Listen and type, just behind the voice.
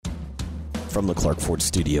From the Clark Ford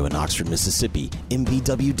Studio in Oxford, Mississippi,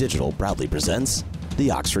 MVW Digital proudly presents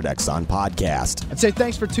the Oxford Exxon Podcast. I'd say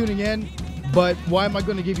thanks for tuning in, but why am I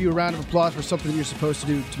going to give you a round of applause for something that you're supposed to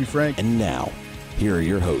do, to be frank? And now, here are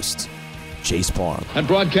your hosts, Chase Parham. And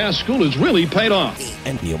broadcast school has really paid off.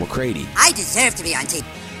 And Neal McCready. I deserve to be on TV.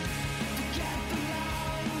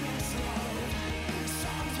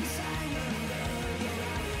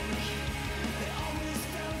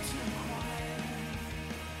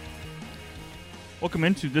 Welcome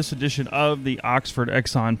into this edition of the Oxford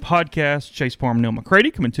Exxon Podcast. Chase Parham, Neal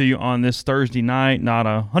McCready coming to you on this Thursday night. Not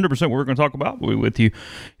 100% what we're going to talk about. We'll be with you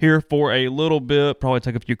here for a little bit. Probably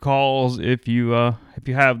take a few calls if you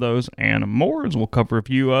have those and more. We'll cover a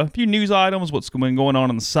few news items, what's been going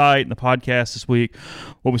on the site and the podcast this week,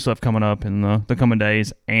 what we still have coming up in the coming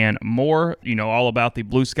days, and more. You know all about the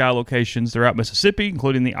Blue Sky locations throughout Mississippi,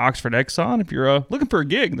 including the Oxford Exxon. If you're looking for a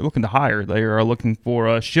gig, they're looking to hire. They are looking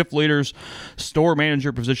for shift leaders, store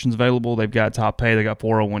manager positions available. They've got top pay. They got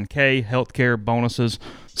 401k, healthcare, bonuses,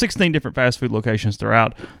 16 different fast food locations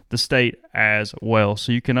throughout the state as well.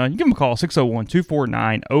 So you can give them a call,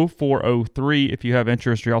 601-249-0403 if you have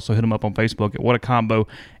interest. You also hit them up on Facebook at What a Combo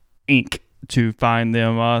Inc. to find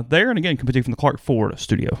them there. And again, coming from the Clark Ford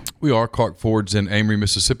studio. We are Clark Ford's in Amory,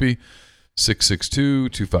 Mississippi.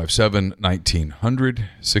 662-257-1900.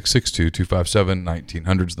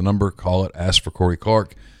 662-257-1900 is the number. Call it. Ask for Corey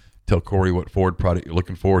Clark. Tell Corey what Ford product you're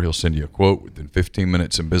looking for. He'll send you a quote within 15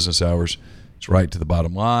 minutes in business hours. It's right to the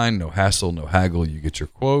bottom line. No hassle, no haggle. You get your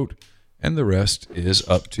quote, and the rest is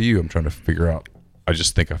up to you. I'm trying to figure out. I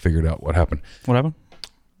just think I figured out what happened. What happened?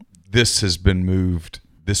 This has been moved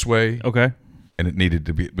this way. Okay. And it needed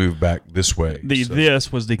to be moved back this way.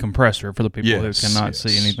 This was the compressor for the people who cannot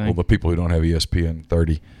see anything. Well, the people who don't have ESPN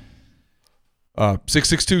 30.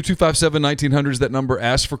 662-257-1900 is that number.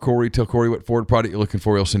 Ask for Corey. Tell Corey what Ford product you're looking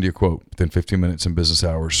for. He'll send you a quote within 15 minutes in business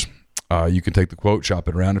hours. You can take the quote, shop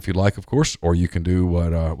it around if you'd like, of course, or you can do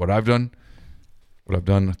what I've done. What I've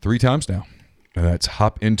done 3 times now, and that's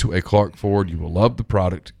hop into a Clark Ford. You will love the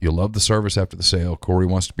product. You'll love the service after the sale. Corey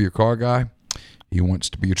wants to be your car guy. He wants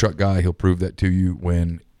to be your truck guy. He'll prove that to you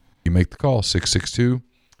when you make the call.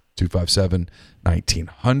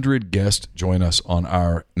 662-257-1900. Guest, join us on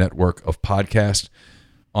our network of podcasts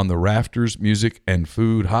on the Rafters Music and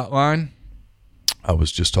Food Hotline. I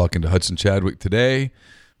was just talking to Hudson Chadwick today.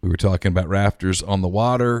 We were talking about Rafters on the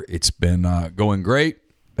Water. It's been going great.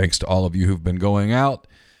 Thanks to all of you who've been going out.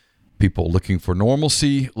 People looking for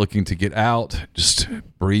normalcy, looking to get out, just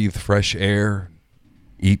breathe fresh air,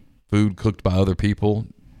 eat food cooked by other people,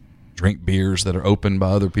 drink beers that are opened by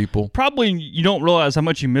other people. Probably you don't realize how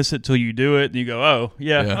much you miss it till you do it, and you go, oh,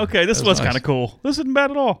 yeah. Okay, this was nice. Kind of cool. This isn't bad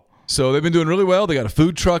at all. So they've been doing really well. They got a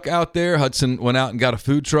food truck out there. Hudson went out and got a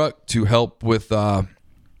food truck to help with the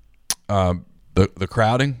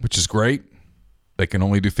crowding, which is great. They can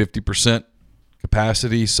only do 50%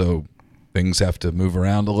 capacity, so things have to move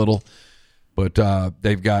around a little. But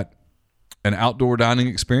they've got an outdoor dining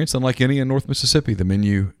experience unlike any in North Mississippi. The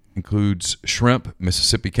menu includes shrimp,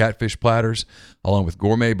 Mississippi catfish platters, along with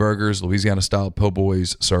gourmet burgers, Louisiana-style po'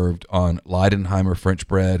 boys served on Leidenheimer French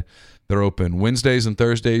bread. They're open Wednesdays and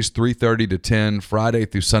Thursdays, 3:30 to 10, Friday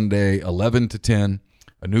through Sunday, 11 to 10.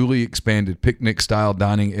 A newly expanded picnic-style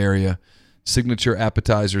dining area. Signature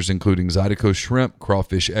appetizers including Zydeco shrimp,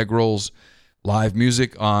 crawfish egg rolls, live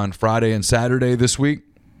music on Friday and Saturday this week.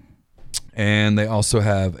 And they also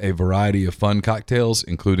have a variety of fun cocktails,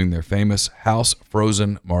 including their famous house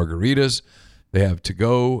frozen margaritas. They have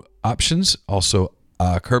to-go options, also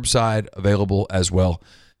curbside available as well.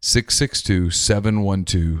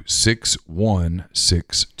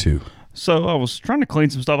 662-712-6162. So I was trying to clean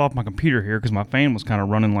some stuff off my computer here because my fan was kind of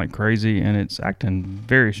running like crazy, and it's acting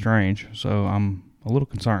very strange. So I'm a little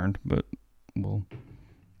concerned, but we'll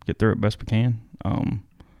get through it best we can.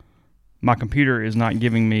 My computer is not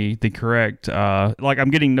giving me the correct,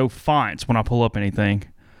 I'm getting no fonts when I pull up anything.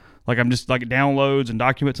 Like I'm just like downloads and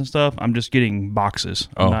documents and stuff. I'm just getting boxes.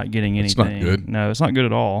 I'm not getting anything. It's not good. No, it's not good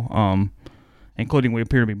at all. Including we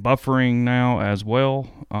appear to be buffering now as well.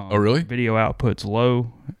 Oh, really? Video output's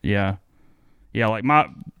low. Yeah. Yeah, like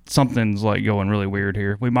something's like going really weird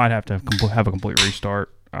here. We might have to have a complete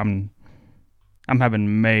restart. I'm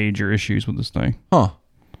having major issues with this thing. Huh.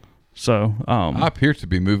 So I appear to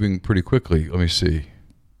be moving pretty quickly. Let me see.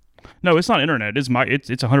 No, it's not internet. It's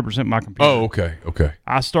 100% my computer. Oh, okay.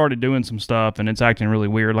 I started doing some stuff and it's acting really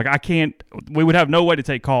weird. Like we would have no way to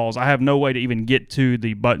take calls. I have no way to even get to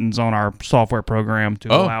the buttons on our software program to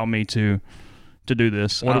allow me to do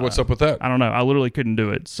this. I wonder what's up with that. I don't know. I literally couldn't do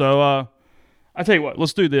it. So I tell you what,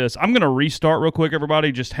 let's do this. I'm going to restart real quick,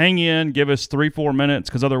 everybody. Just hang in, give us 3-4 minutes,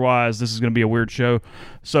 because otherwise this is going to be a weird show.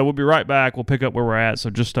 So we'll be right back. We'll pick up where we're at. So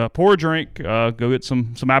just pour a drink, go get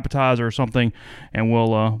some appetizer or something, and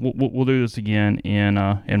we'll do this again in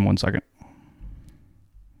 1 second.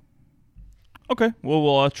 Okay, well,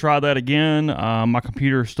 we'll try that again. My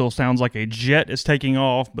computer still sounds like a jet is taking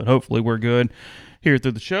off, but hopefully we're good here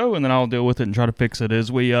through the show, and then I'll deal with it and try to fix it as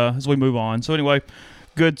we move on. So anyway,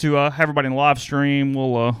 good to have everybody in the live stream.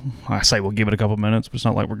 We'll give it a couple minutes, but it's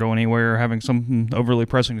not like we're going anywhere or having something overly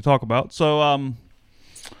pressing to talk about. So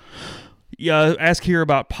ask here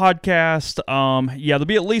about podcast. There'll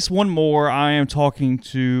be at least one more. I am talking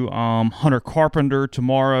to Hunter Carpenter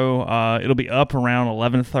tomorrow. It'll be up around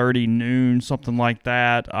 11:30 noon, something like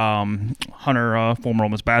that. Hunter, former Ole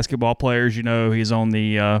Miss basketball player, as you know, he's on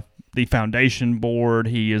the foundation board.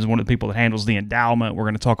 He is one of the people that handles the endowment. We're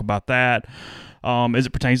going to talk about that. As it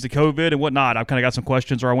pertains to COVID and whatnot. I've kind of got some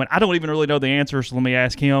questions where I don't even really know the answer, so let me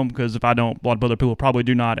ask him, because if I don't, a lot of other people probably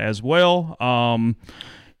do not as well.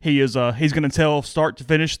 He's going to tell start to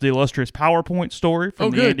finish the illustrious PowerPoint story from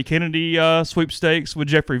the Andy Kennedy sweepstakes with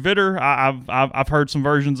Jeffrey Vitter. I've heard some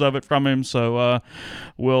versions of it from him, so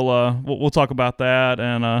we'll talk about that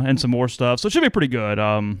and some more stuff. So it should be pretty good.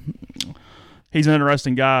 He's an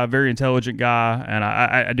interesting guy, a very intelligent guy, and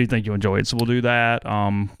I do think you'll enjoy it. So we'll do that.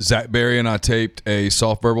 Zach Berry and I taped a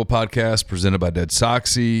Soft Verbal podcast presented by Dead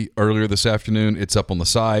Soxy earlier this afternoon. It's up on the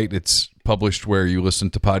site. It's published where you listen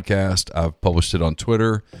to podcasts. I've published it on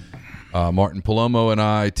Twitter. Martin Palomo and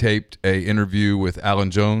I taped a interview with Alan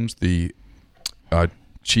Jones, the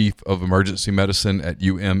chief of emergency medicine at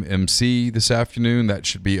UMMC this afternoon. That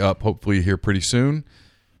should be up hopefully here pretty soon.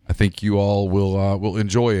 I think you all will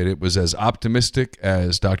enjoy it. It was as optimistic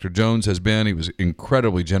as Dr. Jones has been. He was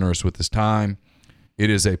incredibly generous with his time. It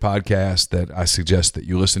is a podcast that I suggest that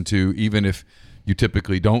you listen to. Even if you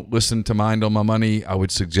typically don't listen to Mind on My Money, I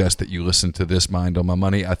would suggest that you listen to this Mind on My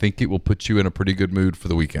Money. I think it will put you in a pretty good mood for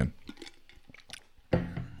the weekend.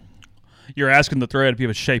 You're asking the thread if you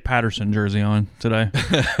have a Shea Patterson jersey on today.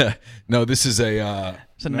 No, this is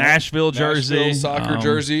it's a Nashville jersey. Nashville soccer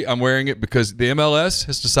jersey. I'm wearing it because the MLS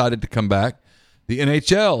has decided to come back. The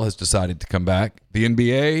NHL has decided to come back. The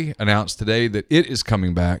NBA announced today that it is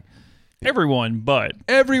coming back. Everyone but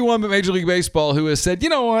Major League Baseball, who has said, you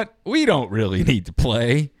know what, we don't really need to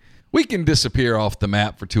play. We can disappear off the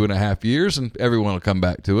map for 2.5 years and everyone will come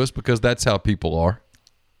back to us, because that's how people are.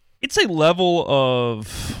 It's a level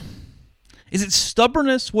of... Is it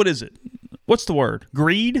stubbornness? What is it? What's the word?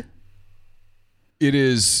 Greed? It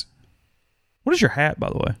is. What is your hat, by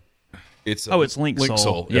the way? It's Link Soul.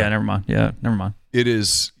 Soul. Yeah, never mind. It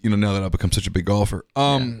is, now that I've become such a big golfer.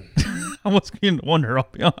 I was beginning to wonder, I'll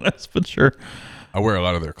be honest, but sure. I wear a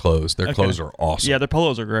lot of their clothes. Their clothes are awesome. Yeah, their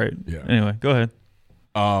polos are great. Yeah. Anyway, go ahead.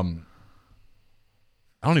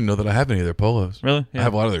 I don't even know that I have any of their polos. Really? Yeah. I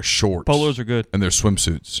have a lot of their shorts. Polos are good. And their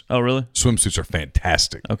swimsuits. Oh, really? Swimsuits are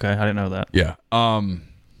fantastic. Okay, I didn't know that. Yeah. What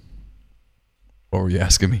were you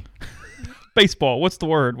asking me? Baseball. What's the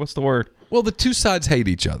word? Well, the two sides hate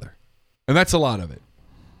each other. And that's a lot of it.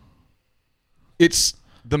 It's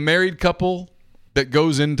the married couple that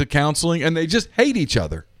goes into counseling and they just hate each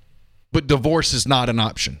other. But divorce is not an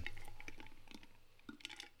option.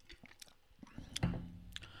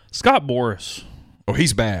 Scott Boras. Oh,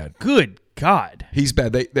 he's bad. Good God. He's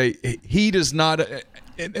bad. He does not,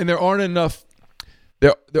 and there aren't enough.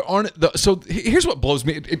 There aren't. So here's what blows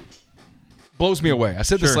me. It blows me away. I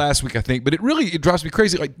said this last week, I think, but it drives me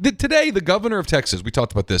crazy. Like today, the governor of Texas. We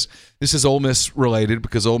talked about this. This is Ole Miss related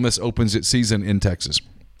because Ole Miss opens its season in Texas.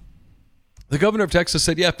 The governor of Texas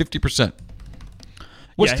said, "Yeah, 50%."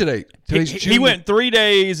 What's today? He went 3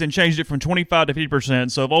 days and changed it from 25 to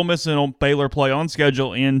 50%. So if Ole Miss and Baylor play on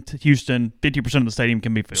schedule in Houston, 50% of the stadium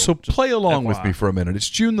can be filled. So play along with me for a minute. It's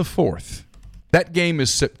June the 4th. That game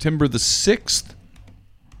is September the 6th. Is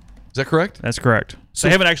that correct? That's correct. So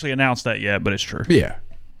they haven't actually announced that yet, but it's true. Yeah.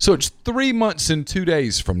 So it's 3 months and 2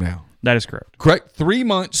 days from now. That is correct. Correct? 3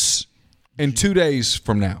 months and 2 days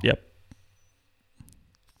from now. Yep.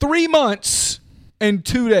 3 months and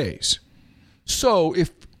 2 days. So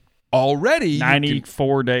if already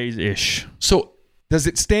 94 days-ish. So does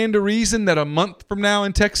it stand to reason that a month from now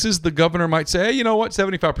in Texas, the governor might say, hey, you know what,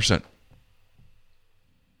 75%?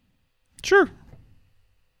 Sure.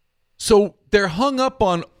 So they're hung up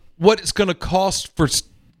on what it's going to cost for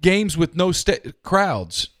games with no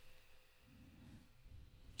crowds.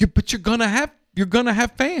 But you're going to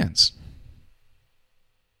have fans.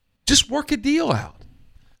 Just work a deal out.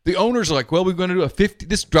 The owners are like, well, we're going to do a 50.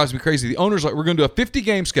 This drives me crazy. The owners are like, we're going to do a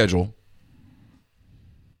 50-game schedule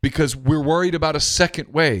because we're worried about a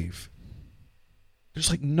second wave. There's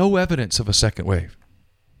like no evidence of a second wave.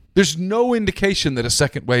 There's no indication that a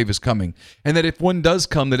second wave is coming, and that if one does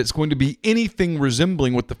come, that it's going to be anything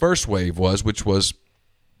resembling what the first wave was, which was,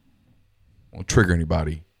 won't trigger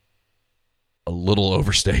anybody, a little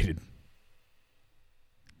overstated.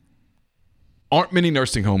 Aren't many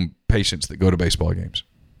nursing home patients that go to baseball games.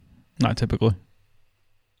 Not typically.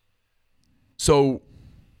 So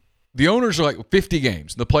the owners are like 50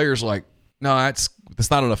 games. The players are like, no, that's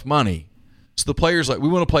not enough money. So the players are like, we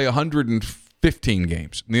want to play 115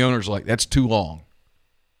 games. And the owners are like, that's too long.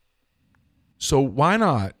 So why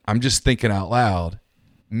not, I'm just thinking out loud,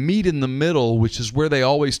 meet in the middle, which is where they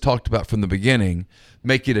always talked about from the beginning,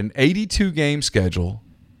 make it an 82-game schedule,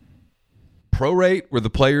 prorate where the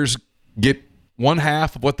players get one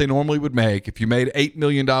half of what they normally would make. If you made $8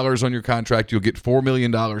 million on your contract, you'll get $4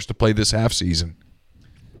 million to play this half season.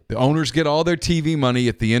 The owners get all their TV money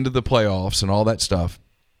at the end of the playoffs and all that stuff.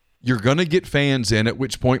 You're going to get fans in, at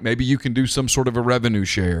which point maybe you can do some sort of a revenue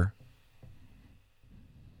share.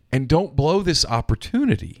 And don't blow this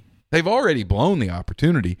opportunity. They've already blown the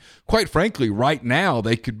opportunity. Quite frankly, right now,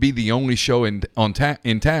 they could be the only show in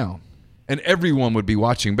town, and everyone would be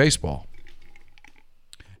watching baseball.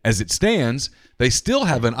 As it stands, they still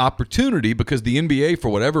have an opportunity because the NBA, for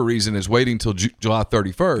whatever reason, is waiting until July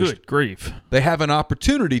 31st. Good grief. They have an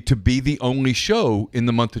opportunity to be the only show in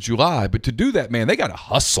the month of July. But to do that, man, they got to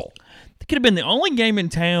hustle. They could have been the only game in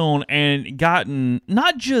town and gotten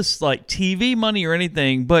not just like TV money or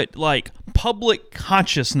anything, but like public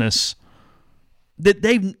consciousness that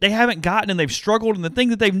they haven't gotten, and they've struggled, and the thing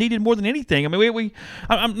that they've needed more than anything. I mean,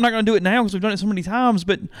 I'm not going to do it now because we've done it so many times,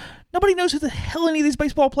 but nobody knows who the hell any of these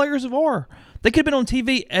baseball players are. They could have been on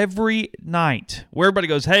TV every night where everybody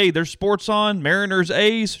goes, hey, there's sports on, Mariners,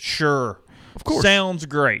 A's, sure. Of course. Sounds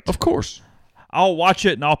great. Of course. I'll watch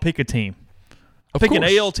it and I'll pick a team. Pick an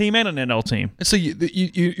AL team and an NL team. And so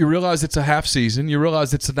you realize it's a half season. You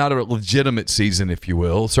realize it's not a legitimate season, if you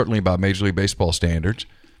will, certainly by Major League Baseball standards.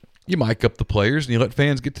 You mic up the players and you let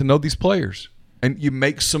fans get to know these players. And you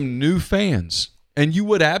make some new fans. And you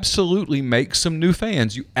would absolutely make some new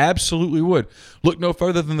fans. You absolutely would. Look no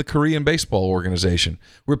further than the Korean Baseball Organization,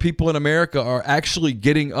 where people in America are actually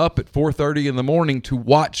getting up at 4:30 in the morning to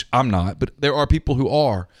watch. I'm not, but there are people who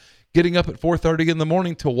are getting up at 4:30 in the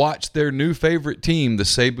morning to watch their new favorite team, the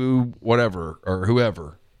Cebu whatever or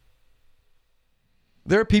whoever.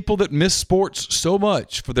 There are people that miss sports so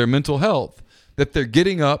much for their mental health that they're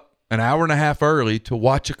getting up an hour and a half early to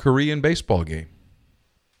watch a Korean baseball game.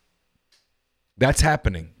 That's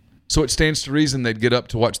happening. So it stands to reason they'd get up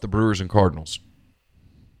to watch the Brewers and Cardinals.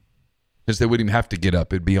 Because they wouldn't even have to get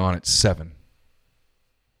up. It'd be on at 7.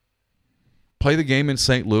 Play the game in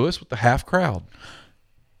St. Louis with the half crowd.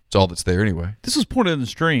 It's all that's there anyway. This was pointed in the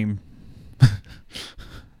stream.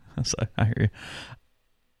 I hear you.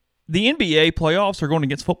 The NBA playoffs are going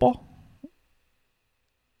against football?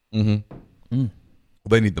 Mm-hmm.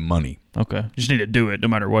 They need the money. Okay. Just need to do it no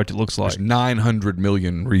matter what it looks like. There's 900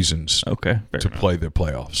 million reasons to play their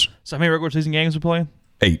playoffs. So how many regular season games are we playing?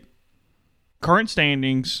 8. Current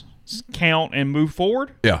standings count and move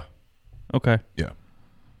forward? Yeah. Okay. Yeah.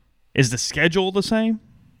 Is the schedule the same?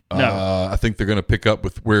 No. I think they're going to pick up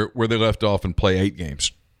with where they left off and play 8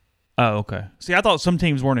 games. Oh, okay. See, I thought some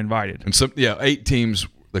teams weren't invited. And 8 teams,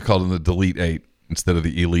 they call them the Delete 8 instead of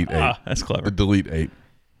the Elite 8. That's clever. The Delete 8.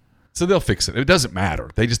 So they'll fix it. It doesn't matter.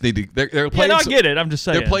 They just need to. They're playing. Yeah, I get it. I'm just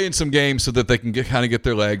saying they're playing some games so that they can kind of get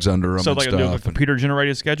their legs under them. So they're going to do a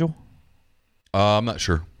computer-generated schedule? I'm not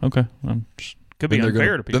sure. Okay, could be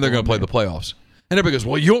unfair to people. Then they're going to play the playoffs, and everybody goes,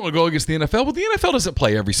 "Well, you don't want to go against the NFL." Well, the NFL doesn't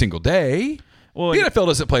play every single day. Well, the NFL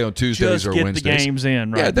doesn't play on Tuesdays or Wednesdays. Just get the games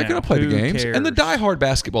in. Yeah, they're going to play Who the games, cares? and the diehard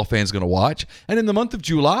basketball fan's going to watch. And in the month of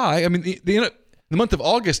July, I mean, the month of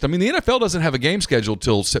August, I mean, the NFL doesn't have a game scheduled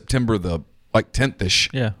till September the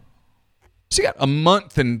 10th-ish. Yeah. So you got a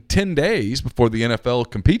month and 10 days before the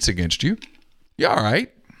NFL competes against you. Yeah, all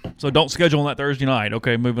right. So don't schedule on that Thursday night.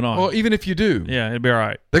 Okay, moving on. Well, even if you do. Yeah, it'd be all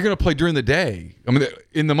right. They're going to play during the day. I mean,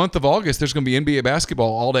 in the month of August, there's going to be NBA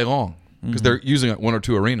basketball all day long because they're using like 1 or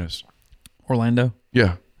 2 arenas. Orlando?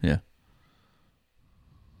 Yeah. Yeah.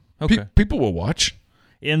 Okay. People will watch.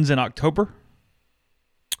 Ends in October?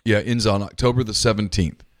 Yeah, ends on October the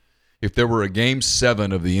 17th. If there were a Game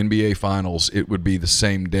 7 of the NBA Finals, it would be the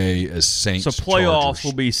same day as Saints. So playoffs Chargers.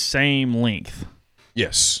 will be same length.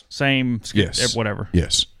 Yes. Same. Yes. Whatever.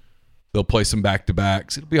 Yes. They'll play some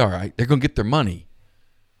back-to-backs. It'll be all right. They're going to get their money.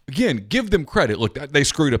 Again, give them credit. Look, they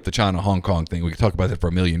screwed up the China-Hong Kong thing. We could talk about that for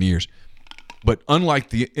a million years. But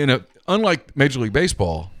unlike Major League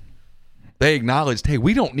Baseball, they acknowledged, hey,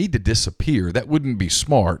 we don't need to disappear. That wouldn't be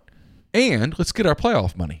smart. And let's get our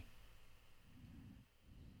playoff money.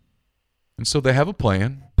 And so they have a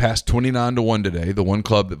plan. Passed 29-1 today. The one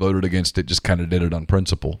club that voted against it just kind of did it on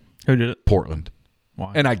principle. Who did it? Portland.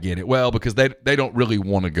 Why? And I get it. Well, because they don't really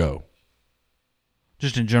want to go.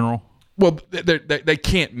 Just in general? Well, they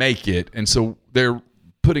can't make it, and so they're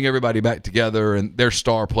putting everybody back together, and their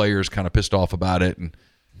star players kind of pissed off about it, and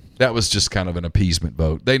that was just kind of an appeasement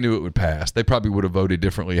vote. They knew it would pass. They probably would have voted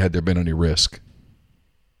differently had there been any risk.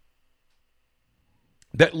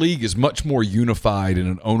 That league is much more unified in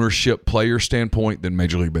an ownership player standpoint than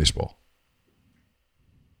Major League Baseball.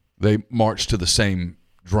 They march to the same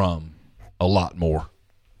drum a lot more,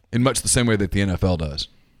 in much the same way that the NFL does.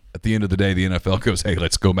 At the end of the day, the NFL goes, hey,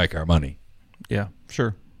 let's go make our money. Yeah,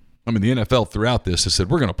 sure. I mean, the NFL throughout this has said,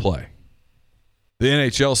 we're going to play. The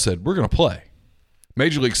NHL said, we're going to play.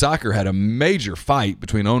 Major League Soccer had a major fight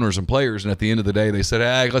between owners and players, and at the end of the day, they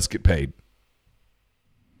said, let's get paid.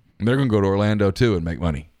 And they're going to go to Orlando, too, and make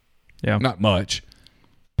money. Yeah. Not much.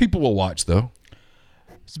 People will watch, though.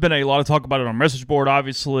 There's been a lot of talk about it on message board,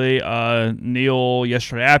 obviously. Neal,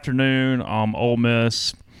 yesterday afternoon, Ole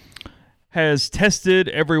Miss has tested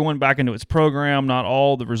everyone back into its program. Not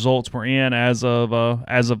all the results were in as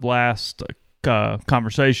of last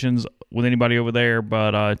conversations with anybody over there,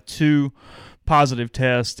 but 2 positive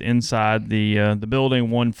tests inside the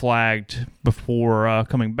building, 1 flagged before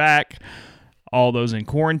coming back. All those in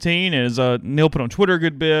quarantine. As Neal put on Twitter a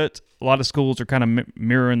good bit, a lot of schools are kind of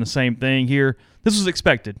mirroring the same thing here. This was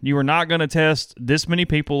expected. You were not going to test this many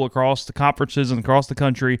people across the conferences and across the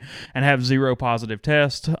country and have 0 positive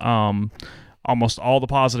tests. Almost all the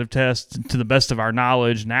positive tests, to the best of our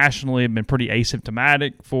knowledge, nationally have been pretty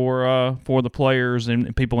asymptomatic for the players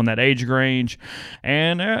and people in that age range.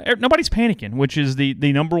 And nobody's panicking, which is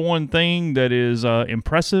the number one thing that is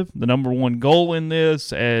impressive. The number one goal in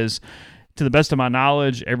this, as to the best of my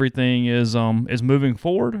knowledge, everything is moving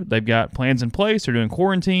forward. They've got plans in place. They're doing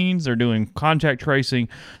quarantines. They're doing contact tracing.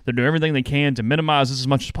 They're doing everything they can to minimize this as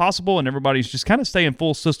much as possible, and everybody's just kind of staying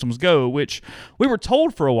full systems go, which we were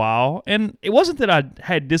told for a while. And it wasn't that I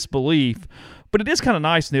had disbelief, but it is kind of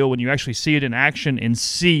nice, Neal, when you actually see it in action and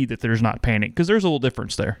see that there's not panic, because there's a little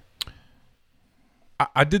difference there.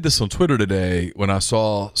 I did this on Twitter today when I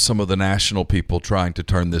saw some of the national people trying to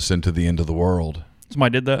turn this into the end of the world.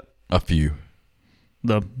 Somebody did that? A few.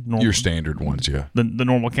 The normal, your standard ones, yeah. The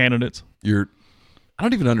normal candidates. I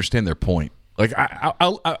don't even understand their point. Like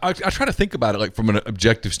I try to think about it like from an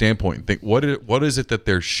objective standpoint and think what is it that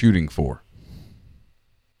they're shooting for,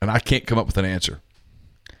 and I can't come up with an answer.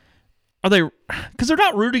 Are they? Because they're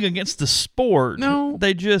not rooting against the sport. No,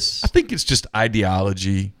 they just. I think it's just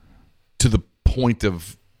ideology to the point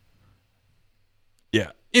of.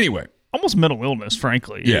 Yeah. Anyway, almost mental illness.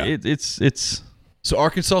 Frankly, yeah. It's. So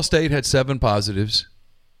Arkansas State had 7 positives.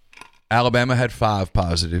 Alabama had 5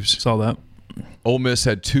 positives. Saw that. Ole Miss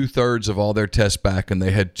had 2/3 of all their tests back, and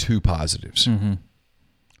they had 2 positives. Mm-hmm.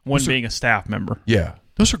 One being a staff member. Yeah.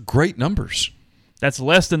 Those are great numbers. That's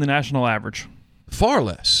less than the national average. Far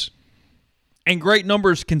less. And great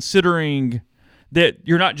numbers considering that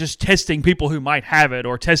you're not just testing people who might have it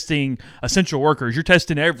or testing essential workers. You're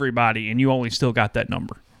testing everybody, and you only still got that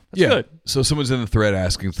number. That's good. So someone's in the thread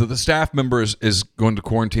asking, so the staff member is going to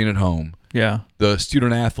quarantine at home. Yeah. The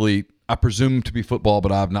student athlete, I presume to be football,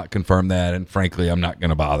 but I've not confirmed that, and frankly, I'm not going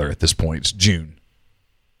to bother at this point. It's June.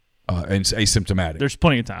 And it's asymptomatic. There's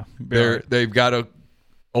plenty of time. They've got a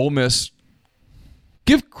Ole Miss.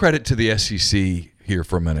 Give credit to the SEC here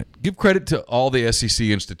for a minute. Give credit to all the SEC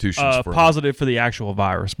institutions for positive for the actual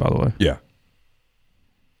virus, by the way. Yeah.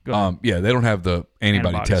 Yeah, they don't have the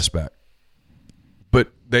antibody test back. But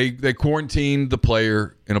they quarantined the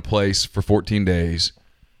player in a place for 14 days.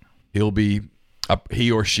 He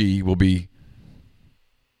or she will be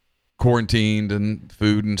quarantined, and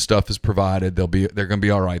food and stuff is provided. They're going to be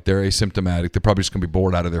all right. They're asymptomatic. They're probably just going to be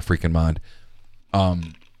bored out of their freaking mind.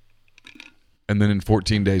 And then in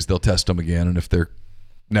 14 days they'll test them again, and if they're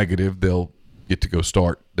negative, they'll get to go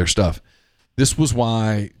start their stuff. This was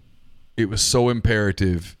why it was so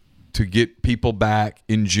imperative to get people back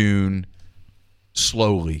in June.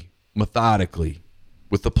 Slowly, methodically,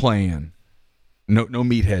 with a plan. No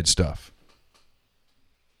meathead stuff.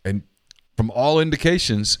 And from all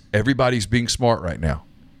indications, everybody's being smart right now.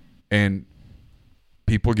 And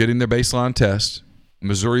people are getting their baseline test.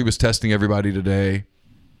 Missouri was testing everybody today.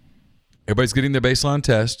 Everybody's getting their baseline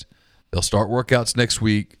test. They'll start workouts next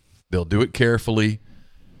week. They'll do it carefully.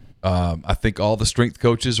 I think all the strength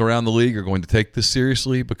coaches around the league are going to take this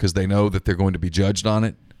seriously because they know that they're going to be judged on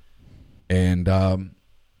it. And the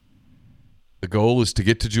goal is to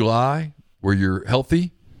get to July where you're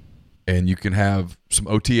healthy and you can have some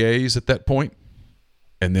OTAs at that point,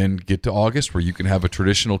 and then get to August where you can have a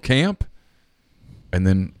traditional camp and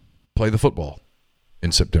then play the football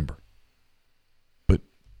in September. But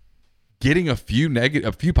getting a few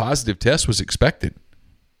positive tests was expected.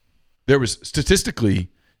 There was statistically,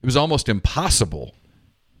 it was almost impossible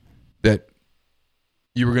that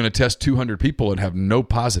you were going to test 200 people and have no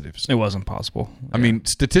positives. It wasn't possible. I mean,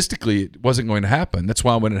 statistically, it wasn't going to happen. That's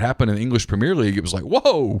why when it happened in the English Premier League, it was like,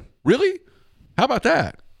 whoa, really? How about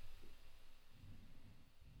that?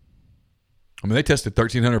 I mean, they tested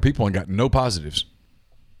 1,300 people and got no positives.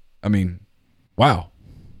 I mean, wow.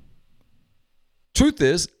 Truth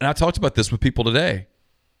is, and I talked about this with people today,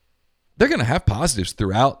 they're going to have positives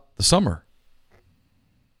throughout the summer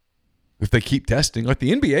if they keep testing. Like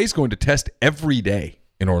the NBA is going to test every day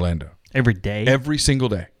in Orlando. Every day? Every single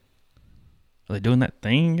day. Are they doing that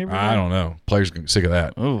thing every day? I don't know. Players are going to get sick of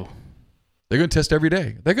that. Oh. They're going to test every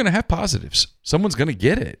day. They're going to have positives. Someone's going to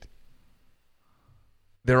get it.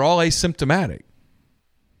 They're all asymptomatic.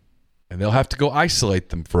 And they'll have to go isolate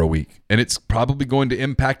them for a week. And it's probably going to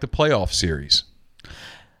impact the playoff series.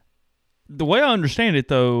 The way I understand it,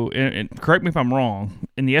 though, and correct me if I'm wrong,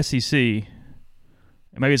 in the SEC,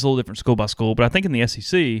 maybe it's a little different school by school, but I think in the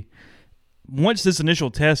SEC, once this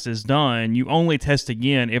initial test is done, you only test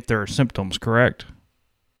again if there are symptoms, correct?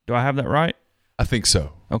 Do I have that right? I think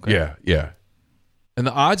so. Okay. Yeah. And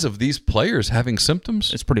the odds of these players having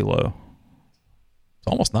symptoms, It's pretty low. it's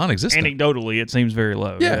almost non-existent. Anecdotally, it seems very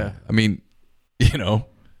low. Yeah. I mean,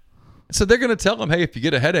 so they're going to tell them, hey, if you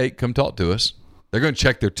get a headache, come talk to us. They're going to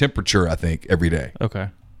check their temperature, I think, every day. Okay.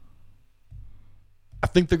 I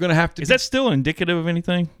think they're going to have to. Is that still indicative of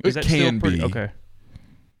anything? Is It that still can be. Okay.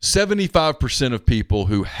 75% of people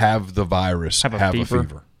who have the virus have a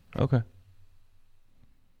fever. Okay.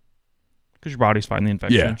 Because your body's fighting the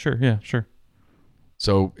infection. Yeah. Sure. Yeah, sure.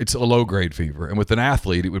 So it's a low-grade fever. And with an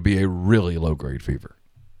athlete, it would be a really low-grade fever.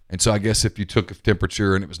 And so I guess if you took a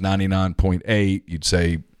temperature and it was 99.8, you'd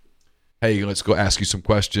say, hey, let's go ask you some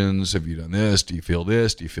questions. Have you done this? Do you feel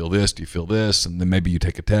this? Do you feel this? Do you feel this? And then maybe you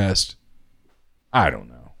take a test. I don't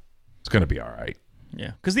know. It's going to be all right.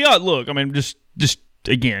 Yeah. Because look, I mean, just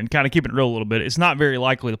again, kind of keeping it real a little bit, it's not very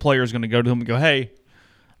likely the player is going to go to him and go, hey,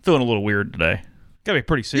 I'm feeling a little weird today. Got to be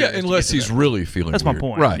pretty serious. Yeah, unless he's really feeling That's weird. my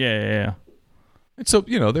point. Right. Yeah. And so,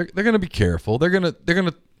 they're going to be careful. They're going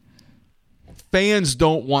to fans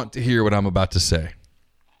don't want to hear what I'm about to say.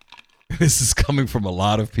 This is coming from a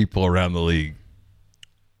lot of people around the league.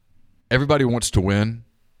 Everybody wants to win.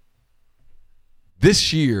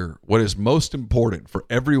 This year, what is most important for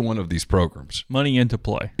every one of these programs, Money into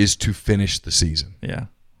play, is to finish the season. Yeah.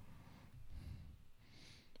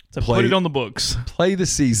 So put it on the books. Play the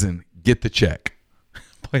season, get the check.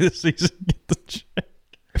 Play the season, get the check.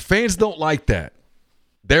 Fans don't like that.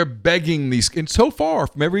 They're begging these, and so far,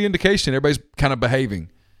 from every indication, everybody's kind of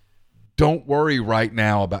behaving. Don't worry right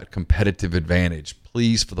now about competitive advantage.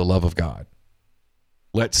 Please, for the love of God.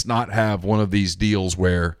 Let's not have one of these deals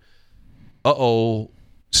where,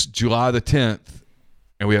 it's July the 10th,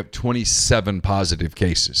 and we have 27 positive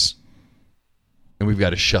cases. And we've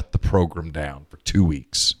got to shut the program down for 2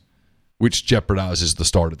 weeks, which jeopardizes the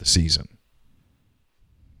start of the season.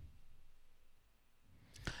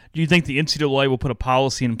 Do you think the NCAA will put a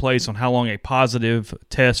policy in place on how long a positive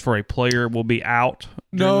test for a player will be out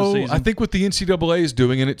during the season? I think what the NCAA is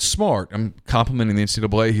doing, and it's smart, I'm complimenting the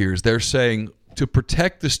NCAA here, is they're saying to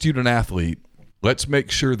protect the student athlete, let's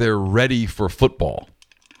make sure they're ready for football.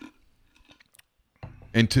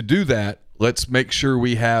 And to do that, let's make sure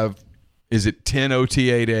we have, is it 10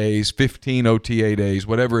 OTA days, 15 OTA days,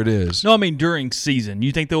 whatever it is. No, I mean during season.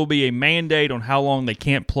 You think there will be a mandate on how long they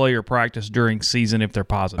can't play or practice during season if they're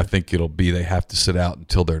positive? I think it'll be they have to sit out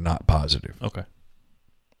until they're not positive. Okay.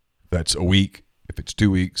 That's a week. If it's 2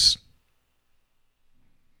 weeks,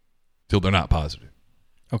 till they're not positive.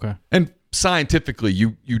 Okay. And scientifically,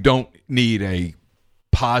 you don't need a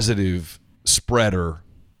positive spreader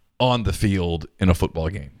on the field in a football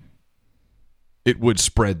game. It would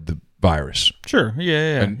spread the virus. Sure.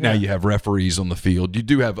 Yeah. And now you have referees on the field. You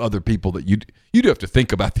do have other people that you do have to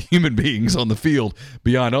think about the human beings on the field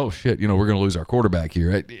beyond, oh, shit, we're going to lose our quarterback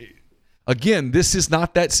here. Again, this is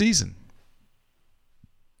not that season.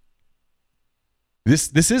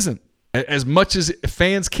 This isn't. As much as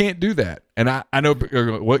fans can't do that. And I know,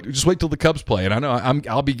 just wait till the Cubs play. And I know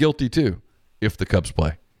I'll be guilty too if the Cubs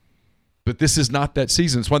play. But this is not that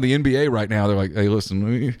season. It's why the NBA right now, they're like, hey,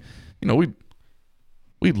 listen,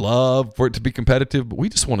 we'd love for it to be competitive, but we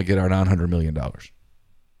just want to get our $900 million.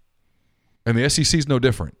 And the SEC is no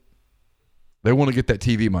different. They want to get that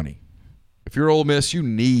TV money. If you're Ole Miss, you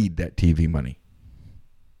need that TV money.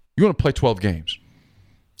 You want to play 12 games.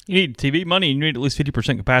 You need TV money, and you need at least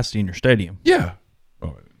 50% capacity in your stadium. Yeah.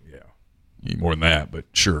 Oh, yeah. You need more than that, but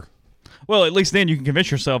sure. Well, at least then you can convince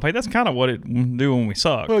yourself, hey, that's kind of what it do when we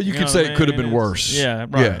suck. Well, you could say it could have been worse. Yeah,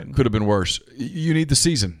 right. Yeah, it could have been worse. You need the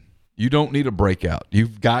season. You don't need a breakout.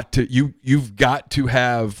 You've got to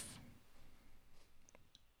have.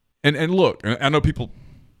 And look, I know people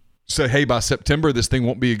say, hey, by September this thing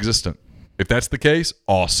won't be existent. If that's the case,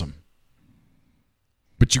 awesome.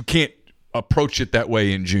 But you can't approach it that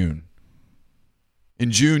way in June.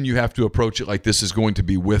 In June, you have to approach it like this is going to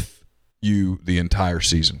be with you the entire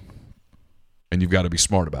season. And you've got to be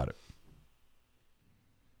smart about it.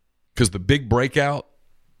 Because the big breakout,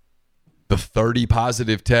 the 30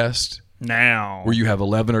 positive test, now where you have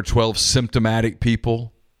 11 or 12 symptomatic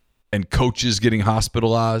people and coaches getting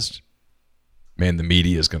hospitalized, man, the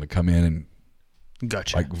media is going to come in and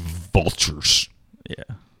gotcha. Like vultures.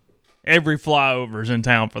 Yeah. Every flyover's in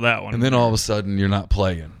town for that one. And then all of a sudden you're not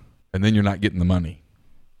playing. And then you're not getting the money.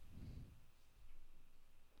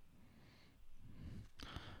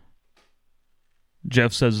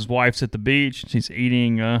 Jeff says his wife's at the beach. She's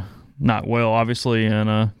eating not well, obviously,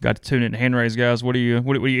 and got to tune in to hand raise, guys. What are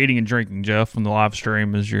you eating and drinking, Jeff, on the live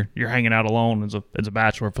stream as you're hanging out alone as a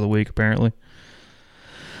bachelor for the week, apparently?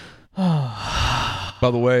 By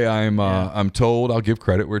the way, I'm told, I'll give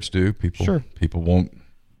credit where it's due. People won't.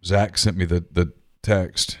 Zach sent me the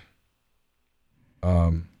text.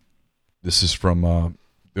 This is from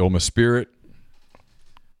the Ole Miss Spirit.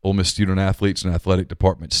 Ole Miss student athletes and athletic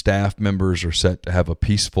department staff members are set to have a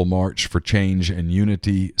peaceful march for change and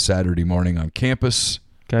unity Saturday morning on campus.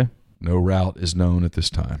 Okay. No route is known at this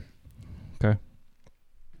time. Okay.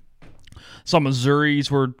 Some Missouris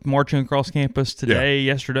were marching across campus today,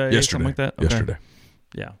 yesterday, something like that? Okay. Yesterday.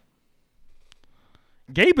 Yeah.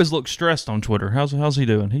 Gabe has looked stressed on Twitter. How's he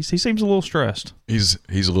doing? He seems a little stressed. He's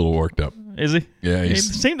a little worked up. Is he? Yeah, he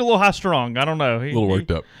seemed a little high strung. I don't know. A little worked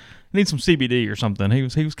up. Needs some CBD or something. He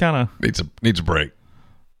was kind of needs a break.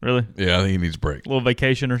 Really? Yeah, I think he needs a break. A little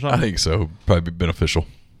vacation or something. I think so. Probably be beneficial.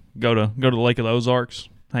 Go to the Lake of the Ozarks,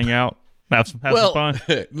 hang out, have some fun.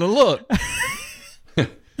 Look.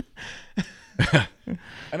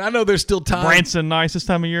 And I know there's still time. Branson, nice this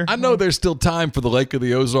time of year. I know there's still time for the Lake of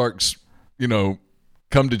the Ozarks,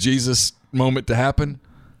 come to Jesus moment to happen,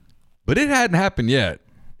 but it hadn't happened yet.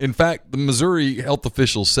 In fact, the Missouri health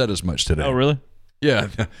officials said as much today. Oh, really? Yeah.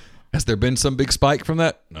 Has there been some big spike from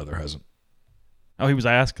that? No, there hasn't. Oh, he was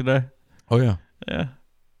asked today? Oh, yeah. Yeah.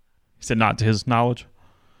 He said not to his knowledge.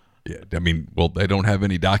 Yeah. I mean, well, they don't have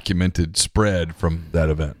any documented spread from that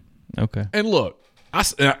event. Okay. And look,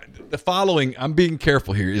 the following, I'm being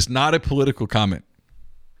careful here, is not a political comment.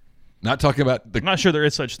 Not talking about I'm not sure there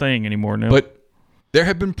is such thing anymore, Neal. But there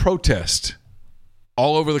have been protests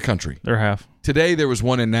all over the country. There have. Today there was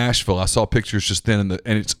one in Nashville. I saw pictures just then,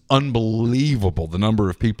 and it's unbelievable the number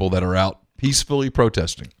of people that are out peacefully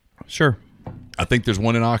protesting. Sure. I think there's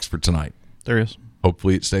one in Oxford tonight. There is.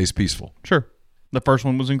 Hopefully it stays peaceful. Sure. The first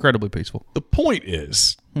one was incredibly peaceful. The point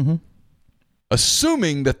is,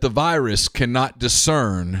 assuming that the virus cannot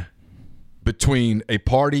discern between a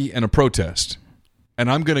party and a protest,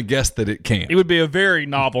 and I'm going to guess that it can. It would be a very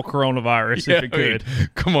novel coronavirus if it could. I mean,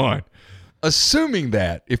 come on. Assuming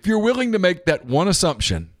that, if you're willing to make that one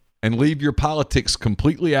assumption and leave your politics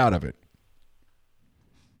completely out of it,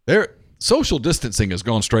 social distancing has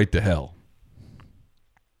gone straight to hell.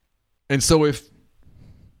 And so if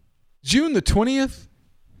June the 20th,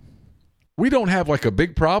 we don't have like a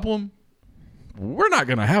big problem, we're not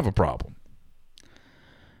going to have a problem.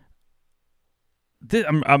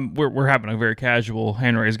 We're having a very casual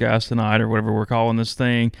hand raise, guys, tonight, or whatever we're calling this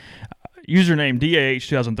thing. Username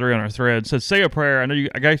DAH2003 on our thread says, say a prayer. I know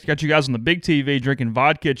I got you guys on the big TV drinking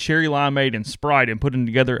vodka, cherry limeade, and Sprite and putting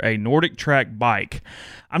together a Nordic track bike.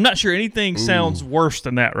 I'm not sure anything sounds worse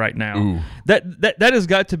than that right now. Ooh. That has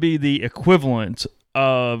got to be the equivalent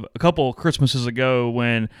of a couple Christmases ago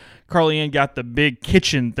when Carly Ann got the big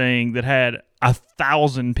kitchen thing that had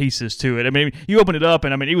 1,000 pieces to it. I mean, you open it up,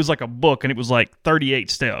 and I mean, it was like a book, and it was like 38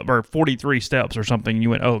 steps or 43 steps or something. And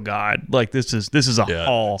you went, "Oh God, like this is a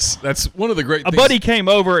haul." That's one of the great things. A buddy came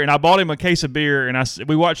over, and I bought him a case of beer, and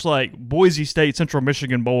we watched like Boise State Central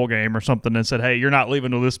Michigan bowl game or something, and said, "Hey, you're not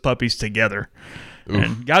leaving till this puppy's together,"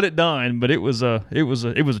 and got it done. But it was a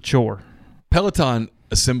chore. Peloton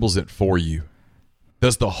assembles it for you,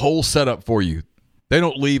 does the whole setup for you. They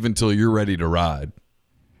don't leave until you're ready to ride.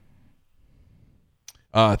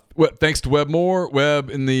 Thanks to Webb Moore. Webb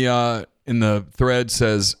in the thread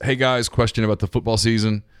says, "Hey guys, question about the football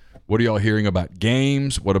season. What are y'all hearing about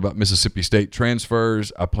games? What about Mississippi State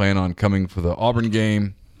transfers? I plan on coming for the Auburn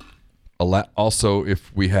game. Also,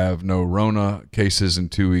 if we have no Rona cases in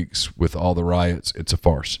 2 weeks with all the riots, it's a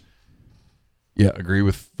farce." Yeah, agree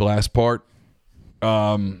with the last part.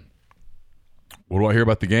 What do I hear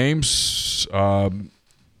about the games? They're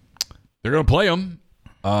going to play them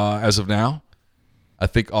as of now. I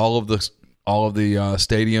think all of the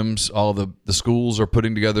stadiums, all of the schools are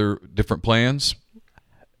putting together different plans.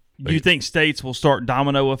 Do you think states will start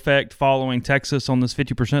domino effect following Texas on this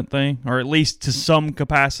 50% thing, or at least to some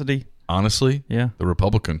capacity? Honestly, yeah, the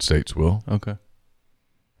Republican states will. Okay.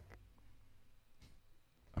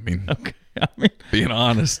 I mean, being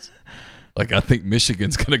honest, like I think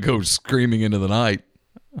Michigan's going to go screaming into the night.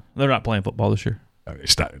 They're not playing football this year. I mean,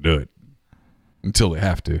 it's not to do it until they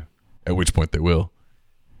have to, at which point they will.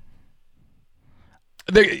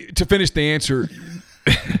 To finish the answer.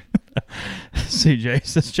 CJ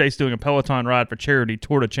says Chase doing a Peloton ride for charity,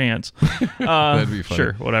 Tour de Chance. That'd be funny.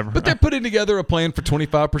 Sure, whatever. But they're putting together a plan for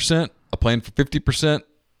 25%, a plan for 50%,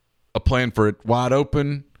 a plan for it wide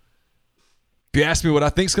open. If you ask me what I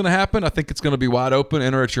think is going to happen, I think it's going to be wide open,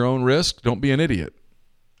 enter at your own risk. Don't be an idiot.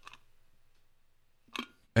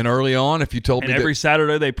 And early on, if you told me every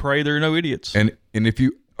Saturday they pray there are no idiots. And if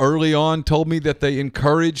you early on told me that they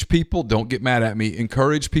encourage people, don't get mad at me,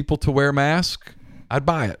 encourage people to wear masks, I'd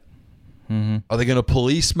buy it. Mm-hmm. Are they going to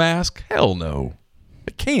police mask? Hell no.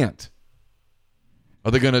 They can't.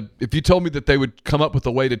 Are they going to, if you told me that they would come up with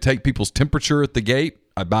a way to take people's temperature at the gate,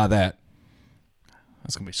 I'd buy that.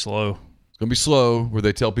 That's going to be slow. It's going to be slow where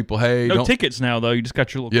they tell people, hey, no tickets now, though. You just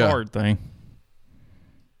got your little card thing.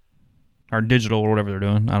 Or digital or whatever they're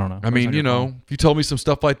doing. I don't know. I mean, if you told me some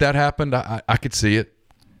stuff like that happened, I could see it.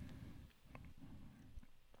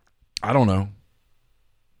 I don't know.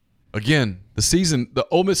 Again, the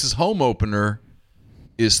Ole Miss's home opener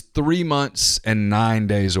is 3 months and 9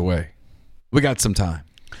 days away. We got some time.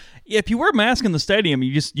 Yeah, if you wear a mask in the stadium,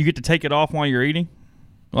 you get to take it off while you're eating,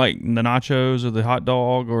 like the nachos or the hot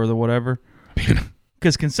dog or the whatever.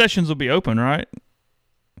 Because concessions will be open, right?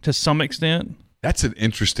 To some extent. That's an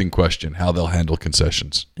interesting question, how they'll handle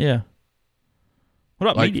concessions. Yeah. What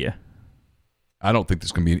about media? I don't think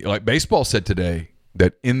there's going to be like baseball said today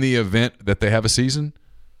that in the event that they have a season,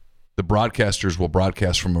 the broadcasters will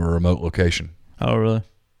broadcast from a remote location. Oh, really?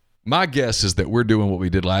 My guess is that we're doing what we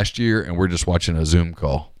did last year, and we're just watching a Zoom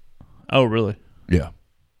call. Oh, really? Yeah.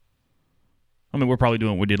 I mean, we're probably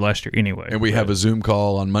doing what we did last year anyway. And we have a Zoom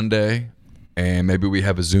call on Monday, and maybe we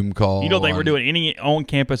have a Zoom call. You don't think we're doing any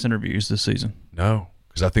on-campus interviews this season? No,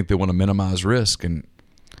 because I think they want to minimize risk. And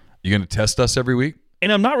you're going to test us every week?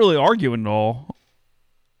 And I'm not really arguing at all.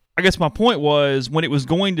 I guess my point was when it was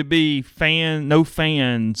going to be no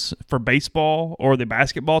fans for baseball or the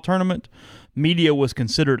basketball tournament, media was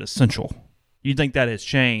considered essential. You think that has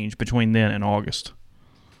changed between then and August?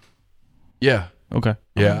 Yeah. Okay.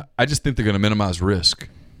 Yeah. I just think they're going to minimize risk.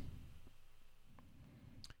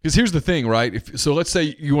 Because here's the thing, right? So let's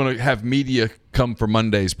say you want to have media come for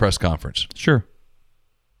Monday's press conference. Sure.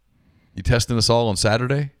 You testing us all on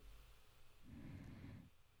Saturday?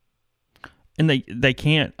 And they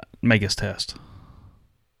can't make us test.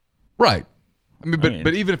 Right. I mean,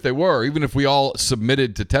 but even if they were, even if we all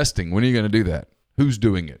submitted to testing, when are you going to do that? Who's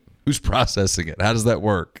doing it? Who's processing it? How does that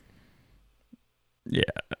work? Yeah.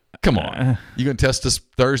 Come on. You going to test us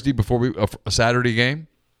Thursday before a Saturday game?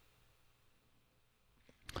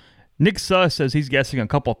 Nick Suss says he's guessing a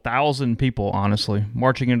couple thousand people, honestly,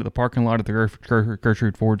 marching into the parking lot at the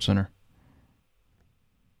Gertrude Ford Center.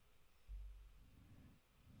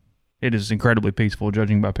 It is incredibly peaceful,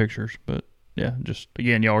 judging by pictures. But, yeah, just,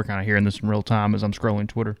 again, y'all are kind of hearing this in real time as I'm scrolling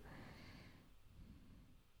Twitter.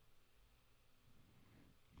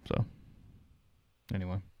 So,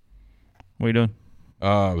 anyway. What are you doing?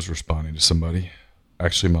 I was responding to somebody.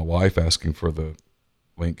 Actually, my wife asking for the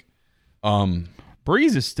link.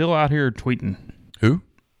 Breeze is still out here tweeting. Who?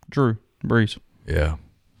 Drew Breeze. Yeah,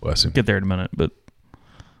 bless him. Get there in a minute, but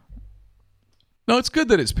no, it's good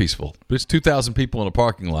that it's peaceful. But it's 2,000 people in a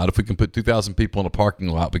parking lot. If we can put 2,000 people in a parking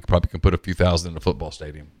lot, we probably can put a few thousand in a football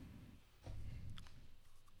stadium.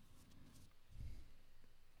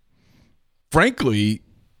 Frankly,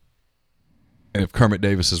 and if Kermit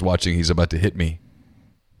Davis is watching, he's about to hit me.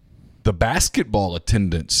 The basketball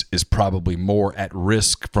attendance is probably more at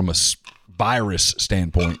risk from a virus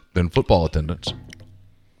standpoint than football attendance.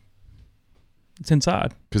 It's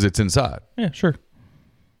inside. Because it's inside. Yeah, sure.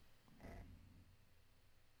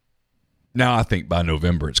 Now I think by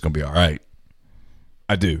November it's going to be all right.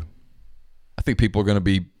 I do. I think people are going to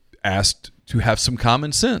be asked to have some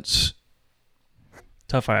common sense.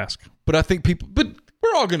 Tough ask. But I think but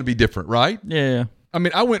we're all going to be different, right? Yeah. I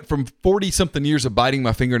mean, I went from 40-something years of biting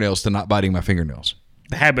my fingernails to not biting my fingernails.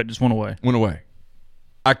 The habit just went away. Went away.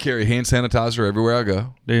 I carry hand sanitizer everywhere I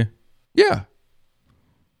go. Do you? Yeah.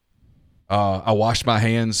 I wash my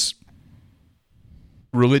hands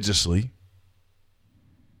religiously.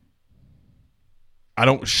 I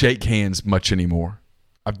don't shake hands much anymore.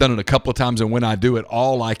 I've done it a couple of times, and when I do it,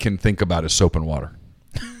 all I can think about is soap and water.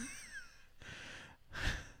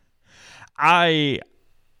 I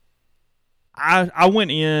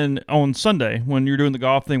went in on Sunday when you were doing the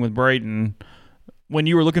golf thing with Braden. When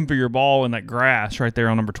you were looking for your ball in that grass right there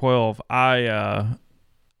on number 12, I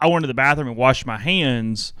went to the bathroom and washed my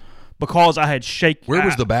hands because I had shake. Where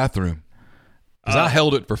was the bathroom? Because I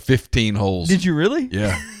held it for 15 holes. Did you really?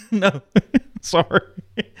 Yeah. No. Sorry.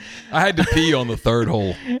 I had to pee on the third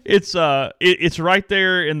hole. It's right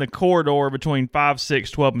there in the corridor between 5,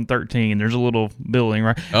 6, 12, and 13. There's a little building,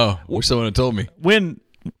 right? Oh, wish someone had told me. When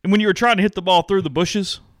you were trying to hit the ball through the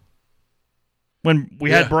bushes, when we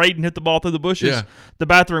had Braden hit the ball through the bushes, the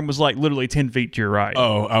bathroom was like literally 10 feet to your right.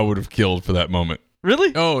 Oh, I would have killed for that moment.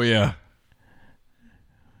 Really? Oh, yeah.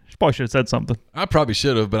 You probably should have said something. I probably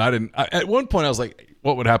should have, but I didn't. At one point, I was like,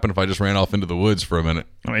 what would happen if I just ran off into the woods for a minute?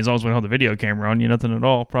 I mean, as long as we don't have the video camera on you, nothing at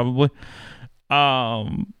all, probably. Yeah,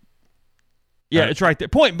 it's right there.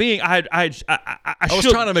 Point being, I was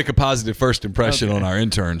trying to make a positive first impression on our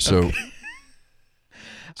intern, so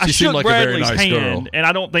she seemed like Bradley's a very nice hand, girl. and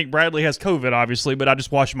I don't think Bradley has COVID, obviously, but I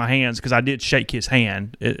just washed my hands because I did shake his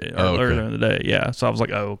hand earlier in the day. Yeah, so I was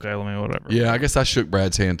like, oh, okay, let me whatever. Yeah, I guess I shook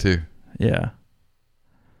Brad's hand too. Yeah,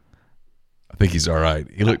 I think he's all right.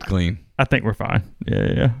 He looked clean. I think we're fine.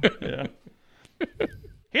 Yeah.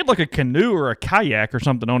 He had like a canoe or a kayak or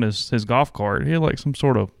something on his golf cart. He had like some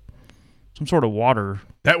sort of water.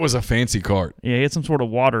 That was a fancy cart. Yeah, he had some sort of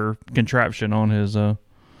water contraption on his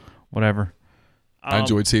whatever. I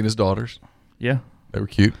enjoyed seeing his daughters. Yeah, they were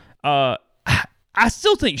cute. I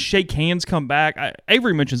still think shake hands come back.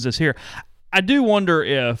 Avery mentions this here. I do wonder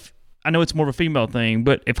if, I know it's more of a female thing,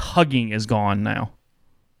 but if hugging is gone now.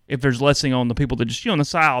 If there's lessing on the people that just, in the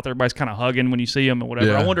South, everybody's kind of hugging when you see them and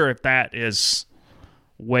whatever. Yeah. I wonder if that is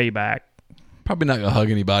way back. Probably not going to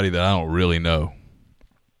hug anybody that I don't really know.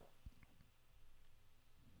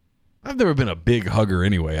 I've never been a big hugger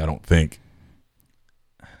anyway, I don't think.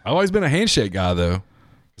 I've always been a handshake guy, though.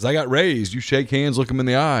 Because I got raised. You shake hands, look them in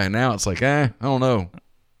the eye, and now it's like, I don't know.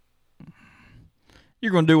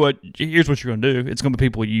 You're going to do here's what you're going to do. It's going to be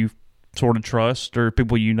people you sort of trust or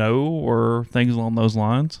people you know or things along those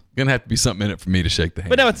lines. Going to have to be something in it for me to shake the hand.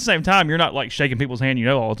 But now at the same time, you're not like shaking people's hand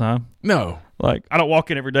all the time. No. Like, I don't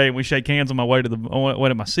walk in every day and we shake hands on my way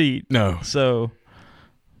to my seat. No. So,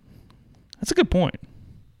 that's a good point.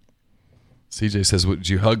 CJ says, "Would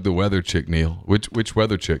you hug the weather chick, Neal? Which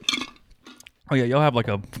weather chick?" Oh, yeah, y'all have like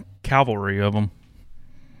a cavalry of them.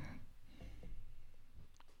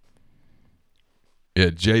 Yeah,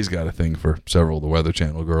 Jay's got a thing for several of the Weather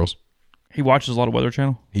Channel girls. He watches a lot of Weather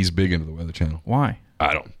Channel? He's big into the Weather Channel. Why?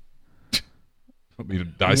 I don't want me to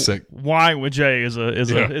dissect. Why with Jay is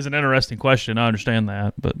an interesting question. I understand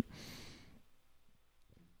that, but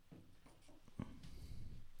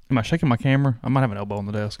am I shaking my camera? I might have an elbow on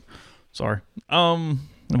the desk. Sorry. I've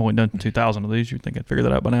only done 2,000 of these. You'd think I'd figure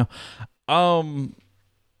that out by now.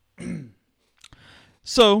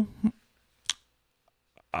 So,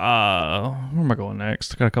 where am I going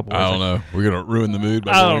next? I got a couple. I don't know. We're gonna ruin the mood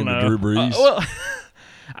by going to Drew Brees. Well,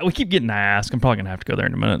 we keep getting asked. I'm probably gonna have to go there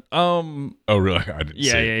in a minute. Oh, really? I didn't see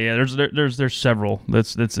it. Yeah. There's several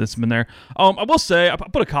that's been there. I will say I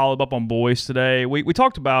put a column up on Boys today. We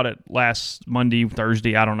talked about it last Monday,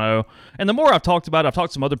 Thursday. I don't know. And the more I've talked about it, I've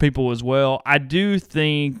talked to some other people as well. I do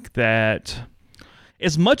think that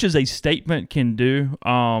as much as a statement can do,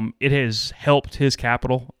 it has helped his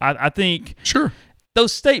capital. I think Sure.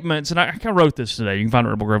 those statements, and I kind of wrote this today. You can find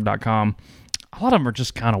it at rebelgrove.com. A lot of them are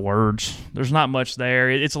just kind of words. There's not much there.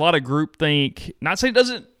 It's a lot of groupthink. Not saying it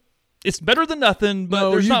doesn't. It's better than nothing, but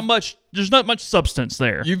there's not much. There's not much substance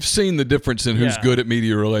there. You've seen the difference in who's good at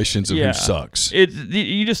media relations and who sucks.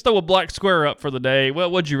 You just throw a black square up for the day. Well,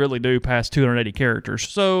 what'd you really do past 280 characters?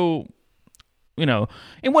 So,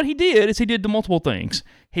 and what he did is he did the multiple things.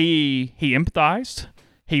 He empathized.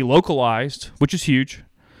 He localized, which is huge.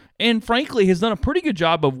 And frankly, has done a pretty good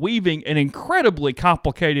job of weaving an incredibly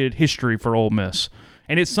complicated history for Ole Miss.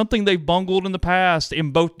 And it's something they've bungled in the past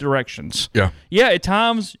in both directions. Yeah. Yeah, at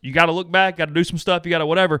times, you got to look back, got to do some stuff, you got to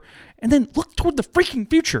whatever. And then look toward the freaking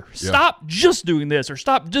future. Stop just doing this or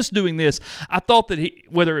stop just doing this. I thought that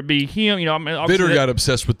whether it be him, Bitter got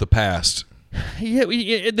obsessed with the past. Yeah,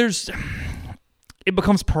 it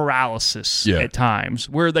becomes paralysis at times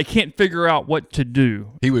where they can't figure out what to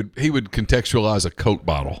do. He would contextualize a Coke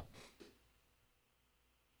bottle.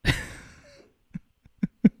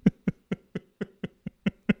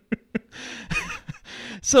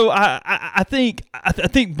 So I think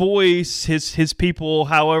Boyce, his people,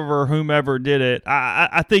 however, whomever did it,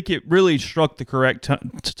 I think it really struck the correct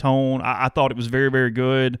tone. I thought it was very, very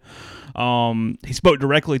good. He spoke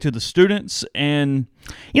directly to the students, and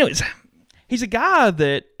he's a guy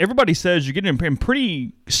that everybody says you get in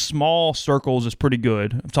pretty small circles is pretty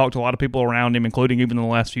good. I've talked to a lot of people around him, including even in the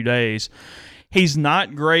last few days. He's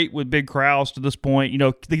not great with big crowds to this point.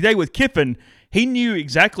 The day with Kiffin, he knew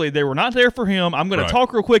exactly they were not there for him. I'm going to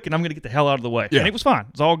talk real quick, and I'm going to get the hell out of the way. Yeah. And it was fine.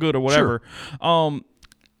 It's all good or whatever. Sure.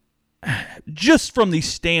 Just from the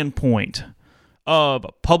standpoint of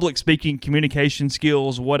public speaking, communication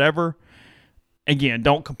skills, whatever, again,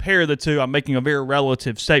 don't compare the two. I'm making a very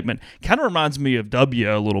relative statement. Kind of reminds me of W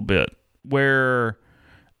a little bit, where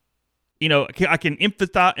I can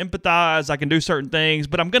empathize, I can do certain things,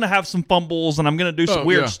 but I'm going to have some fumbles and I'm going to do some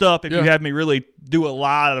weird stuff if you have me really do a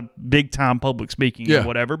lot of big-time public speaking or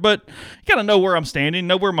whatever. But you got to know where I'm standing,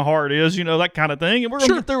 know where my heart is, that kind of thing, and we're going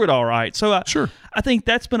to get through it all right. So I think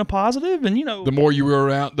that's been a positive. And, the more you were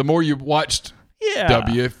around, the more you watched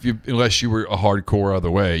W, unless you were a hardcore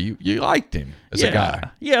other way, you liked him as a guy.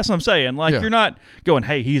 Yeah, that's what I'm saying. You're not going,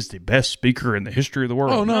 hey, he's the best speaker in the history of the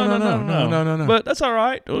world. Oh, no. But that's all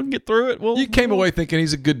right. We'll get through it. You came away thinking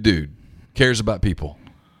he's a good dude, cares about people.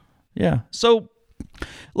 Yeah. So,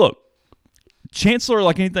 look, chancellor,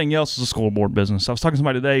 like anything else, is a school board business. I was talking to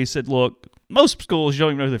somebody today. He said, look, most schools, you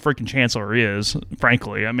don't even know who the freaking chancellor is,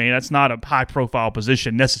 frankly. I mean, that's not a high-profile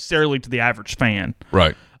position necessarily to the average fan.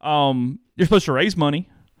 Right. You're supposed to raise money.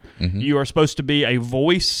 Mm-hmm. You are supposed to be a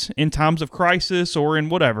voice in times of crisis or in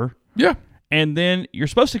whatever. Yeah. And then you're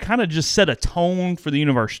supposed to kind of just set a tone for the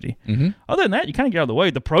university. Mm-hmm. Other than that, you kind of get out of the way.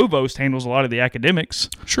 The provost handles a lot of the academics.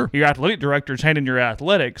 Sure. Your athletic director's handling your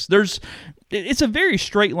athletics. It's a very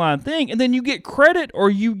straight line thing. And then you get credit or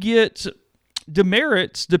you get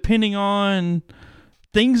demerits depending on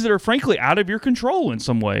things that are frankly out of your control in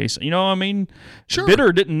some ways. Sure.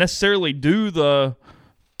 Bitter didn't necessarily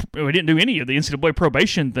we didn't do any of the NCAA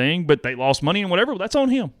probation thing, but they lost money and whatever. Well, that's on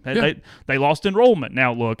him. Yeah. They lost enrollment.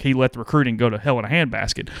 Now, look, he let the recruiting go to hell in a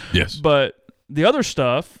handbasket. Yes. But the other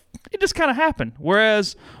stuff, it just kind of happened.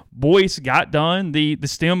 Whereas Boyce got done, the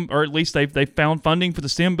STEM, or at least they found funding for the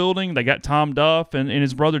STEM building. They got Tom Duff and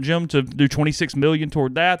his brother Jim to do $26 million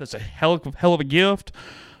toward that. That's a hell of a gift.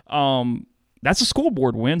 That's a school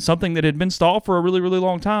board win, something that had been stalled for a really, really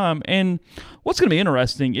long time. And what's going to be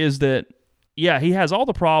interesting is that, he has all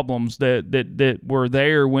the problems that were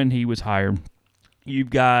there when he was hired.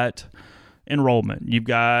 You've got enrollment. You've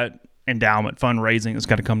got endowment fundraising that's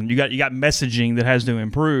got to come. You got messaging that has to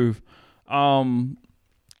improve. And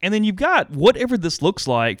then you've got whatever this looks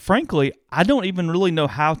like. Frankly, I don't even really know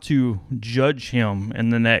how to judge him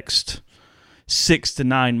in the next 6 to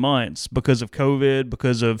 9 months because of COVID,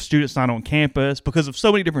 because of students not on campus, because of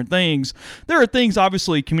so many different things. There are things,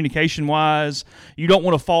 obviously, communication-wise, you don't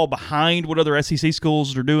want to fall behind what other SEC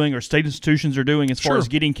schools are doing or state institutions are doing as far as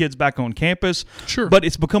getting kids back on campus. Sure. But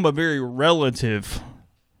it's become a very relative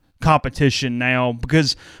competition now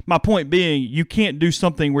because my point being, you can't do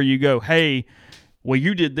something where you go, hey, well,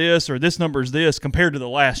 you did this or this number's this compared to the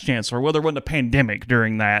last chancellor. Well, there wasn't a pandemic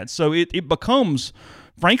during that. So it becomes,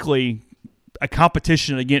 frankly, a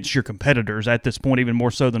competition against your competitors at this point, even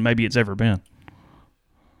more so than maybe it's ever been.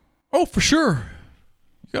 Oh, for sure.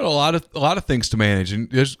 You got a lot of things to manage, and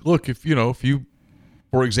just look, if you,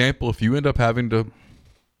 for example, if you end up having to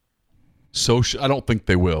I don't think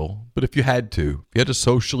they will, but if you had to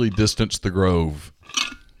socially distance the Grove,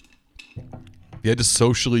 if you had to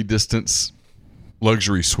socially distance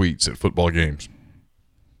luxury suites at football games,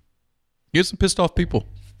 you get some pissed off people.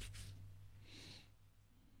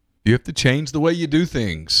 You have to change the way you do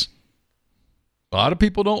things. A lot of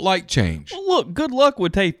people don't like change. Well, look, good luck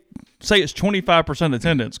would say it's 25%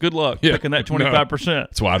 attendance. Good luck picking that 25%. No,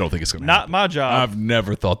 that's why I don't think it's going to happen. Not my job. I've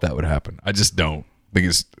never thought that would happen. I just don't think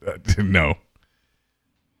it's no.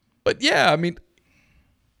 But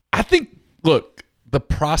I think, look, the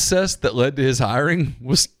process that led to his hiring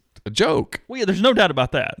was a joke. Well, there's no doubt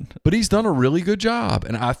about that. But he's done a really good job.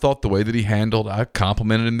 And I thought the way that he handled, I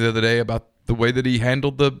complimented him the other day about the way that he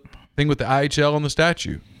handled the thing with the IHL and the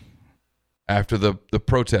statue after the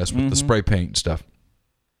protest with the spray paint and stuff.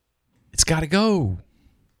 It's got to go.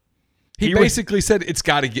 He basically said it's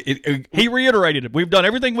got to get. He reiterated it. We've done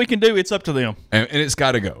everything we can do. It's up to them. And it's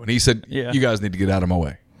got to go. And he said, you guys need to get out of my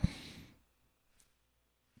way.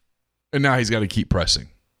 And now he's got to keep pressing.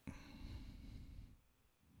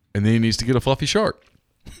 And then he needs to get a fluffy shark.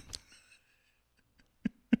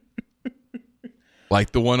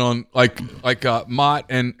 Like the one on, Mott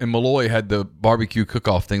and Malloy had the barbecue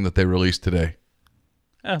cook-off thing that they released today.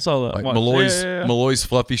 I saw that. Like What? Malloy's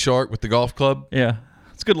fluffy shark with the golf club. Yeah.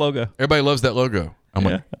 It's a good logo. Everybody loves that logo. I'm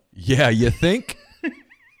like, yeah, you think?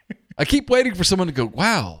 I keep waiting for someone to go,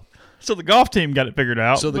 wow. So the golf team got it figured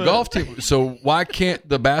out. So the golf team. So why can't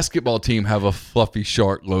the basketball team have a fluffy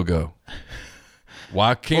shark logo?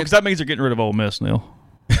 Why can't? Because that means they're getting rid of Ole Miss, Neal.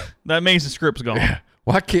 That means the script's gone. Yeah.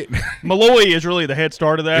 Why can't? Malloy is really the head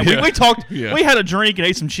start of that. Yeah. We talked. Yeah. We had a drink and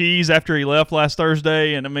ate some cheese after he left last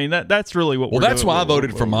Thursday, and I mean that's really what. Well, we're that's doing. why I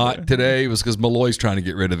voted for Mott today, was because Malloy's trying to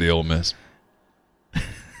get rid of the Ole Miss.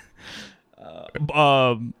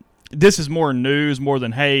 This is more news more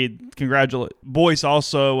than, hey, congratulate. Boyce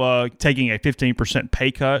also taking a 15%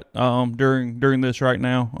 pay cut during this right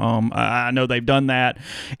now. I know they've done that.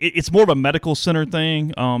 It's more of a medical center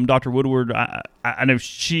thing. Dr. Woodward, I know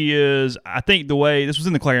she is. I think the way this was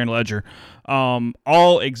in the Clarion Ledger,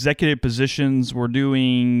 all executive positions were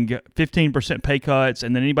doing 15% pay cuts,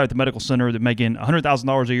 and then anybody at the medical center that making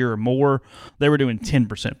 $100,000 a year or more, they were doing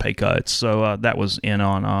 10% pay cuts. So that was in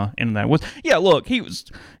that. Look, he was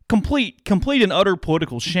complete and utter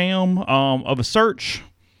political sham of a search.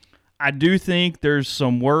 I do think there's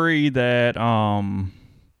some worry that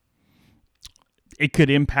it could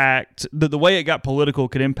impact the way it got political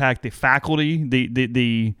could impact the faculty,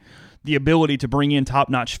 the ability to bring in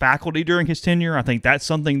top-notch faculty during his tenure. I think that's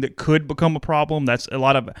something that could become a problem. That's a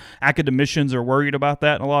lot of academicians are worried about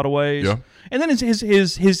that in a lot of ways. Yeah. And then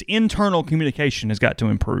his internal communication has got to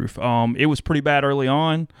improve. It was pretty bad early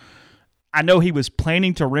on. I know he was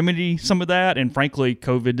planning to remedy some of that, and frankly,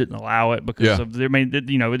 COVID didn't allow it because of. I mean,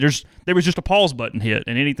 there was just a pause button hit,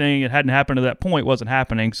 and anything that hadn't happened to that point wasn't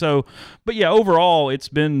happening. So, but yeah, overall, it's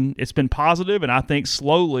been positive, and I think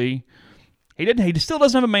slowly. He still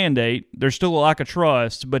doesn't have a mandate. There's still a lack of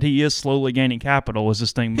trust, but he is slowly gaining capital as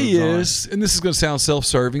this thing moves on. He is, and this is going to sound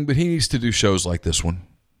self-serving, but he needs to do shows like this one.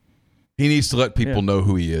 He needs to let people know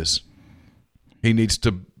who he is. He needs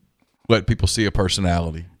to let people see a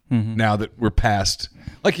personality. Mm-hmm. Now that we're past,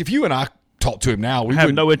 like if you and I talk to him now, we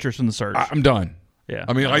have no interest in the search. I'm done. Yeah,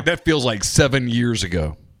 I mean, like that feels like 7 years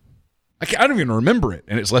ago. I don't even remember it,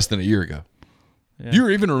 and it's less than a year ago. Yeah. You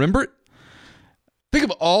even remember it? Think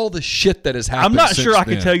of all the shit that has happened. I'm not sure I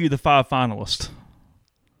can tell you the 5 finalists.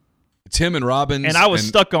 It's him and Robbins, and I was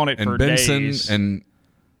stuck on it for Benson days. And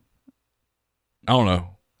I don't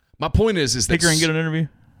know. My point is that Pickering get an interview?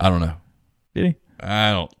 I don't know. Did he?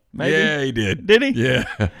 I don't. Maybe. Yeah, he did. Did he?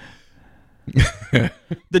 Yeah.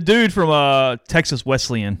 The dude from Texas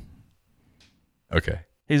Wesleyan. Okay.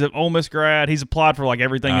 He's an Ole Miss grad. He's applied for like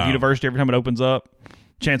everything at the university every time it opens up.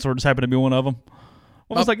 Chancellor just happened to be one of them.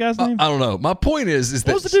 What was that guy's name? I don't know. My point is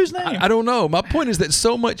that... What was the dude's name? I don't know. My point is that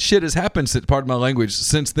so much shit has happened, pardon my language,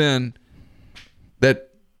 since then that,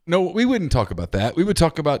 no, we wouldn't talk about that. We would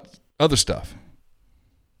talk about other stuff.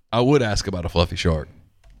 I would ask about a fluffy shark.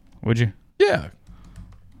 Would you? Yeah.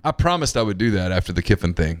 I promised I would do that after the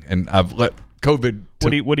Kiffin thing, and I've let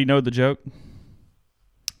COVID... Would he know the joke?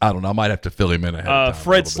 I don't know. I might have to fill him in ahead of time.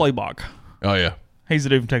 Fred Slaybach. Oh, yeah. He's the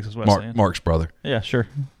dude from Texas Wesleyan. Mark's brother. Yeah, sure.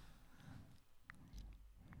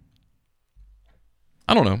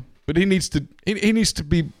 I don't know, but he needs to. He needs to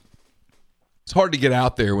be. It's hard to get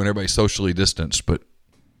out there when everybody's socially distanced, but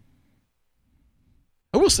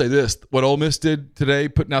I will say this: what Ole Miss did today,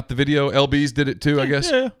 putting out the video, LB's did it too. I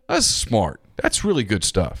guess that's smart. That's really good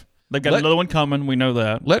stuff. They've got another one coming. We know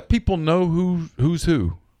that. Let people know who's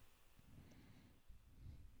who.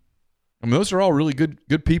 I mean, those are all really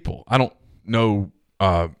good people. I don't know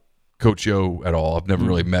Coach Yo at all. I've never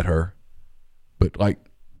really met her, but like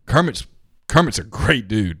Kermit's a great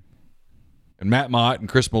dude. And Matt Mott and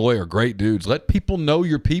Chris Malloy are great dudes. Let people know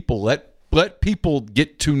your people. Let people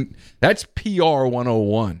get to... That's PR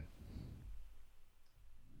 101.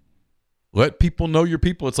 Let people know your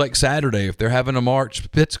people. It's like Saturday. If they're having a march,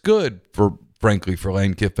 it's good, frankly, for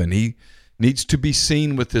Lane Kiffin. He needs to be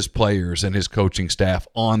seen with his players and his coaching staff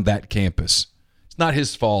on that campus. It's not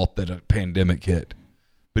his fault that a pandemic hit,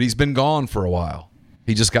 but he's been gone for a while.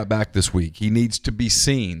 He just got back this week. He needs to be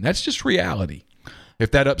seen. That's just reality. If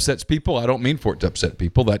that upsets people, I don't mean for it to upset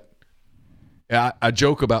people. I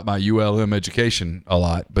joke about my ULM education a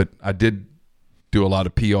lot, but I did do a lot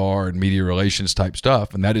of PR and media relations type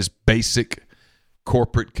stuff, and that is basic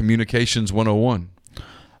corporate communications 101.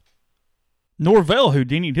 Norvell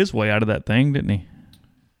Houdini'd his way out of that thing, didn't he?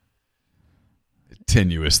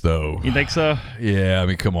 Tenuous though. You think so? Yeah, I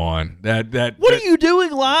mean, come on. What are you doing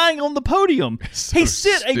lying on the podium? So he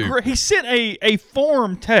sent a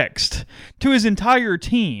form text to his entire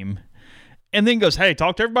team, and then goes, "Hey,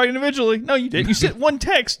 talk to everybody individually." No, you didn't. You sent one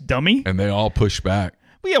text, dummy. And they all push back.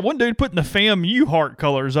 Well, yeah, one dude putting the FAMU heart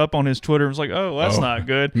colors up on his Twitter was like, oh, that's not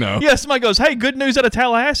good. No. Yeah, somebody goes, hey, good news out of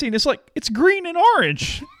Tallahassee. And it's like, it's green and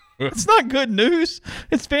orange. It's not good news.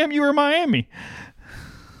 It's FAMU or Miami.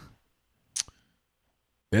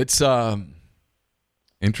 It's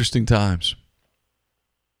interesting times.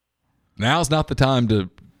 Now's not the time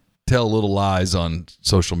to tell little lies on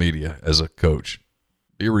social media as a coach.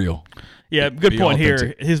 Be real. Yeah, good Be point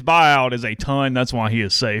authentic. here. His buyout is a ton. That's why he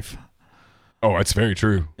is safe. Oh, that's very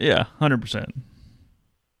true. Yeah, 100%.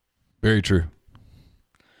 Very true.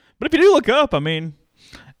 But if you do look up, I mean,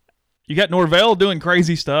 you got Norvell doing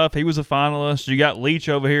crazy stuff. He was a finalist. You got Leach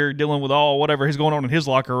over here dealing with whatever is going on in his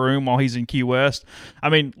locker room while he's in Key West. I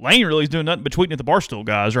mean, Lane really is doing nothing but tweeting at the Barstool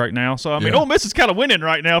guys right now. So, I mean, Ole Miss is kind of winning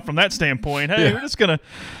right now from that standpoint. Hey, we're just going to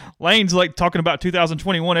 – Lane's like talking about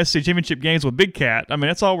 2021 SC Championship games with Big Cat. I mean,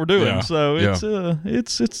 that's all we're doing. Yeah. So,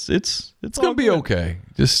 it's going to be okay.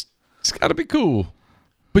 Just it's got to be cool.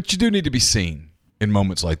 But you do need to be seen in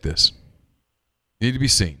moments like this. You need to be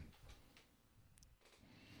seen.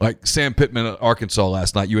 Like Sam Pittman at Arkansas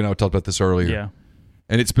last night. You and I talked about this earlier. Yeah.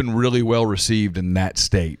 And it's been really well received in that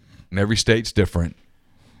state. And every state's different.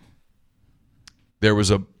 There was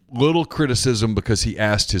a little criticism because he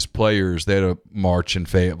asked his players, they had a march in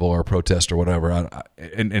Fayetteville or a protest or whatever,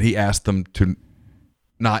 and he asked them to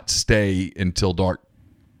not stay until dark,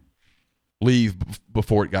 leave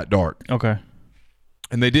before it got dark. Okay.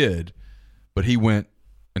 And they did, but he went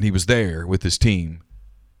and he was there with his team,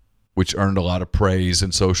 which earned a lot of praise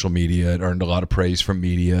in social media. It earned a lot of praise from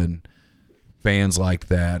media and fans like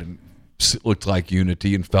that, and it looked like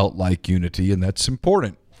unity and felt like unity, and that's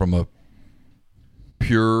important from a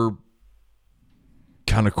pure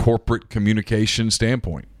kind of corporate communication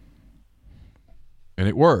standpoint. And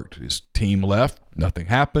it worked. His team left. Nothing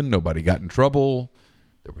happened. Nobody got in trouble.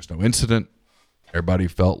 There was no incident. Everybody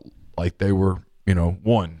felt like they were,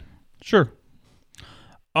 won. Sure.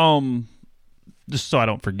 Just so I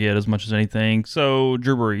don't forget as much as anything. So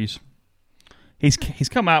Drew Brees, he's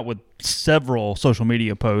come out with several social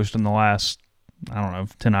media posts in the last,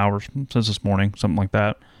 10 hours since this morning, something like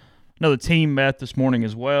that. I know the team met this morning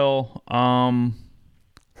as well.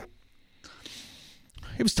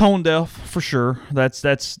 It was tone deaf for sure. That's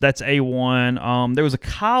A1. There was a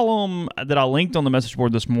column that I linked on the message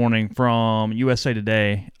board this morning from USA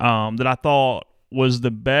Today that I thought was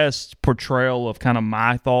the best portrayal of kind of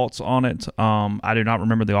my thoughts on it. I do not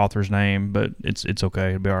remember the author's name, but it's okay.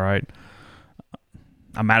 It'll be all right.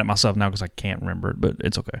 I'm mad at myself now because I can't remember it, but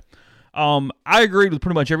it's okay. I agreed with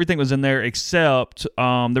pretty much everything that was in there except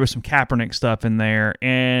there was some Kaepernick stuff in there,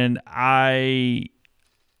 and I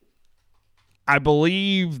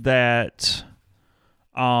believe that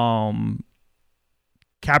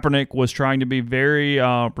Kaepernick was trying to be very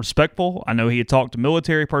respectful. I know he had talked to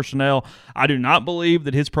military personnel. I do not believe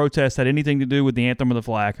that his protest had anything to do with the anthem or the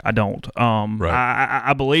flag. I don't. Right.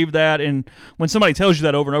 I believe that, and when somebody tells you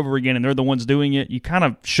that over and over again and they're the ones doing it, you kind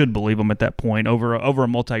of should believe them at that point over a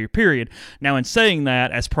multi-year period. Now, in saying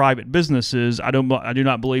that, as private businesses, I do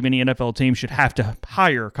not believe any NFL team should have to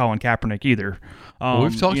hire Colin Kaepernick either.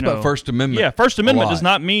 We've talked about First Amendment. Yeah, First Amendment does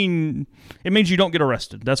not mean – it means you don't get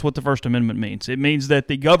arrested. That's what the First Amendment means. It means that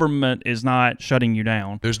the government is not shutting you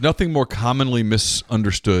down. There's nothing more commonly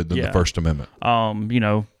misunderstood than the First Amendment.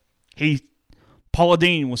 Paula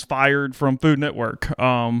Dean was fired from Food Network.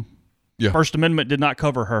 First Amendment did not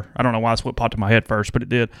cover her. I don't know why that's what popped in my head first, but it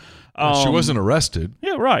did. She wasn't arrested.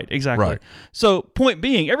 Yeah, right, exactly. Right. So, point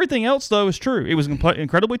being, everything else, though, is true. It was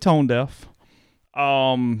incredibly tone deaf.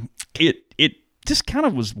 It just kind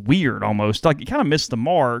of was weird almost. Like, it kind of missed the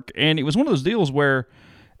mark, and it was one of those deals where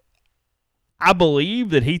I believe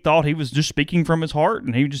that he thought he was just speaking from his heart,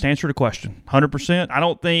 and he just answered a question, 100%. I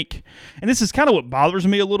don't think, and this is kind of what bothers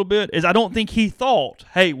me a little bit, is I don't think he thought,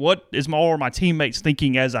 hey, what is my teammates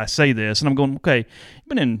thinking as I say this? And I'm going, okay, you've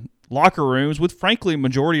been in locker rooms with, frankly, a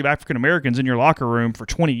majority of African Americans in your locker room for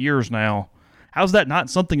 20 years now. How's that not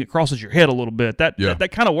something that crosses your head a little bit? That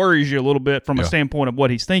kind of worries you a little bit from a standpoint of what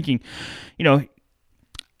he's thinking.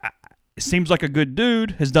 It seems like a good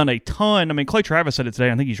dude, has done a ton. I mean, Clay Travis said it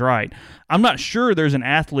today. I think he's right. I'm not sure there's an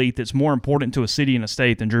athlete that's more important to a city and a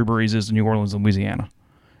state than Drew Brees is to New Orleans and Louisiana.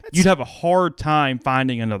 You'd have a hard time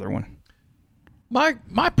finding another one. My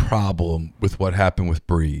problem with what happened with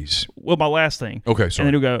Brees. Well, my last thing. Okay, sorry.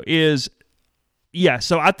 And then we'll go is,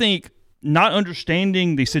 so I think not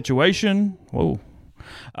understanding the situation. Whoa.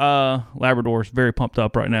 Labrador is very pumped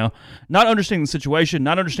up right now. Not understanding the situation,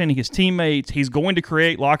 not understanding his teammates. He's going to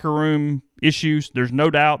create locker room issues. There's no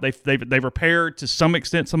doubt. They've repaired to some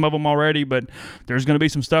extent some of them already, but there's going to be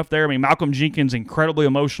some stuff there. I mean, Malcolm Jenkins incredibly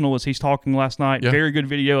emotional as he's talking last night. Yeah. Very good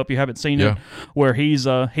video if you haven't seen it, where he's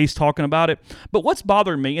talking about it. But what's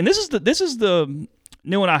bothering me, and this is the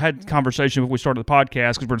Neal and I had a conversation before we started the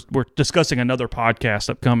podcast because we're discussing another podcast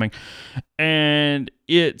upcoming, and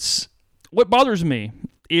it's what bothers me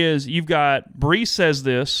is you've got Brees says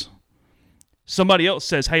this. Somebody else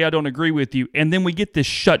says, hey, I don't agree with you, and then we get this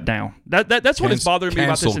shutdown. That's what is bothering me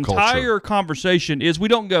about this entire conversation is we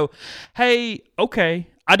don't go, hey, okay,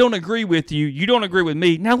 I don't agree with you. You don't agree with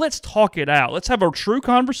me. Now let's talk it out. Let's have a true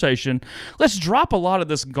conversation. Let's drop a lot of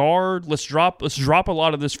this guard. Let's drop a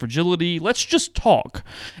lot of this fragility. Let's just talk.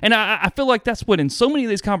 And I feel like that's what in so many of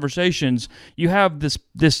these conversations you have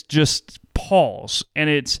this just pause, and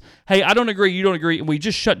it's, hey, I don't agree, you don't agree, and we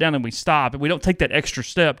just shut down and we stop, and we don't take that extra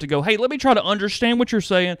step to go, hey, let me try to understand what you're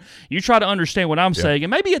saying, you try to understand what I'm saying, and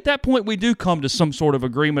maybe at that point we do come to some sort of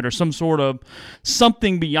agreement or some sort of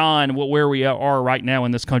something beyond where we are right now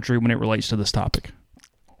in this country when it relates to this topic.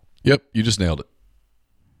 Yep, you just nailed it.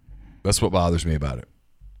 That's what bothers me about it.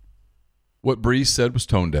 What Brees said was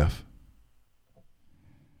tone deaf.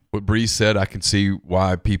 What Brees said, I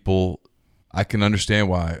can understand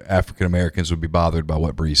why African Americans would be bothered by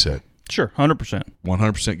what Brees said. Sure, 100%.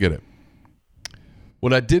 100% get it.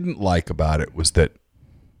 What I didn't like about it was that,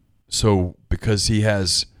 so because he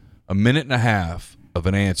has a minute and a half of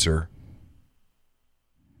an answer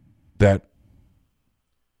that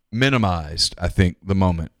minimized, I think, the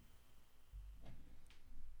moment.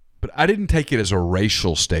 But I didn't take it as a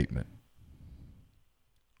racial statement.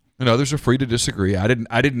 And others are free to disagree. I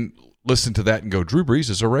didn't listen to that and go, Drew Brees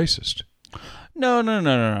is a racist. No. And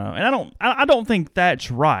I don't think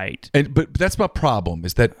that's right. But that's my problem,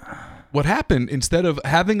 is that what happened, instead of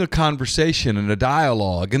having a conversation and a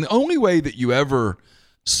dialogue, and the only way that you ever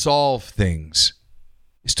solve things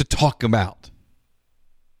is to talk them out.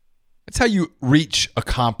 That's how you reach a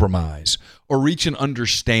compromise or reach an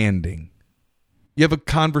understanding. You have a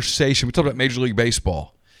conversation. We talked about Major League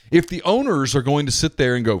Baseball. If the owners are going to sit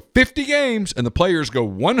there and go 50 games and the players go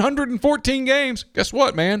 114 games, guess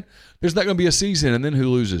what, man? There's not going to be a season, and then who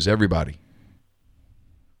loses? Everybody.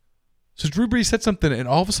 So Drew Brees said something, and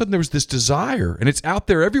all of a sudden there was this desire, and it's out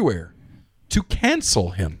there everywhere, to cancel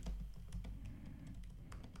him.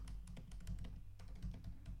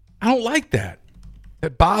 I don't like that.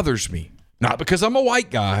 That bothers me. Not because I'm a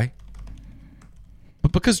white guy,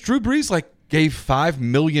 but because Drew Brees gave $5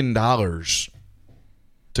 million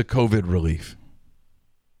to COVID relief.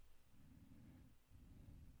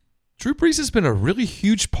 Drew Brees has been a really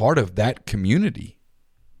huge part of that community.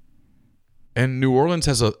 And New Orleans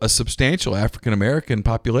has a substantial African-American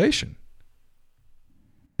population.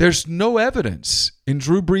 There's no evidence in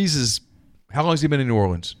Drew Brees' how long has he been in New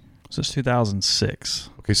Orleans? Since 2006.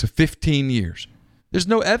 Okay, so 15 years. There's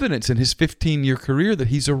no evidence in his 15-year career that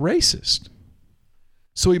he's a racist.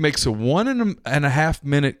 So he makes a 1.5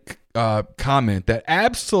 minute comment that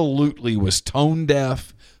absolutely was tone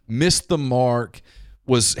deaf, missed the mark,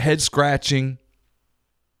 was head scratching,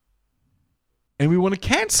 and we want to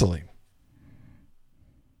cancel him.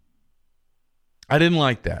 I didn't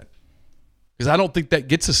like that because I don't think that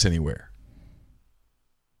gets us anywhere.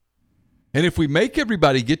 And if we make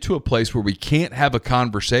everybody get to a place where we can't have a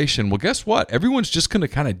conversation, well, guess what? Everyone's just going to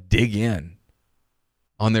kind of dig in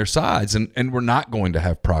on their sides, and we're not going to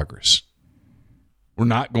have progress. We're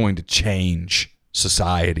not going to change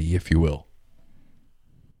society, if you will.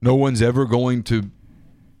 No one's ever going to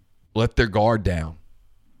let their guard down.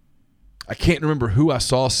 I can't remember who I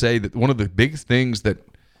saw say that one of the big things that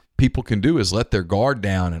people can do is let their guard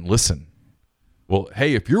down and listen. Well,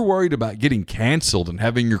 hey, if you're worried about getting canceled and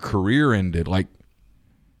having your career ended,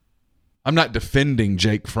 I'm not defending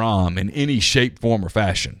Jake Fromm in any shape, form, or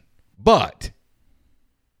fashion. But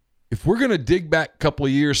if we're going to dig back a couple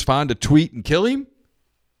of years, find a tweet, and kill him,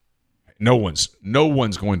 no one's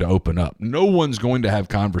going to open up. No one's going to have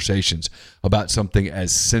conversations about something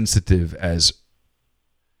as sensitive as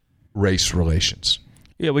race relations.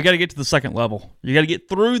 Yeah, we got to get to the second level. You got to get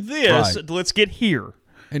through this. Right. Let's get here.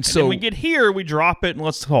 And so when we get here, we drop it and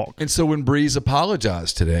let's talk. And so when Brees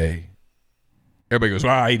apologized today, everybody goes,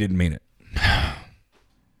 he didn't mean it. How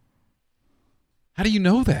do you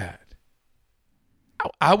know that?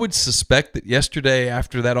 I would suspect that yesterday,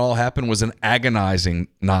 after that all happened, was an agonizing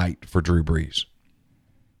night for Drew Brees.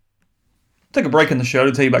 Take a break in the show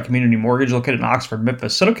to tell you about Community Mortgage, located in Oxford,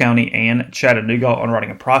 Memphis, Soto County, and Chattanooga. Underwriting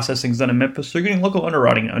and processing is done in Memphis, so you're getting local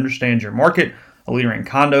underwriting and understand your market. a leader in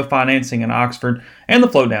condo financing in Oxford, and the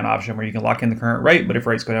float down option where you can lock in the current rate, but if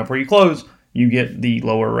rates go down before you close, you get the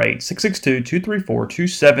lower rate.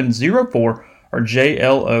 662-234-2704 or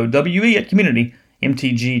JLOWE at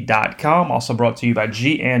communitymtg.com. Also brought to you by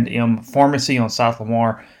G&M Pharmacy on South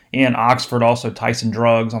Lamar in Oxford, also Tyson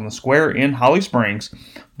Drugs on the Square in Holly Springs.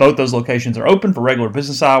 Both those locations are open for regular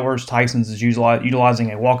business hours. Tyson's is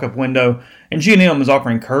utilizing a walk-up window, and G&M is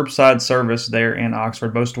offering curbside service there in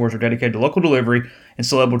Oxford. Both stores are dedicated to local delivery and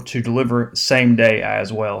still able to deliver same day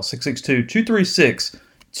as well.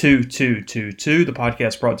 662-236-2222. The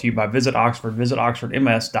podcast brought to you by Visit Oxford.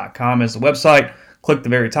 VisitOxfordMS.com is the website. Click the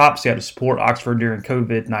very top, see how to support Oxford during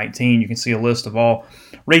COVID-19. You can see a list of all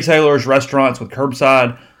retailers, restaurants with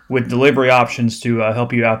curbside, with delivery options to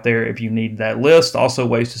help you out there if you need that list. Also,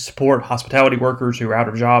 ways to support hospitality workers who are out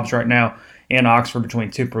of jobs right now in Oxford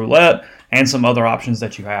between tip roulette and some other options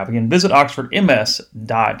that you have. Again, visit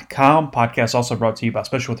OxfordMS.com. Podcast also brought to you by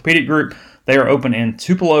Special Orthopedic Group. They are open in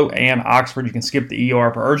Tupelo and Oxford. You can skip the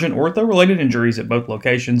ER for urgent ortho-related injuries at both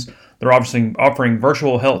locations. They're obviously offering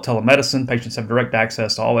virtual health telemedicine. Patients have direct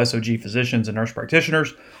access to all SOG physicians and nurse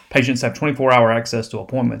practitioners. Patients have 24-hour access to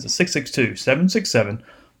appointments at 662-767-4200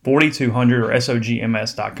 or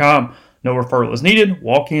SOGMS.com. No referral is needed.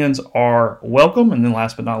 Walk-ins are welcome. And then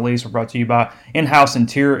last but not least, we're brought to you by In-House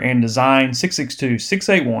Interior and Design,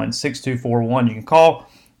 662-681-6241. You can call,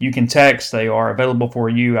 you can text. They are available for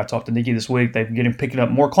you. I talked to Nikki this week. They're picking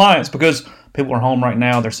up more clients because people are home right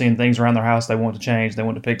now. They're seeing things around their house they want to change, they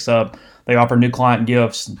want to fix up. They offer new client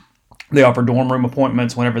gifts. They offer dorm room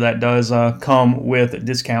appointments whenever that does come with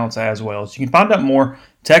discounts as well. So you can find out more,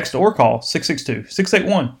 text or call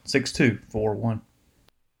 662-681-6241.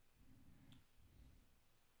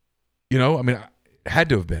 You know, I mean, it had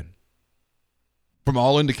to have been. From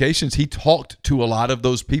all indications, he talked to a lot of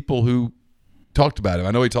those people who talked about him.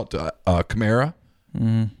 I know he talked to Kamara.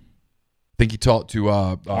 Mm-hmm. I think he talked to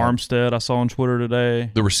Armstead. I saw on Twitter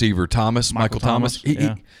today. The receiver, Michael Thomas.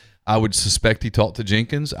 I would suspect he talked to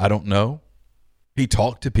Jenkins. I don't know. He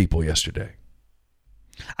talked to people yesterday.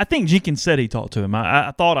 I think Jenkins said he talked to him.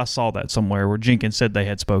 I thought I saw that somewhere where Jenkins said they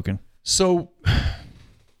had spoken. So,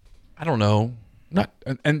 I don't know.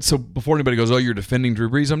 And so before anybody goes, oh, you're defending Drew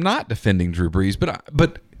Brees, I'm not defending Drew Brees,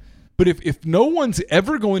 but if no one's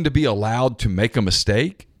ever going to be allowed to make a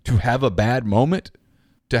mistake, to have a bad moment,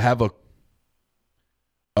 to have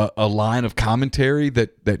a line of commentary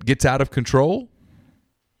that gets out of control,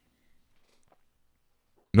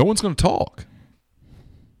 no one's going to talk.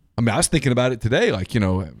 I mean, I was thinking about it today, like, you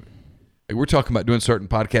know, we're talking about doing certain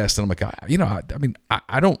podcasts, and I'm like, I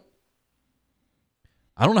don't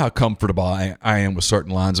know how comfortable I am with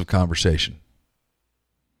certain lines of conversation.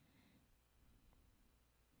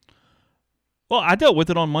 Well, I dealt with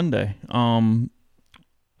it on Monday. I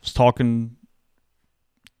was talking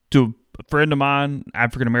to a friend of mine,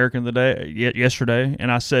 African American, yesterday, and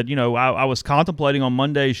I said, you know, I was contemplating on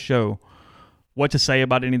Monday's show what to say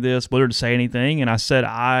about any of this, whether to say anything, and I said,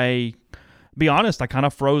 be honest, I kind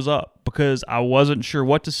of froze up because I wasn't sure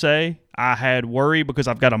what to say. I had worry because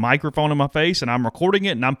I've got a microphone in my face and I'm recording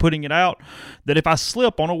it and I'm putting it out, that if I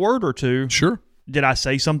slip on a word or two, sure, did I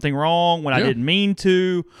say something wrong when I didn't mean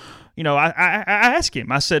to? You know, I asked him.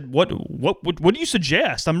 I said, "What do you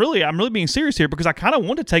suggest?" I'm really being serious here because I kind of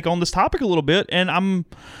want to take on this topic a little bit, and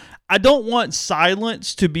I don't want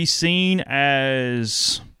silence to be seen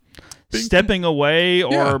as stepping away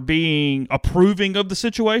or being approving of the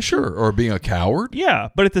situation. Sure, or being a coward. Yeah,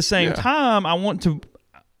 but at the same time, I want to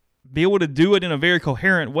be able to do it in a very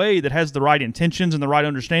coherent way that has the right intentions and the right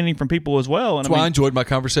understanding from people as well. And that's why I enjoyed my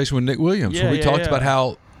conversation with Nick Williams, where we talked about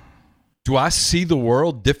how, do I see the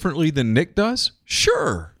world differently than Nick does?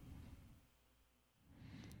 Sure.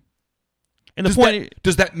 And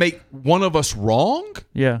does that make one of us wrong?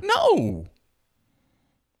 Yeah. No.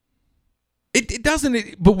 It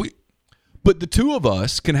doesn't. But the two of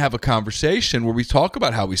us can have a conversation where we talk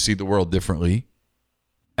about how we see the world differently,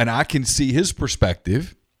 and I can see his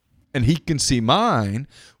perspective, and he can see mine,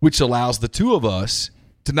 which allows the two of us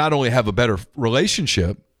to not only have a better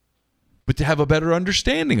relationship, but to have a better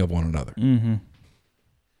understanding of one another. Mm-hmm.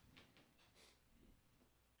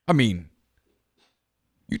 I mean,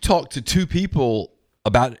 you talk to two people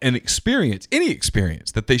about an experience, any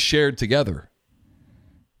experience that they shared together,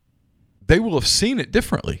 they will have seen it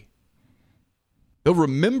differently. They'll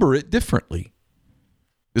remember it differently.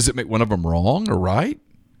 Does it make one of them wrong or right?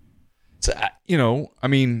 So, you know, I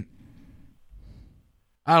mean,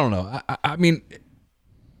 I don't know. I mean,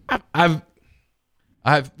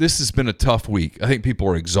 this has been a tough week. I think people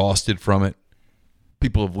are exhausted from it.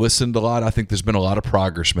 People have listened a lot. I think there's been a lot of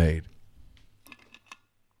progress made.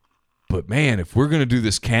 But, man, if we're going to do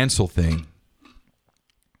this cancel thing,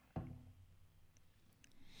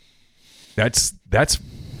 that's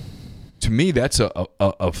to me, that's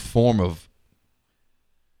a form of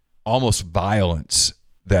almost violence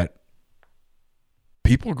that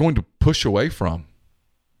people are going to push away from.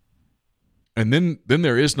 And then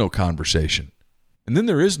there is no conversation. And then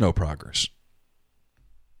there is no progress.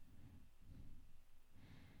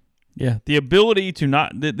 Yeah, the ability to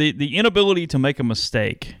the inability to make a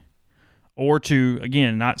mistake or to,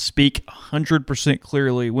 again, not speak 100%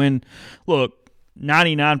 clearly when, look,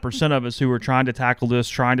 99% of us who are trying to tackle this,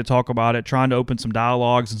 trying to talk about it, trying to open some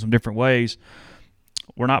dialogues in some different ways,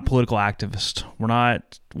 we're not political activists.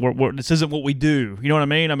 This isn't what we do. You know what I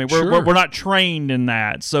mean? I mean, we're not trained in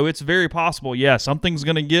that. So it's very possible, something's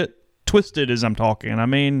going to get twisted as I'm talking. I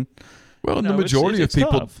mean, well, the majority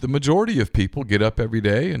the majority of people get up every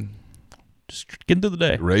day and just get into the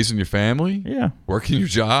day. Raising your family, working your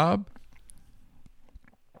job,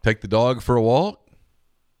 take the dog for a walk.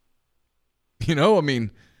 You know, I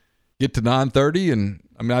mean, get to 9:30, and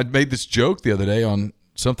I mean, I made this joke the other day on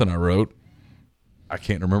something I wrote. I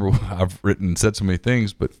can't remember what I've written and said so many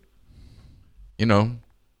things, but you know,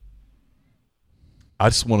 I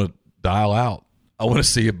just want to dial out. I want to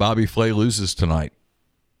see if Bobby Flay loses tonight.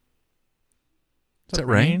 Does that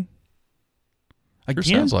rain? Again?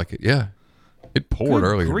 Sure sounds like it. Yeah, it poured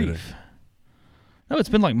earlier today. No, it's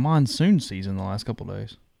been like monsoon season the last couple of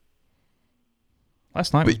days.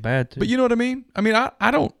 Last night was bad too. But you know what I mean? I mean,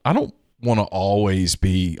 I don't want to always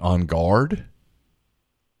be on guard.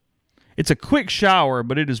 It's a quick shower,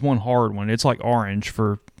 but it is one hard one. It's like orange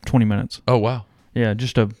for 20 minutes. Oh, wow. Yeah,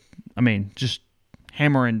 just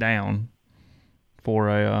hammering down for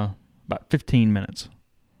about 15 minutes.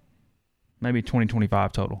 Maybe 20,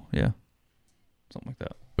 25 total. Yeah. Something like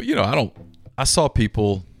that. But, you know, I saw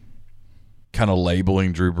people kind of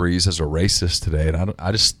labeling Drew Brees as a racist today, and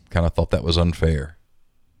I just kind of thought that was unfair.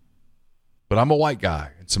 But I'm a white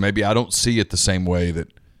guy, so maybe I don't see it the same way that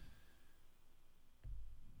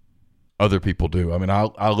other people do. I mean,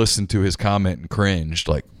 I listened to his comment and cringed,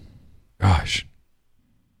 like, gosh.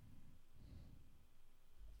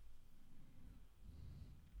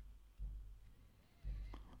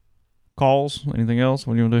 Calls? Anything else?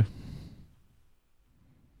 What do you want to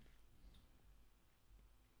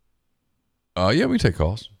do? Yeah, we take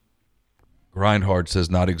calls. Grindhard says,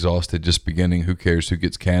 not exhausted, just beginning. Who cares who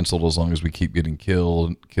gets canceled as long as we keep getting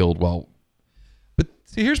killed while. But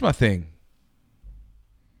see, here's my thing.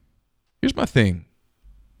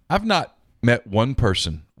 I've not met one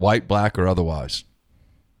person, white, black, or otherwise,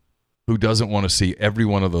 who doesn't want to see every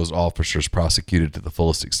one of those officers prosecuted to the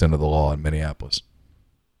fullest extent of the law in Minneapolis.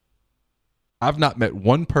 I've not met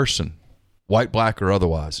one person, white, black, or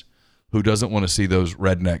otherwise, who doesn't want to see those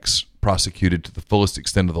rednecks prosecuted to the fullest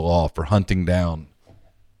extent of the law for hunting down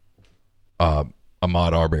Ahmaud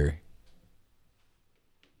Arbery.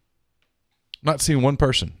 Not seeing one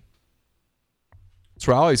person. That's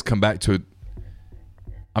where I always come back to it.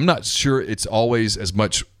 I'm not sure it's always as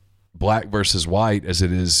much black versus white as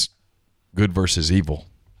it is good versus evil.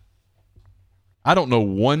 I don't know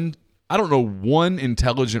one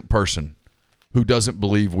intelligent person who doesn't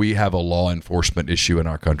believe we have a law enforcement issue in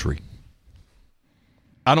our country.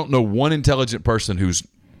 I don't know one intelligent person who's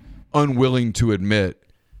unwilling to admit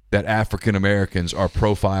that African Americans are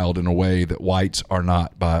profiled in a way that whites are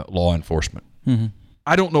not by law enforcement. Mm-hmm.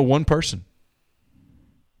 I don't know one person.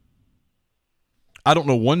 I don't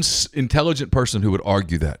know one intelligent person who would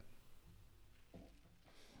argue that.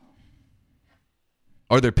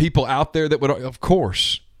 Are there people out there that would? Of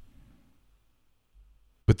course.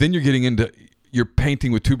 But then you're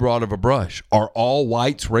painting with too broad of a brush. Are all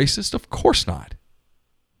whites racist? Of course not.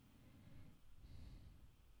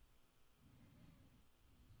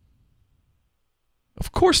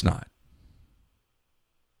 Of course not.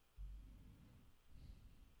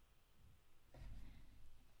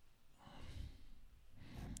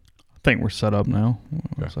 I think we're set up now.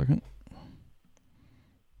 Wait a second.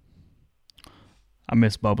 I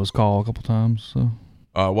missed Bubba's call a couple times. So.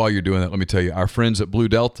 While you're doing that, let me tell you, our friends at Blue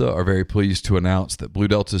Delta are very pleased to announce that Blue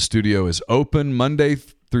Delta's studio is open Monday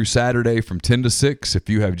through Saturday from 10 to 6. If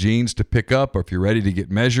you have jeans to pick up or if you're ready to get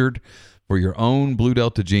measured for your own Blue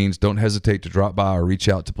Delta jeans, don't hesitate to drop by or reach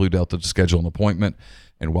out to Blue Delta to schedule an appointment.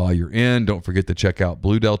 And while you're in, don't forget to check out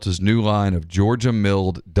Blue Delta's new line of Georgia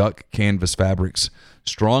milled duck canvas fabrics.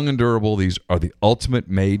 Strong and durable, these are the ultimate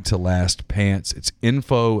made-to-last pants. It's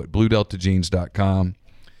info at BlueDeltaJeans.com.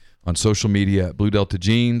 On social media at Blue Delta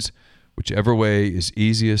Jeans. Whichever way is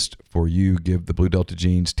easiest for you, give the Blue Delta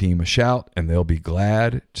Jeans team a shout, and they'll be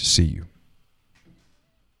glad to see you.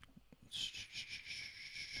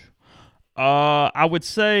 I would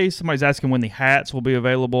say somebody's asking when the hats will be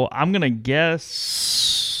available. I'm gonna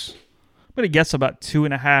guess about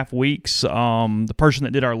 2.5 weeks. The person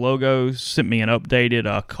that did our logos sent me an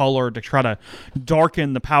updated color to try to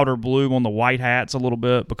darken the powder blue on the white hats a little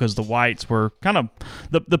bit, because the whites were kind of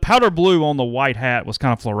the powder blue on the white hat was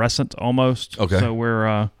kind of fluorescent almost. Okay. So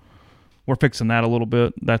we're fixing that a little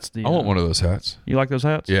bit. That's the. I want one of those hats. You like those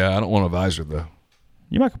hats? Yeah, I don't want a visor though.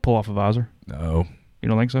 You might could pull off a visor. No. You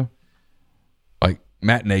don't think so? Like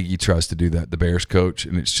Matt Nagy tries to do that, the Bears coach,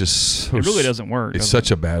 and it's just so It really doesn't work. It's such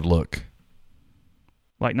a bad look.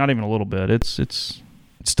 Like, not even a little bit. It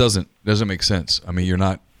doesn't make sense. I mean, you're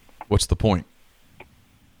not. What's the point?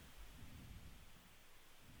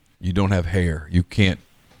 You don't have hair. You can't.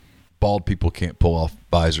 Bald people can't pull off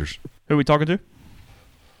visors. Who are we talking to?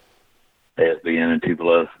 SBN and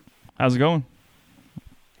Tupelo. How's it going?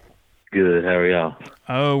 Good. How are y'all?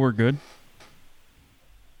 Oh, we're good.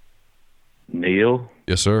 Neal,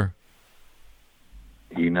 Yes, sir.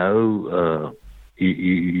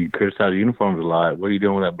 you criticize uniforms a lot. What are you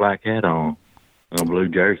doing with that black hat on a blue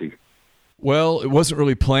jersey? Well, it wasn't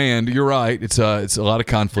really planned. You're right. It's a lot of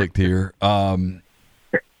conflict here. I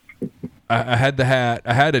had the hat.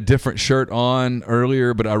 I had a different shirt on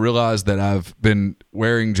earlier, but I realized that I've been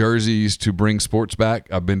wearing jerseys to bring sports back.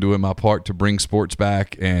 I've been doing my part to bring sports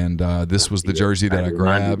back, and this was the jersey that I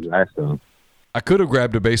grabbed. I could have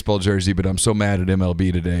grabbed a baseball jersey, but I'm so mad at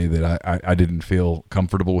MLB today that I didn't feel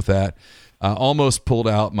comfortable with that. I almost pulled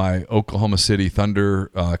out my Oklahoma City Thunder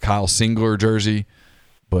Kyle Singler jersey,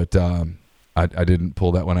 but I didn't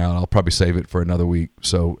pull that one out. I'll probably save it for another week.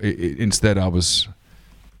 So instead,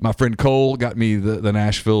 my friend Cole got me the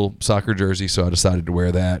Nashville soccer jersey, so I decided to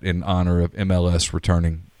wear that in honor of MLS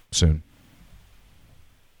returning soon.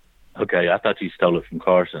 Okay, I thought you stole it from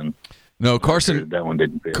Carson. No, Carson. That one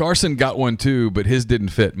didn't fit. Carson got one too, but his didn't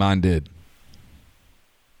fit. Mine did.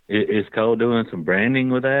 Is Cole doing some branding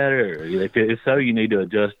with that, or if so, you need to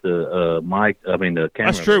adjust the the camera?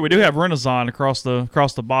 That's true. We do have Renaissance across the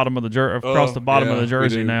bottom of the of the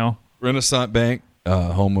jersey now. Renaissance Bank,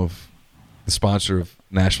 home of the sponsor of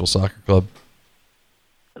Nashville Soccer Club.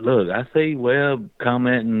 Look, I see Webb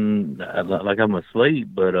commenting like I'm asleep,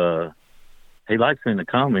 but he likes me in the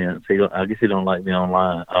comments. I guess he don't like me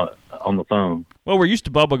online on the phone. Well, we're used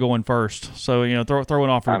to Bubba going first, so throwing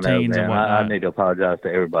off routines and whatnot. I need to apologize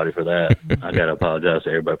to everybody for that. I got to apologize to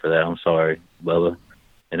everybody for that. I'm sorry, Bubba,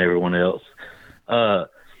 and everyone else. I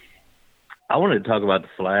wanted to talk about the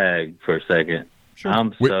flag for a second. Sure.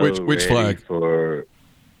 I'm Which ready flag? For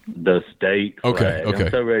the state flag. Okay. I'm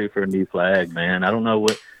so ready for a new flag, man. I don't know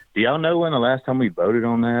what. Do y'all know when the last time we voted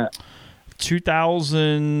on that?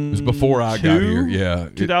 2000. It was before I got here. Yeah,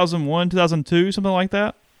 2001, 2002, something like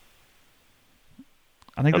that.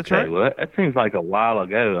 I think that's right. Well, that seems like a while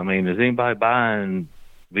ago. I mean, is anybody buying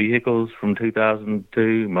vehicles from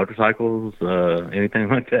 2002, motorcycles, anything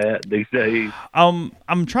like that these days?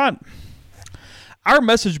 I'm trying. Our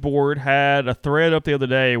message board had a thread up the other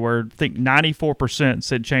day where I think 94%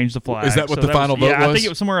 said change the flag. Is that what the final vote was? Yeah, I think it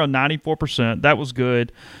was somewhere around 94%. That was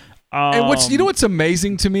good. And what's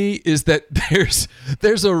amazing to me is that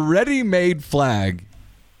there's a ready-made flag.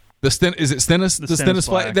 Is it Stennis? The Stennis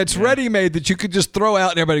flag that's ready-made that you could just throw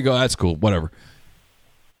out and everybody go, that's cool, whatever.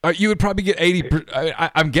 You would probably get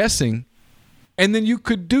 80%, I'm guessing. And then you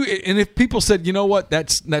could do it. And if people said, you know what,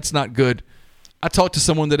 that's not good. I talked to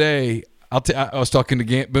someone today. I was talking to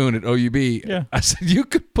Gant Boone at OUB. Yeah. I said, you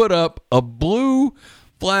could put up a blue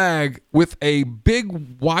flag with a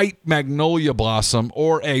big white magnolia blossom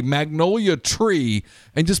or a magnolia tree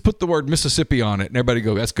and just put the word Mississippi on it. And everybody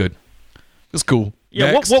go, that's good. That's cool.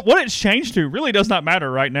 Yeah, Next. what it's changed to really does not matter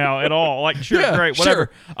right now at all. Like, sure, Yeah, great, whatever.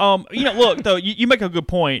 Look, though, you make a good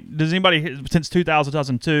point. Does anybody since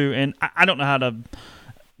 2002, and I don't know how to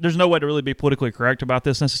 – there's no way to really be politically correct about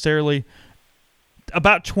this necessarily.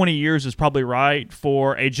 About 20 years is probably right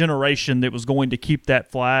for a generation that was going to keep that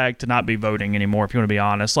flag to not be voting anymore, if you want to be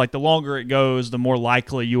honest. Like, the longer it goes, the more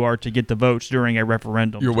likely you are to get the votes during a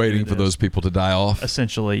referendum. You're waiting for those people to die off?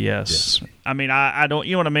 Essentially, yes. I mean, I don't,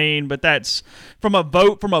 you know what I mean? But that's from a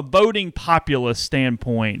voting populace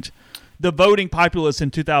standpoint. The voting populace in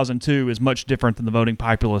 2002 is much different than the voting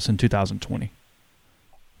populace in 2020.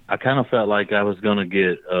 I kind of felt like I was going to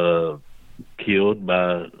get killed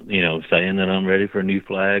by, saying that I'm ready for a new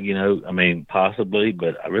flag, I mean, possibly,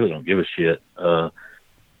 but I really don't give a shit.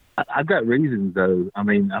 I've got reasons, though. I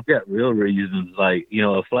mean, I've got real reasons. Like,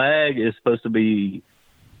 a flag is supposed to be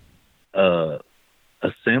a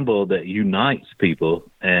symbol that unites people.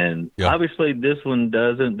 And obviously this one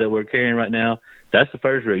doesn't, that we're carrying right now. That's the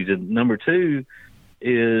first reason. Number two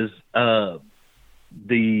is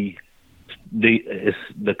the it's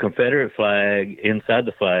the Confederate flag inside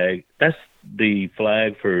the flag. That's the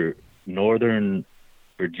flag for Northern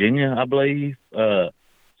Virginia, I believe.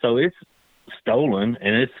 So it's stolen,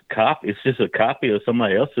 and it's just a copy of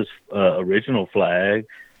somebody else's original flag.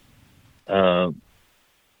 And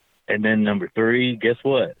then number 3, guess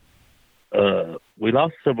what? We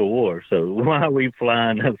lost the Civil War, so why are we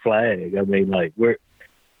flying that flag? I mean, like,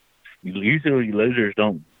 usually losers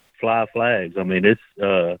don't fly flags. I mean, it's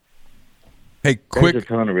hey, there's a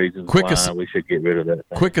ton of reasons why we should get rid of that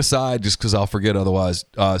thing. Quick aside, just because I'll forget otherwise.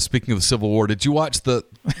 Speaking of the Civil War, did you watch the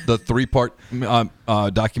 3-part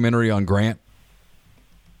documentary on Grant?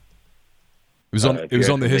 It was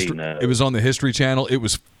on the history. No. It was on the History Channel. It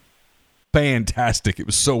was fantastic. It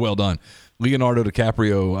was so well done. Leonardo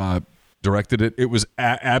DiCaprio directed it. It was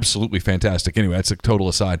absolutely fantastic. Anyway, that's a total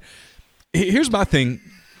aside. Here's my thing.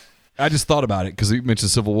 I just thought about it because you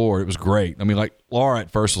mentioned Civil War. It was great. I mean, like, Laura at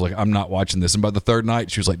first was like, I'm not watching this. And by the third night,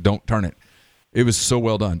 she was like, don't turn it. It was so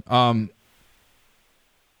well done.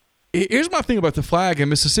 Here's my thing about the flag in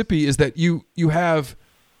Mississippi is that you have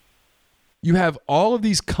all of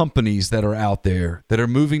these companies that are out there that are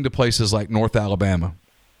moving to places like North Alabama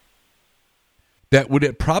that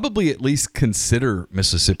would probably at least consider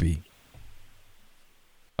Mississippi.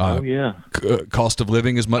 Cost of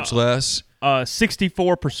living is much less.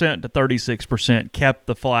 64% to 36% kept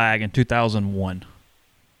the flag in 2001.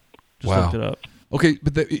 Just looked it up. Okay,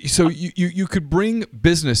 but so you could bring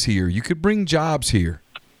business here. You could bring jobs here.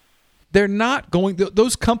 They're not going.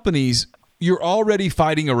 Those companies, you're already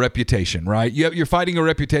fighting a reputation, right? You're fighting a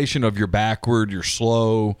reputation of you're backward, you're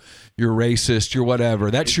slow, you're racist, you're whatever.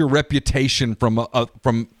 That's your reputation from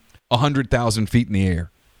 100,000 feet in the air.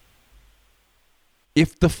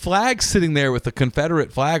 If the flag's sitting there with the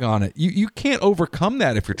Confederate flag on it, you can't overcome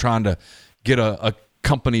that if you're trying to get a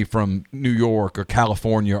company from New York or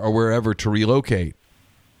California or wherever to relocate.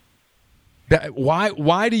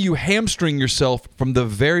 Why do you hamstring yourself from the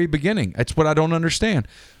very beginning? That's what I don't understand.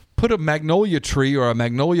 Put a magnolia tree or a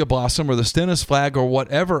magnolia blossom or the Stennis flag or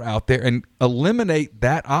whatever out there and eliminate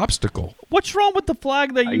that obstacle. What's wrong with the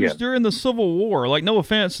flag they used during the Civil War? Like, no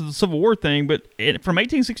offense to the Civil War thing, but from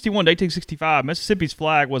 1861 to 1865, Mississippi's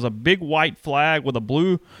flag was a big white flag with a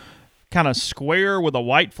blue kind of square with a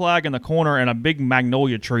white flag in the corner and a big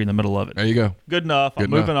magnolia tree in the middle of it. There you go. Good enough. I'm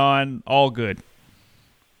moving on. All good.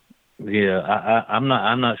 Yeah, I'm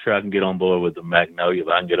not sure I can get on board with the magnolia,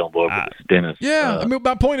 but I can get on board with the Stennis. Yeah, I mean,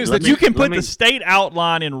 my point is that you can put the state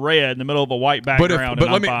outline in red in the middle of a white background.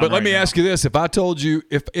 But let me ask you this: if I told you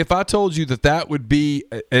that would be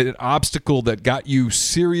an obstacle that got you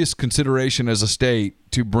serious consideration as a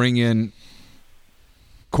state to bring in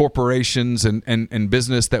corporations and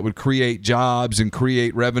business that would create jobs and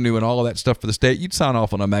create revenue and all of that stuff for the state, you'd sign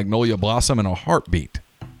off on a magnolia blossom in a heartbeat.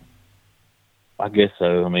 I guess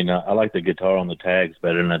so. I mean, I like the guitar on the tags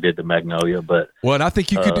better than I did the magnolia, but and I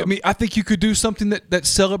think you could. I think you could do something that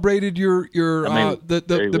celebrated your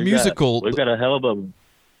the musical. We've got a hell of a.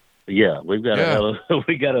 Yeah, we got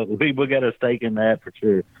a stake in that for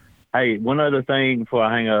sure. Hey, one other thing before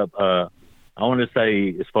I hang up, I want to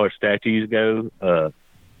say as far as statues go,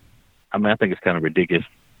 I mean, I think it's kind of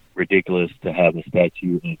ridiculous to have a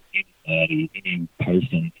statue of anybody, any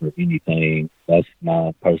person for anything. That's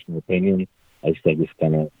my personal opinion. I just think it's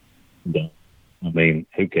kind of dumb. I mean,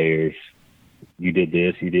 who cares? You did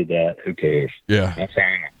this, you did that. Who cares? Yeah.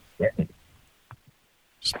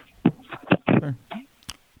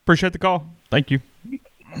 Appreciate the call. Thank you.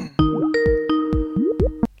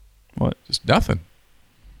 What? Just nothing.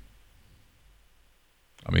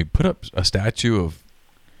 I mean, put up a statue of.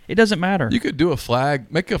 It doesn't matter. You could do a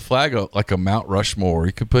flag, make a flag like a Mount Rushmore.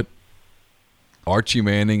 You could put Archie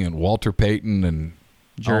Manning and Walter Payton and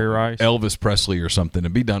Jerry Rice, Elvis Presley or something,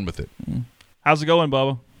 and be done with it. How's it going,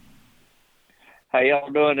 Bubba? How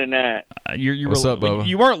y'all doing tonight? What's up, Bubba?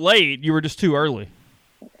 You weren't late. You were just too early.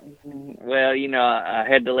 Well, I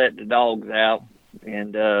had to let the dogs out,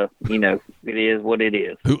 and it is what it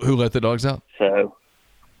is. Who let the dogs out? So,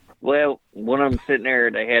 well, one of them sitting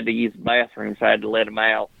there, they had to use the bathroom, so I had to let them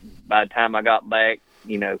out. By the time I got back,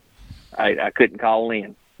 I couldn't call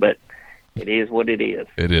in, but it is what it is.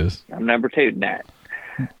 It is. I'm number 2 tonight.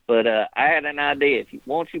 But I had an idea. If you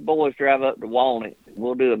want you boys drive up to Walnut,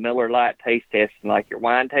 we'll do a Miller Lite taste testing like your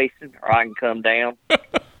wine tasting, or I can come down and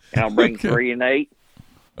I'll bring 3 and 8.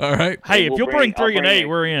 All right. Hey, if you'll bring 3 and 8,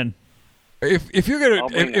 we're in. If you're gonna,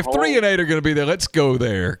 if 3 and 8 are gonna be there, let's go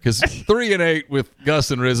there, because 3 and 8 with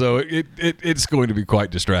Gus and Rizzo, it's going to be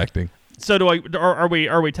quite distracting. So are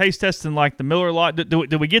we taste testing like the Miller Lite?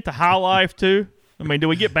 Do we get the High Life too? I mean, do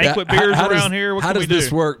we get banquet beers around here? What how can does we do?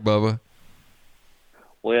 This work, Bubba?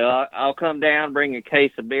 Well, I'll come down, bring a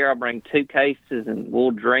case of beer. I'll bring 2 cases, and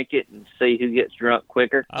we'll drink it and see who gets drunk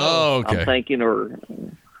quicker. Oh, okay. I'm thinking,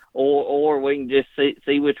 or we can just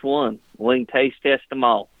see which one. We can taste test them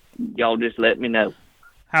all. Y'all just let me know.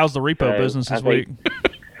 How's the repo business this week?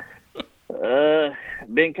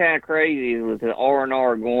 Been kind of crazy with the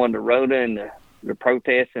R&R going to Rhoda and the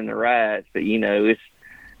protests and the riots, but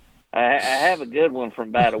I have a good one from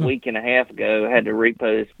about a week and a half ago. I had to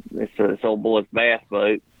repo this old boy's bass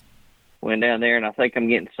boat. Went down there, and I think I'm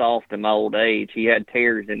getting soft in my old age. He had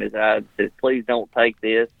tears in his eyes. Said, "Please don't take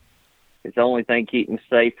this. It's the only thing keeping me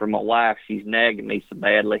safe from my wife. She's nagging me so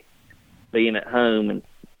badly being at home." And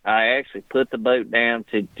I actually put the boat down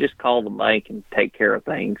to just call the bank and take care of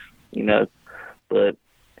things, But,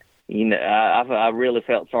 I really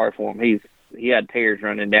felt sorry for him. He had tears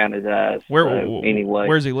running down his eyes. Anyway.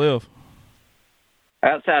 Where does he live?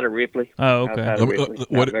 Outside of Ripley. Oh, okay. Outside of Ripley.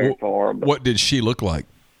 Not very far. But, what did she look like,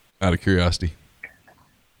 out of curiosity?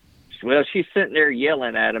 well, she's sitting there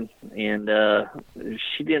yelling at him, and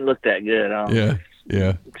she didn't look that good.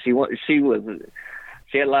 Yeah. She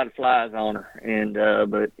had a lot of flies on her, and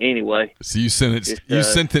but anyway. So you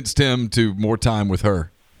sentenced him to more time with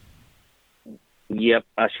her. Yep,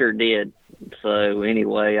 I sure did. So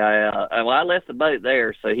anyway, I left the boat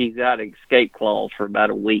there, so he's got an escape clause for about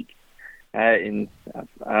a week, and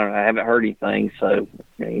I haven't heard anything. So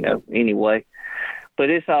anyway, but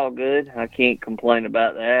it's all good. I can't complain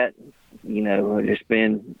about that. Just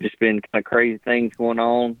been kind of crazy things going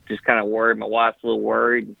on. Just kind of worried. My wife's a little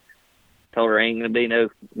worried. Told her ain't going to be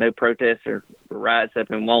no protests or riots up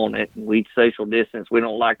in Walnut. We social distance. We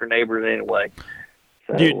don't like our neighbors anyway.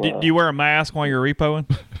 So, do you wear a mask while you're repoing?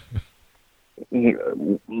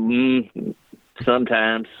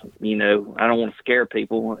 Sometimes, I don't want to scare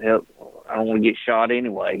people. I don't want to get shot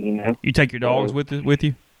anyway, You take your dogs with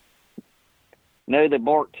you? No, they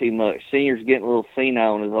bark too much. Senior's getting a little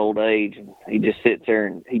senile in his old age, and he just sits there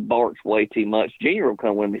and he barks way too much. Junior will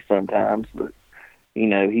come with me sometimes, but,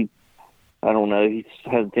 I don't know, he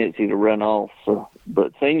has a tendency to run off. So,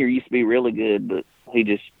 but Senior used to be really good, but he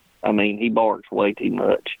barks way too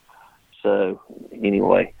much. So,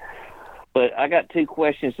 anyway. But I got 2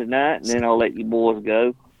 questions tonight, and then I'll let you boys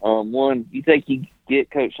go. One, you think you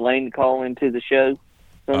get Coach Lane to call into the show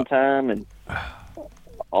sometime? And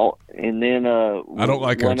then I don't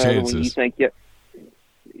like our chances. You think,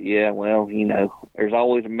 yeah, well, there's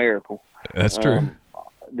always a miracle. That's true.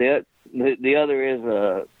 The other is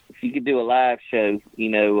if you could do a live show,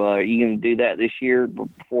 are you going to do that this year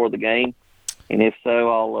before the game? And if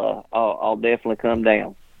so, I'll definitely come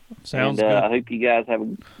down. Sounds good. I hope you guys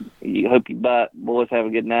boys have a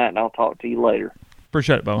good night, and I'll talk to you later.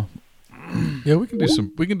 Appreciate it, Bo. Yeah, we can do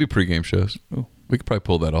pregame shows. Ooh. We could probably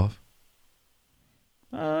pull that off.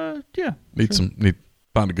 Yeah. Need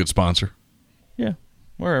find a good sponsor. Yeah,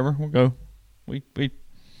 wherever we'll go. We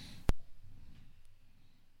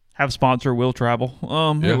have a sponsor. We'll travel.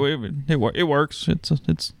 It works.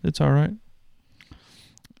 It's all right.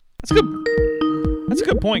 That's a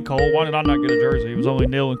good point, Cole. Why did I not get a jersey? It was only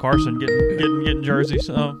Neal and Carson getting jerseys.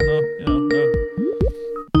 No.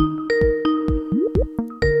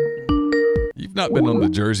 You've not been on the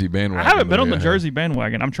jersey bandwagon. I haven't been on the jersey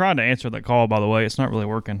bandwagon. I'm trying to answer that call, by the way. It's not really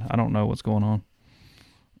working. I don't know what's going on.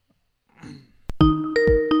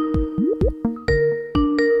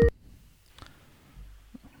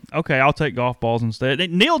 Okay, I'll take golf balls instead.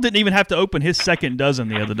 Neal didn't even have to open his second dozen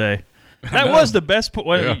the other day. That was the best.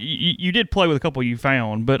 Well, you did play with a couple you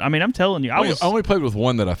found, but I'm telling you, I only played with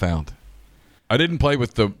one that I found. I didn't play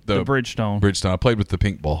with the Bridgestone. I played with the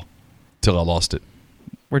pink ball till I lost it.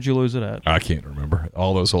 Where'd you lose it at? I can't remember.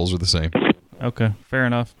 All those holes are the same. Okay, fair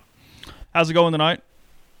enough. How's it going tonight?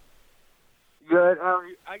 Good.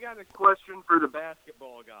 I got a question for the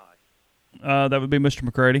basketball guy. That would be Mr.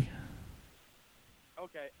 McCready.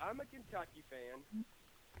 Okay, I'm a Kentucky fan.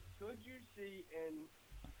 Could you see in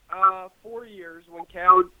 4 years when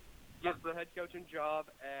Cal gets the head coaching job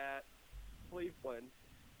at Cleveland,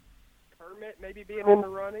 Kermit maybe being in the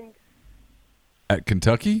running? At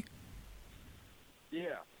Kentucky?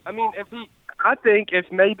 Yeah. I mean, because I think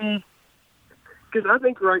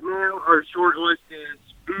right now our short list is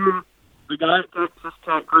the guy at Texas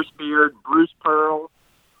Tech, Chris Beard, Bruce Pearl,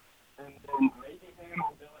 and then maybe him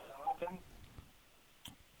or Billy Donovan.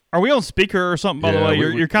 Are we on speaker or something? By the way,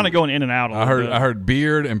 you're kind of going in and out. I heard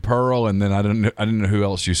Beard and Pearl, and then I didn't know who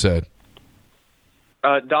else you said.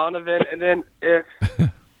 Donovan, and then if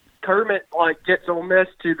Kermit gets Ole Miss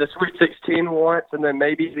to the Sweet 16 once, and then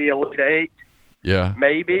maybe the Elite Eight. Yeah.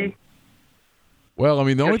 Maybe. Well, I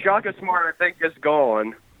mean, the only Shaka Smart, I think, is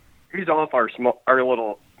gone. He's off our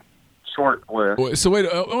little short list. So wait,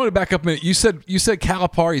 I want to back up a minute. You said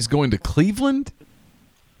Calipari's going to Cleveland?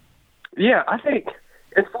 Yeah, I think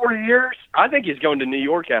in 4 years, I think he's going to New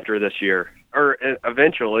York after this year, or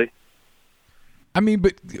eventually. I mean,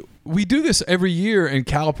 but we do this every year, and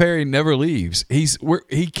Calipari never leaves. He's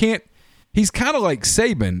kind of like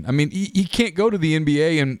Saban. I mean, he can't go to the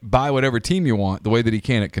NBA and buy whatever team you want the way that he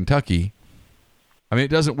can at Kentucky. I mean,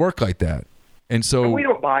 it doesn't work like that. And so we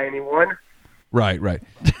don't buy anyone. Right.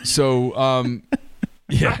 So,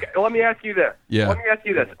 yeah. Okay, let me ask you this. Yeah. Let me ask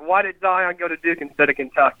you this. Why did Zion go to Duke instead of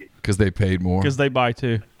Kentucky? Because they paid more. Because they buy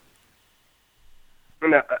too.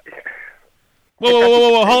 No.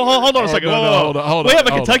 Whoa! Hold on a second. Hold on. We have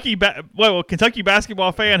a Kentucky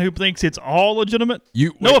basketball fan who thinks it's all legitimate.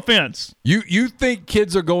 No offense. You think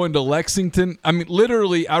kids are going to Lexington? I mean,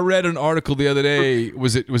 literally, I read an article the other day.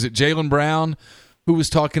 Was it Jaylen Brown who was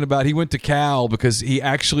talking about he went to Cal because he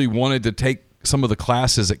actually wanted to take some of the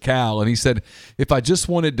classes at Cal, and he said, if I just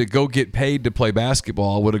wanted to go get paid to play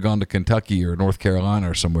basketball, I would have gone to Kentucky or North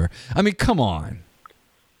Carolina or somewhere. I mean, come on.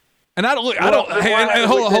 And hold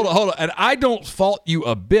on. And I don't fault you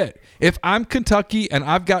a bit. If I'm Kentucky and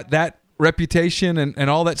I've got that reputation and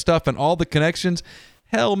all that stuff and all the connections,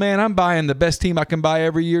 hell, man, I'm buying the best team I can buy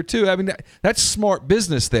every year too. I mean, that's smart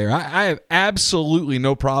business there. I have absolutely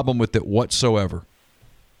no problem with it whatsoever.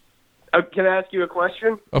 Can I ask you a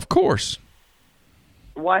question? Of course.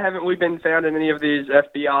 Why haven't we been found in any of these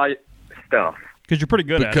FBI stuff? Because you're pretty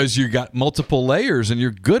good at it. Because you got multiple layers and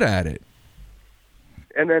you're good at it.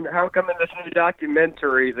 And then how come in this new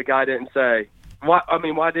documentary the guy didn't say,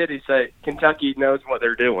 why did he say Kentucky knows what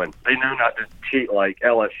they're doing? They know not to cheat like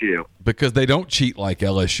LSU. Because they don't cheat like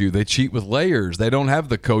LSU. They cheat with layers. They don't have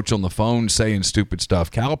the coach on the phone saying stupid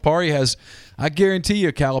stuff. Calipari has, I guarantee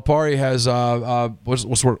you, Calipari has,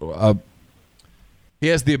 he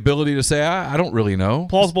has the ability to say, I don't really know.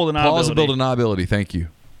 Plausible deniability. Plausible deniability, thank you.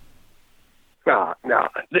 No.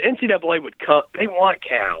 The NCAA would cut. They want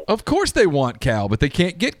Cal. Of course they want Cal, but they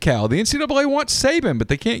can't get Cal. The NCAA wants Saban, but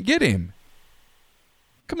they can't get him.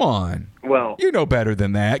 Come on. Well, you know better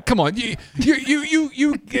than that. Come on.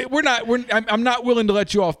 I'm not willing to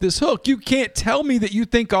let you off this hook. You can't tell me that you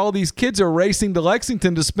think all these kids are racing to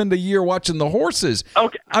Lexington to spend a year watching the horses.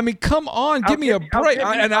 Okay. I mean, come on. Give me a break.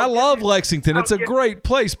 I love Lexington. It's a great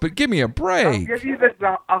place, but give me a break. I'll give you this,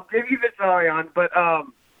 Zion, but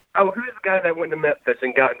who's the guy that went to Memphis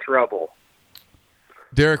and got in trouble?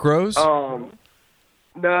 Derrick Rose?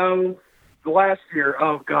 No. Last year,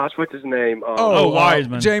 what's his name?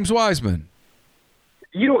 Wiseman. James Wiseman.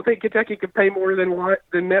 You don't think Kentucky could pay more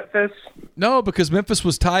than Memphis? No, because Memphis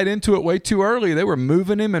was tied into it way too early. They were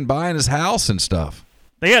moving him and buying his house and stuff.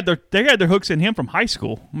 They had their hooks in him from high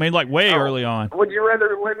school. I mean, like way early on. Would you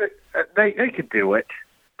rather live it? They could do it.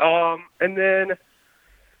 And then there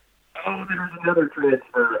was another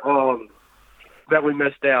transfer that we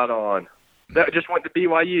missed out on. That just went to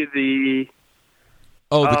BYU.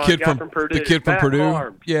 The kid from Purdue. The kid from Purdue.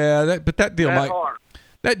 Harm. Yeah, that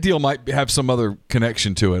deal might have some other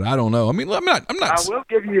connection to it. I don't know. I mean, I'm not. I will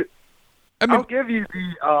give you. I'll give you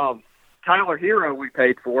the Tyler Hero we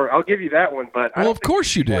paid for. I'll give you that one, but of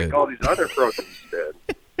course you did. Like all these other programs did.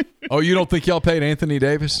 Oh, you don't think y'all paid Anthony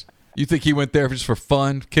Davis? You think he went there just for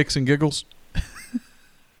fun, kicks and giggles?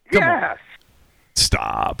 Come on.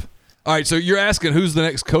 Stop. All right, so you're asking who's the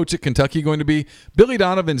next coach at Kentucky going to be? Billy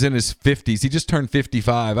Donovan's in his 50s. He just turned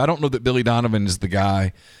 55. I don't know that Billy Donovan is the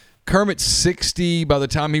guy. Kermit's 60. By the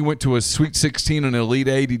time he went to a Sweet 16 and an Elite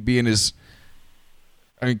 8, he'd be in his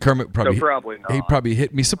 – I mean, Kermit probably – probably not. He'd probably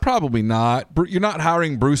hit me, so probably not. You're not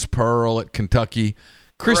hiring Bruce Pearl at Kentucky.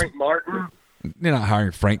 Frank Martin? You're not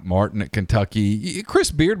hiring Frank Martin at Kentucky. Chris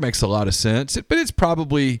Beard makes a lot of sense, but it's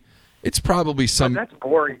probably some – That's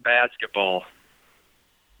boring basketball.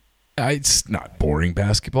 It's not boring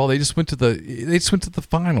basketball. They just went to the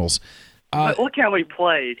finals. But look how he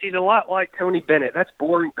plays. He's a lot like Tony Bennett. That's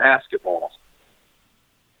boring basketball.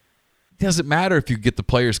 It doesn't matter if you get the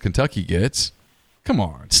players Kentucky gets. Come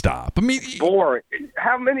on, stop. I mean, boring.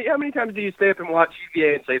 How many times do you stay up and watch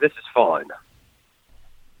UVA and say this is fun?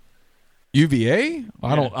 UVA?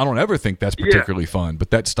 I don't ever think that's particularly fun, but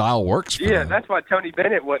that style works for them. That's why Tony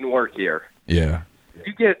Bennett wouldn't work here. Yeah.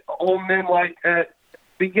 You get old men like that.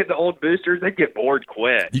 You get the old boosters, they get bored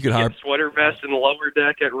quick. You could hire sweater vests in the lower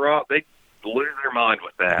deck at Rock. They lose their mind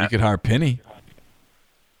with that. You could hire Penny.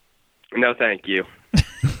 No, thank you.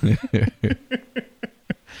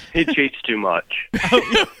 He cheats too much.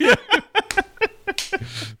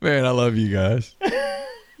 Man, I love you guys.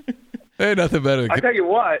 Ain't nothing better. I tell you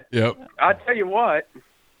what. Yep. I tell you what.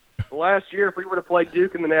 Last year, if we would have played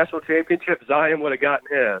Duke in the national championship, Zion would have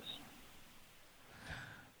gotten his.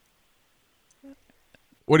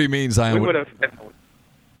 What do you mean, Zion?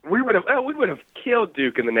 We would have killed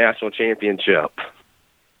Duke in the national championship.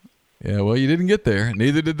 Yeah, well, you didn't get there.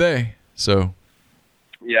 Neither did they. So.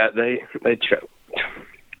 Yeah, they choked.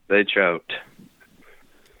 They choked.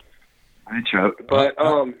 But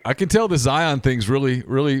I can tell the Zion thing's really,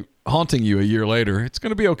 really haunting you a year later. It's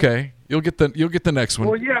going to be okay. You'll get the next one.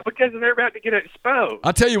 Well, yeah, because they're about to get exposed.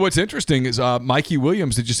 I'll tell you what's interesting is Mikey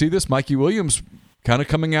Williams. Did you see this? Mikey Williams kind of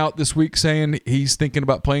coming out this week saying he's thinking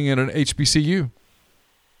about playing in an HBCU.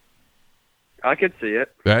 I could see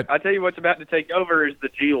it. I tell you what's about to take over is the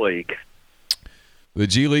G League. The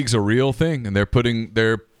G League's a real thing, and they're putting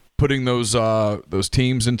those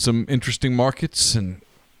teams in some interesting markets, and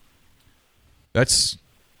that's.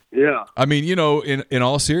 Yeah. I mean, in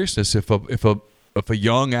all seriousness, if a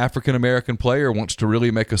young African American player wants to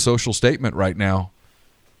really make a social statement right now,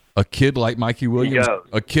 a kid like Mikey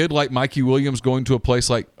Williams going to a place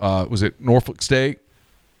like was it Norfolk State?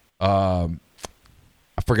 I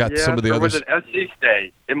forgot some of the others. Was it SC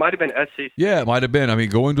State? It might have been SC State. Yeah, it might have been. I mean,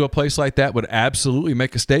 going to a place like that would absolutely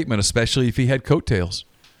make a statement, especially if he had coattails,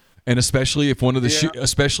 and especially if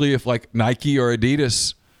especially if like Nike or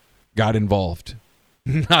Adidas got involved.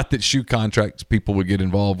 Not that shoe contracts people would get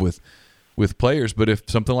involved with players, but if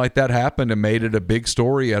something like that happened and made it a big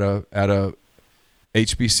story at a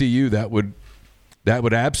HBCU, that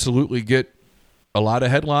would absolutely get a lot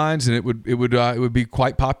of headlines, and it would be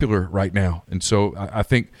quite popular right now. And so I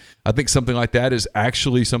think something like that is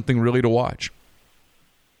actually something really to watch.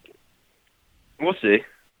 We'll see.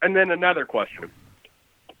 And then another question: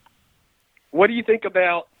 what do you think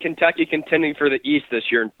about Kentucky contending for the East this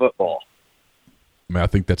year in football? I mean, I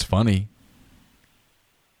think that's funny.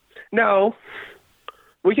 No,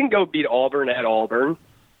 we can go beat Auburn at Auburn.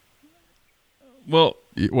 Well,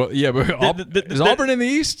 yeah, but is Auburn in the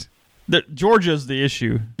East? Georgia's the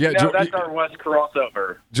issue. Yeah, no, that's our West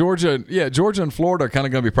crossover. Georgia and Florida are kind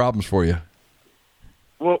of going to be problems for you.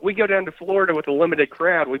 Well, we go down to Florida with a limited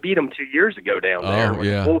crowd. We beat them 2 years ago down there with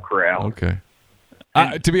a full crowd. Okay.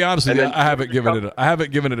 To be honest with you, I haven't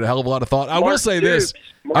given it a hell of a lot of thought. I will say this.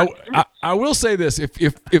 I will say this.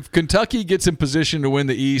 If Kentucky gets in position to win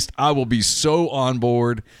the East, I will be so on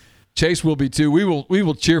board. Chase will be too. We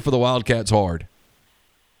will cheer for the Wildcats hard.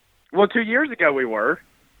 Well, 2 years ago we were.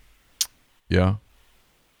 Yeah.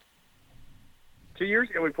 2 years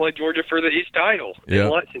ago we played Georgia for the East title in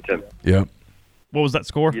Lexington. Yeah. What was that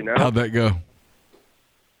score? How'd that go?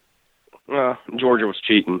 Georgia was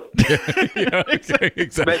cheating. Yeah,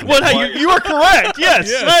 exactly. Well, hey, you are correct. Yes.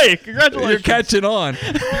 Hey, congratulations. You're catching on.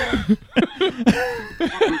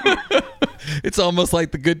 It's almost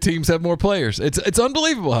like the good teams have more players. It's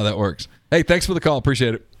unbelievable how that works. Hey, thanks for the call.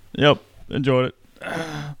 Appreciate it. Yep. Enjoyed it.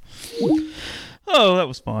 Oh, that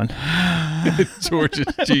was fun.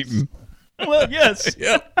 Georgia's cheating. Well, yes.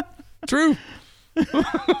 Yeah. True.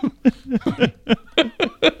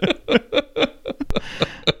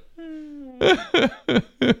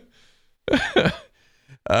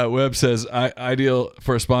 Webb says, ideal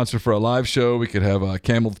for a sponsor for a live show. We could have a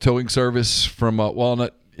Camel Towing Service from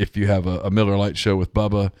Walnut. If you have a Miller Lite show with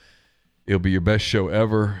Bubba, it'll be your best show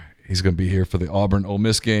ever. He's going to be here for the Auburn Ole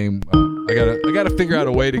Miss game. I gotta figure out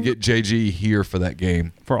a way to get JG here for that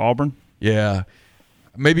game. For Auburn? Yeah.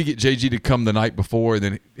 Maybe get JG to come the night before, and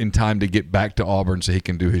then in time to get back to Auburn so he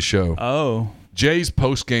can do his show. Oh. Jay's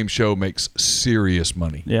post-game show makes serious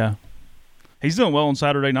money. Yeah. He's doing well on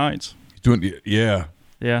Saturday nights. He's doing, yeah.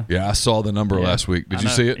 Yeah. Yeah, I saw the number last week. Did you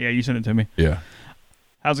see it? Yeah, you sent it to me. Yeah.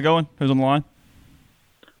 How's it going? Who's on the line?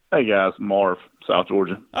 Hey, guys. Marv, South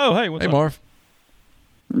Georgia. Oh, hey. What's up? Hey, Marv.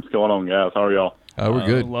 What's going on, guys? How are y'all? We're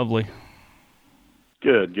good. Lovely.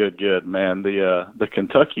 Good, man. The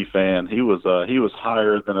Kentucky fan, he was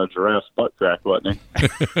higher than a giraffe's butt crack, wasn't he?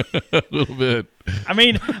 A little bit. I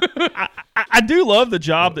mean, I do love the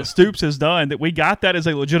job that Stoops has done. That we got that as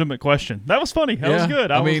a legitimate question. That was funny. That was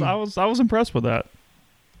good. I was impressed with that.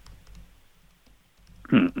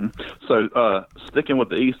 So, sticking with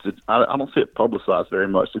the East, I don't see it publicized very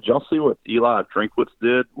much. Did y'all see what Eli Drinkwitz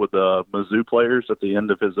did with the Mizzou players at the end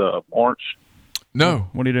of his march? No.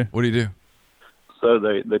 What do you do? So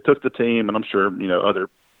they took the team, and I'm sure other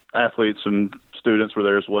athletes and students were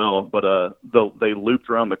there as well. But they looped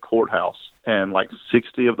around the courthouse, and like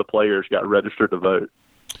 60 of the players got registered to vote.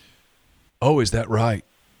 Oh, is that right?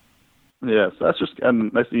 Yes, that's just,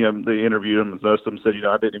 and they interviewed him, and most of them said,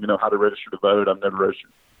 I didn't even know how to register to vote. I've never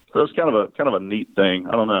registered. So it's kind of a neat thing.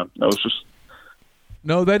 I don't know. It was just.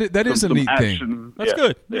 No, that is a neat action. Thing. That's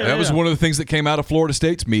good. Yeah, that was one of the things that came out of Florida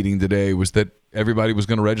State's meeting today was that everybody was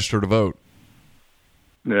going to register to vote.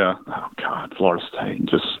 Yeah. Oh God, Florida State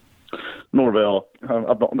just Norvell, I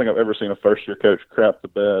don't think I've ever seen a first-year coach crap the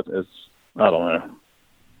bed. I don't know.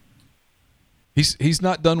 He's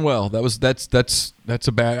not done well. That's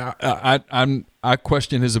a bad. I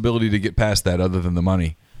question his ability to get past that, other than the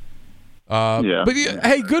money. But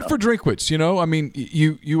hey, good for Drinkwitz. I mean,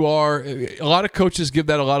 you are a lot of coaches give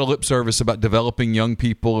that a lot of lip service about developing young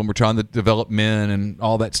people, and we're trying to develop men and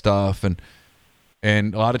all that stuff, and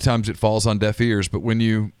a lot of times it falls on deaf ears. But when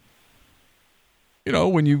you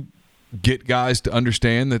get guys to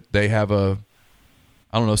understand that they have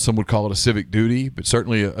I don't know, some would call it a civic duty, but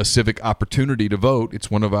certainly a civic opportunity to vote.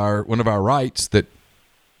 It's one of our rights that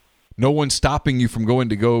no one's stopping you from going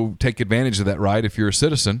to go take advantage of that right if you're a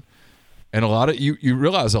citizen. And a lot of you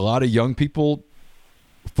realize a lot of young people,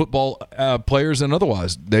 football players and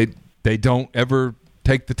otherwise, they don't ever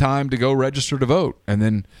take the time to go register to vote. And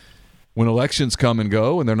then when elections come and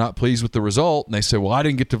go and they're not pleased with the result and they say, well, I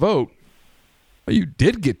didn't get to vote. Well, you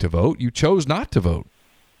did get to vote. You chose not to vote.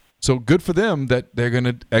 So good for them that they're going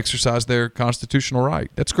to exercise their constitutional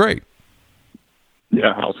right. That's great.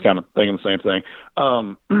 Yeah, I was kind of thinking the same thing.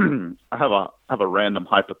 I have a random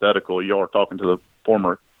hypothetical. You all were talking to the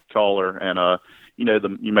former caller, and you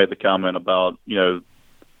made the comment about the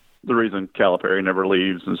reason Calipari never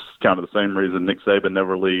leaves is kind of the same reason Nick Saban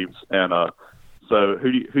never leaves. And so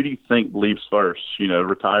who do you think leaves first?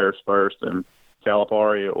 Retires first, and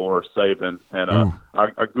Calipari or Saban? And I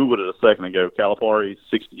googled it a second ago. Calipari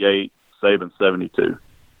 68, Saban 72.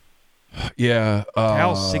 Yeah,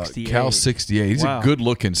 Cal 68. Cal 68. He's a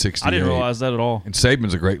good-looking 68. I didn't realize that at all. And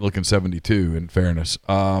Saban's a great-looking 72. In fairness,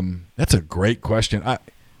 that's a great question.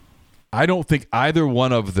 I don't think either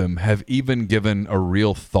one of them have even given a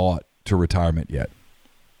real thought to retirement yet.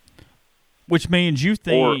 Which means you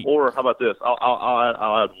think, or how about this?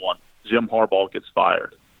 I'll add one. Jim Harbaugh gets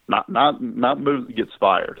fired. Not moves, gets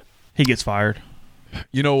fired. He gets fired.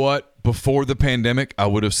 You know what? Before the pandemic, I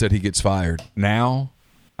would have said he gets fired. Now,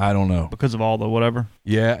 I don't know. Because of all the whatever?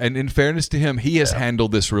 Yeah, and in fairness to him, he has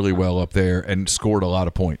handled this really well up there and scored a lot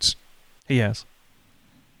of points. He has.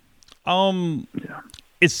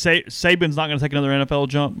 Is Saban's not going to take another NFL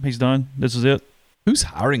jump? He's done? This is it? Who's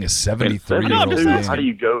hiring a 73-year-old man? How do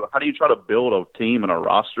you try to build a team and a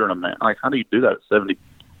roster and a man? Like, how do you do that at 70?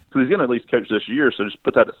 Because he's going to at least coach this year, so just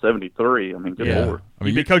put that at 73. I mean, good Lord. I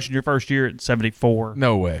mean, you'd be coaching your first year at 74.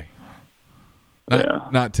 No way.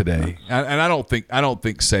 Not today. And I don't think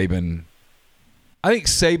Saban. I think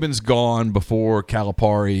Saban's gone before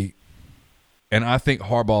Calipari, and I think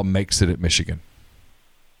Harbaugh makes it at Michigan.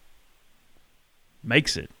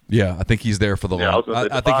 Makes it. Yeah, I think he's there for the long.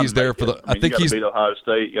 I think he's there for the. I think he's beat Ohio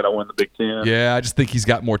State. You got to win the Big Ten. Yeah, I just think he's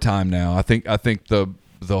got more time now. I think the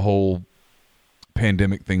whole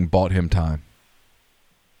pandemic thing bought him time.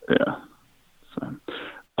 Yeah.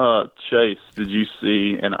 So, Chase, did you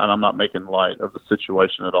see? And I'm not making light of the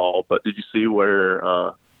situation at all, but did you see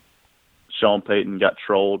where Sean Payton got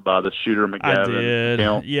trolled by the Shooter McGavin I did.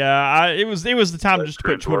 account? Yeah, it was the time just to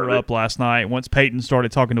put Twitter up last night. Once Payton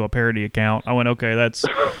started talking to a parody account, I went, okay, that's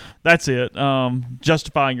it.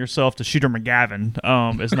 Justifying yourself to Shooter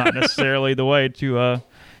McGavin is not necessarily the way to.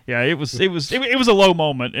 Yeah, it was a low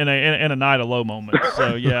moment in a night of low moments.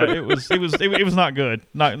 So yeah, it was not good.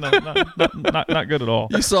 Not good at all.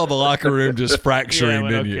 You saw the locker room just fracturing,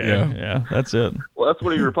 didn't you? Yeah, that's it. Well, that's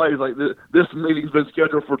what he replied. He's like, this meeting's been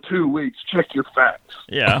scheduled for 2 weeks. Check your facts.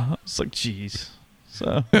 Yeah, it's like, geez.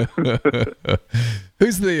 So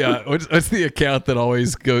who's the what's the account that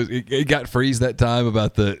always goes? It got freeze that time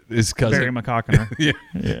about his cousin Barry McCockiner.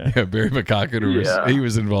 yeah, Barry McCockiner he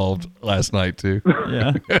was involved last night too.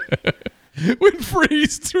 Yeah. When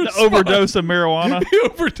Freeze the overdose of marijuana. He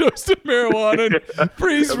overdosed of marijuana. And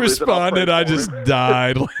Freeze responded. I just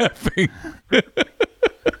died laughing.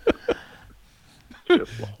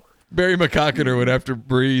 Barry McCockiner went after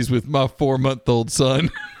Breeze with my 4-month-old son.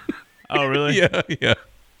 Oh, really? Yeah.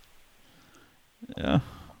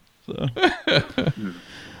 So.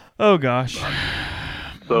 Oh gosh.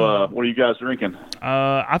 So, what are you guys drinking?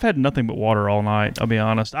 I've had nothing but water all night. I'll be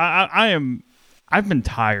honest. I've been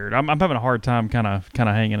tired. I'm having a hard time kind of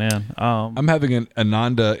hanging in. I'm having an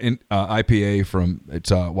Ananda IPA from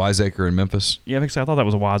Wiseacre in Memphis. Yeah, I thought that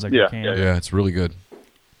was a Wiseacre can. Yeah, it's really good.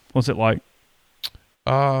 What's it like?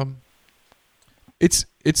 It's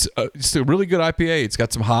a really good IPA. It's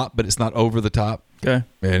got some hop, but it's not over the top. Okay,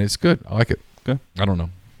 and it's good. I like it. Okay, I don't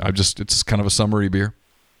know. It's kind of a summery beer.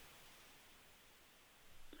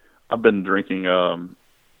 I've been drinking.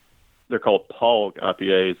 They're called POG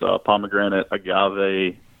IPAs, pomegranate,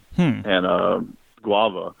 agave, and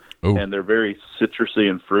guava. and they're very citrusy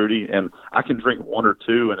and fruity. And I can drink one or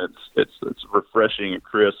two, and it's refreshing and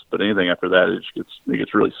crisp. It anything after that, it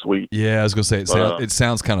gets really sweet. Yeah, I was gonna say it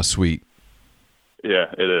sounds kind of sweet.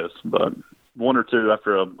 Yeah, it is. But one or two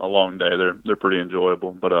after a long day, they're pretty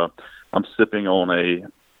enjoyable. But I'm sipping on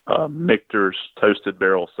a Michter's Toasted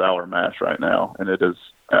Barrel Sour Mash right now, and it is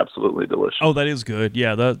absolutely delicious. Oh, that is good.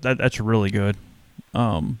 Yeah, that's really good.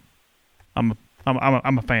 I'm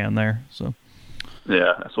a fan there. So.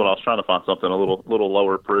 Yeah, that's what I was trying to find, something a little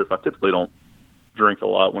lower proof. I typically don't drink a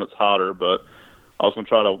lot when it's hotter, but I was going to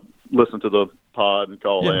try to listen to the pod and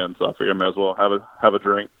call in, so I figured I may as well have a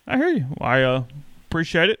drink. I hear you. I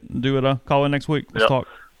appreciate it. Do it. Call in next week. Let's talk.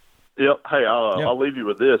 Yep. Hey, I'll leave you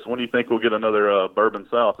with this. When do you think we'll get another Bourbon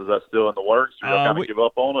South? Is that still in the works? Or y'all kind of give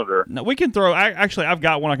up on it, or no? We can throw. I've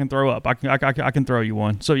got one I can throw up. I can throw you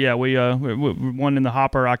one. So yeah, we one in the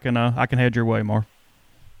hopper. I can head your way, Marv.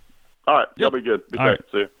 All right. That'll be good. Be All great.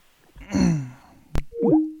 right. See you.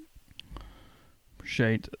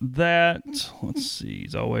 Appreciate that. Let's see.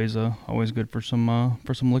 It's always good for some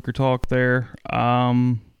liquor talk there.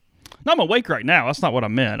 No, I'm awake right now. That's not what I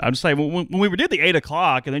meant. I'm just saying when we did the 8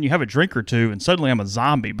 o'clock, and then you have a drink or two, and suddenly I'm a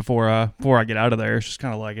zombie before I get out of there. It's just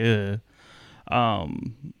kind of like,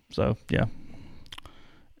 So yeah.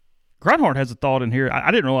 Grindhard has a thought in here. I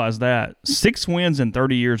didn't realize that 6 wins in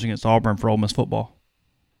 30 years against Auburn for Ole Miss football.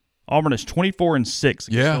 Auburn is 24-6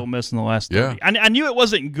 against Ole Miss in the last 30. Yeah. I knew it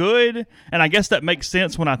wasn't good, and I guess that makes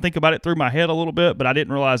sense when I think about it through my head a little bit, but I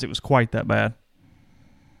didn't realize it was quite that bad.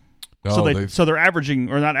 No, so they're averaging,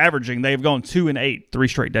 or not averaging, they've gone 2-8 3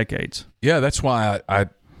 straight decades. Yeah, that's why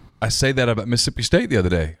I say that about Mississippi State the other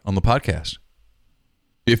day on the podcast.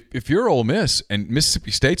 If you're Ole Miss and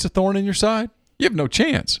Mississippi State's a thorn in your side, you have no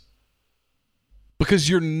chance. Because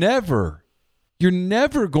you're never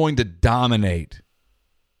going to dominate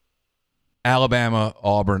Alabama,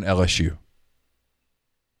 Auburn, LSU.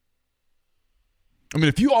 I mean,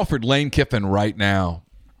 if you offered Lane Kiffin right now,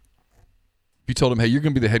 if you told him, hey, you're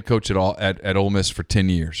going to be the head coach at Ole Miss for 10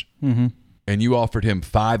 years, and you offered him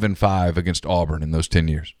 5-5 against Auburn in those 10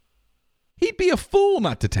 years, he'd be a fool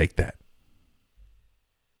not to take that.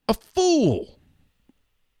 A fool.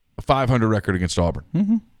 A 500 record against Auburn.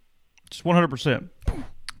 Mm-hmm. Just 100%.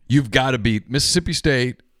 You've got to beat Mississippi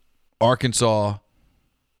State, Arkansas,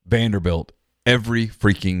 Vanderbilt every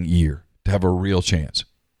freaking year to have a real chance.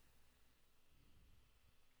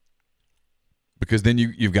 Because then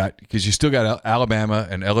you still got Alabama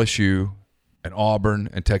and LSU and Auburn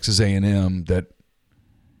and Texas A&M that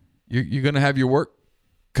you're going to have your work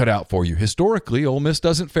cut out for you. Historically, Ole Miss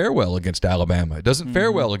doesn't fare well against Alabama. It doesn't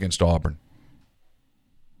fare well against Auburn.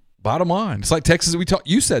 Bottom line, it's like Texas.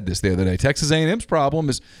 You said this the other day. Texas A&M's problem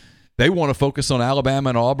is they want to focus on Alabama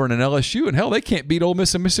and Auburn and LSU, and hell, they can't beat Ole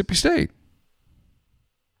Miss and Mississippi State.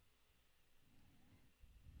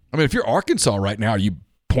 I mean, if you're Arkansas right now, are you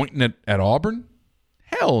pointing at Auburn?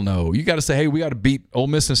 Hell no. You got to say, hey, we got to beat Ole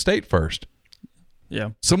Miss and State first.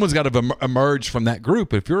 Yeah. Someone's got to emerge from that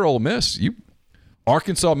group. If you're Ole Miss,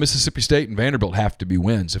 Arkansas, Mississippi State, and Vanderbilt have to be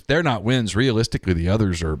wins. If they're not wins, realistically, the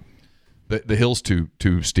others are the hill's too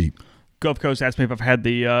steep. Gulf Coast asked me if I've had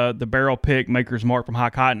the barrel pick Maker's Mark from High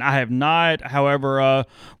Cotton. I have not. However,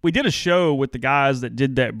 we did a show with the guys that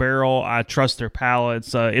did that barrel. I trust their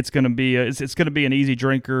palates. It's going to be an easy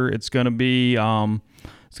drinker. It's going to be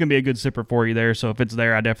a good sipper for you there. So if it's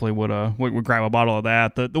there, I definitely would grab a bottle of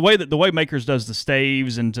that. The way Makers does the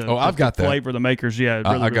staves and I've got that flavor the Makers. Yeah,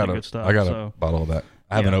 really good stuff. I got a bottle of that.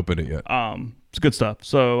 I haven't opened it yet. It's good stuff.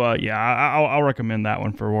 So I'll recommend that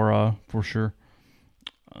one for sure.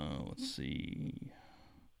 Let's see.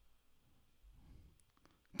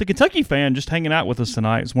 The Kentucky fan just hanging out with us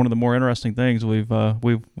tonight is one of the more interesting things we've dealt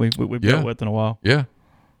with in a while. Yeah,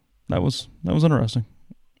 that was interesting.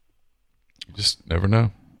 You just never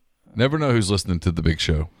know. Never know who's listening to the big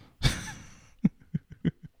show.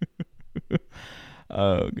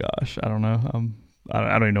 Oh gosh, I don't know. I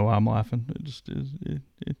don't even know why I'm laughing. It just is.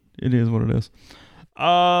 It is what it is.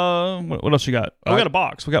 What else you got? We got a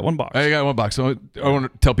box. We got one box. I got one box. So I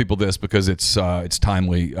want to tell people this because it's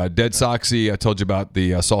timely. Dead Soxy, I told you about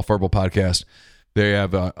the Soft Verbal podcast. They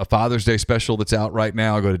have a Father's Day special that's out right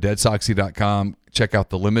now. Go to deadsoxy.com. Check out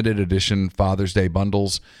the limited edition Father's Day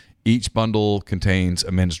bundles. Each bundle contains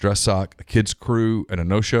a men's dress sock, a kids crew, and a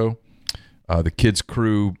no-show. The kids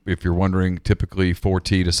crew, if you're wondering, typically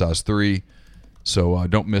 4T to size 3. So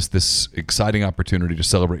don't miss this exciting opportunity to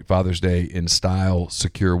celebrate Father's Day in style.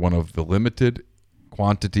 Secure one of the limited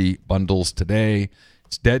quantity bundles today.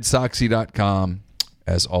 It's deadsoxy.com.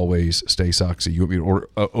 As always, stay soxy. You want me to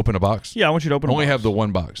open a box? Yeah, I want you to open a box. Only have the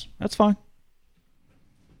one box. That's fine.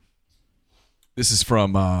 This is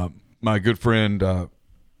from my good friend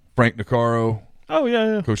Frank Nucaro. Oh,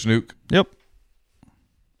 yeah. Coach Nuke. Yep.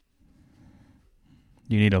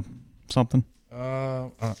 You need something? I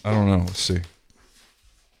don't know. Let's see.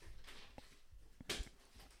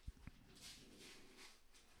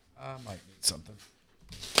 I might need something.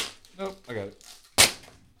 Nope, I got it.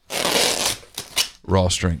 Raw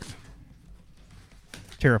strength.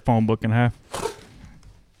 Tear a phone book in half.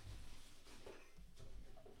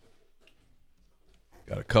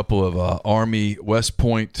 Got a couple of Army West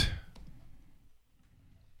Point.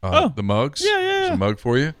 The mugs. Yeah. There's a mug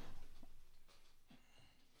for you.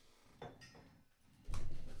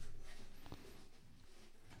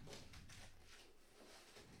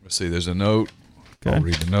 Let's see. There's a note. Okay. I'll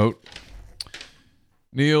read the note.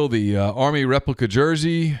 Neal, the Army replica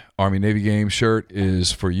jersey, Army Navy game shirt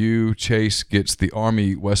is for you. Chase gets the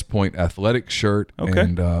Army West Point athletic shirt. Okay.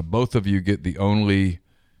 And both of you get the only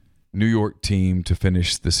New York team to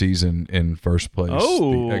finish the season in first place.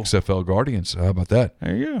 Oh. The XFL Guardians. How about that?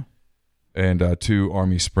 There you go. And 2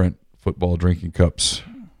 Army Sprint football drinking cups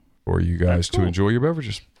for you guys to enjoy your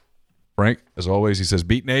beverages. Frank, as always, he says,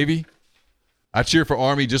 beat Navy. I cheer for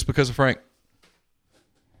Army just because of Frank.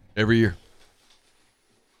 Every year.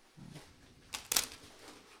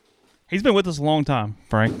 He's been with us a long time,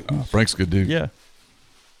 Frank. Frank's a good dude. Yeah.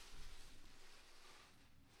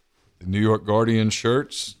 The New York Guardian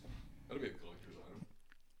shirts. That'll be a collector's item.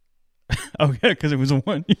 Oh, yeah, because it was a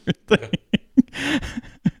 1-year thing. Here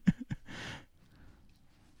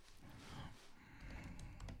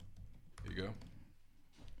you go.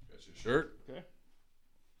 Got your shirt. Okay.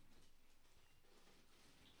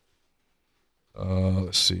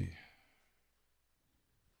 Let's see.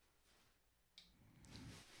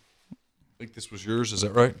 I think this was yours. Is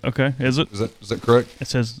that right? Okay. Is it? Is that correct? It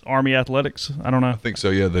says Army Athletics. I don't know. I think so.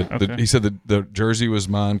 Yeah. Okay. He said the jersey was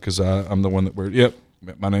mine because I'm the one that wears. Yep.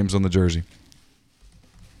 My name's on the jersey.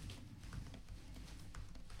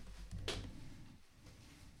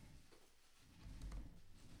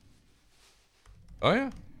 Oh yeah.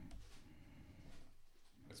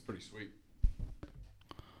 That's pretty sweet.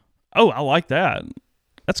 Oh, I like that.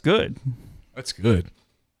 That's good. That's good.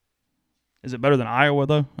 Is it better than Iowa,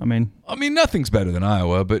 though? I mean, nothing's better than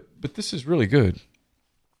Iowa, but this is really good.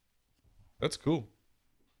 That's cool.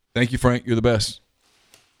 Thank you, Frank. You're the best.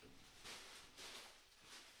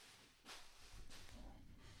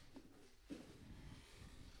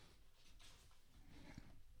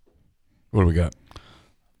 What do we got?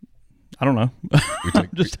 I don't know. I'm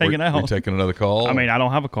just hanging out. We're taking another call? I mean, I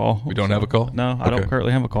don't have a call. We don't have a call? No, I don't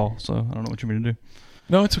currently have a call, so I don't know what you mean to do.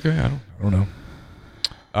 No, it's okay. I don't know.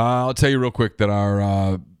 I'll tell you real quick that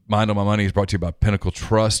our Mind on My Money is brought to you by Pinnacle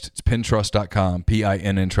Trust. It's pintrust.com,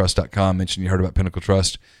 P-I-N-N trust.com. Mention you heard about Pinnacle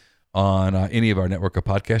Trust on any of our network of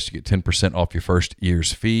podcasts. You get 10% off your first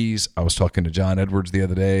year's fees. I was talking to John Edwards the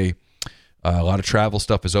other day. A lot of travel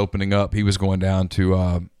stuff is opening up. He was going down to,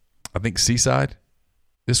 I think, Seaside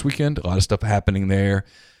this weekend. A lot of stuff happening there.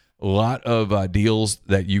 A lot of deals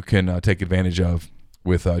that you can take advantage of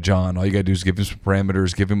with John. All you got to do is give him some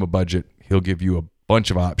parameters, give him a budget. He'll give you a bunch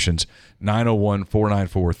of options.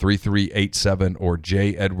 901-494-3387 or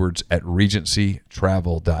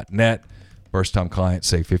jedwards@regencytravel.net. First-time clients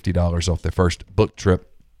save $50 off their first book trip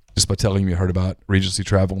just by telling them you heard about Regency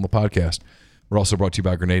Travel on the podcast. We're also brought to you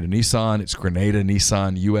by Grenada Nissan. It's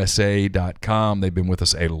GrenadaNissanUSA.com. They've been with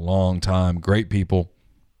us a long time. Great people.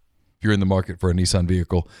 If you're in the market for a Nissan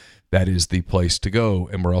vehicle, that is the place to go.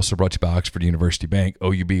 And we're also brought to you by Oxford University Bank,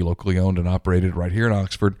 OUB, locally owned and operated right here in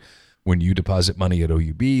Oxford. When you deposit money at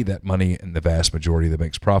OUB, that money and the vast majority of the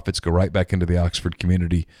bank's profits go right back into the Oxford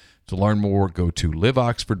community. To learn more, go to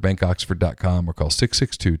liveoxfordbankoxford.com or call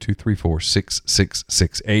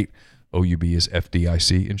 662-234-6668. OUB is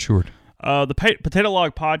FDIC insured. The Potato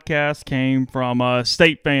Log podcast came from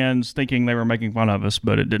state fans thinking they were making fun of us,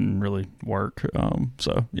 but it didn't really work.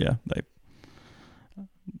 So, yeah,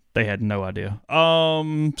 they had no idea.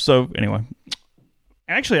 So, anyway.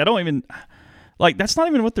 Actually, I don't even... Like, that's not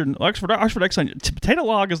even what they're... Oxford Excellent. Potato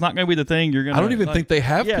log is not going to be the thing you're going to... I don't even think they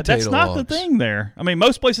have potato logs. Yeah, that's not the thing there. I mean,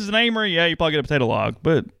 most places in Amory, you probably get a potato log,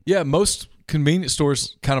 but... Yeah, most convenience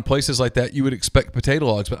stores, kind of places like that, you would expect potato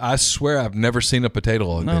logs, but I swear I've never seen a potato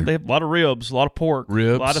log there. They have a lot of ribs, a lot of pork, a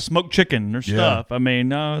lot of smoked chicken or stuff. I mean,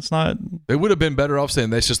 no, it's not... They would have been better off saying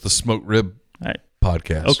that's just the smoked rib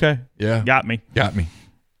podcast. Okay. Yeah. Got me.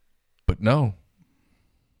 But no.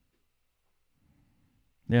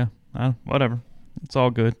 Yeah, whatever. It's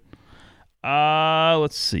all good.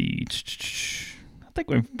 Let's see. I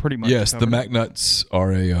think we've pretty much the McNuts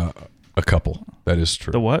are a couple. That is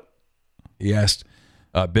true. The what? He asked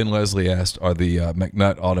Ben Leslie asked, are the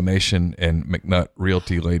McNutt Automation and McNutt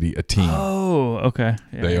Realty lady a team? Oh, okay.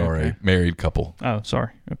 Yeah, they are a married couple. Oh,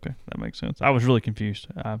 sorry. Okay, that makes sense. I was really confused.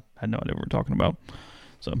 I had no idea what we were talking about.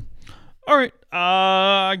 So, all right.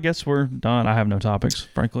 I guess we're done. I have no topics,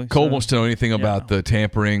 frankly. Cole wants to know anything about the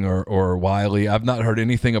tampering or Wiley. I've not heard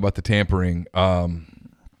anything about the tampering.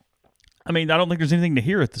 I mean, I don't think there's anything to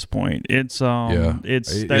hear at this point. It's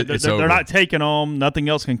it's they're not taking them. Nothing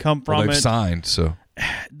else can come from they've it. Signed, so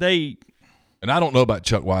and I don't know about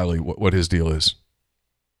Chuck Wiley. What his deal is?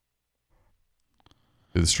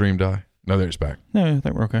 Did the stream die? No, there it's back. No, I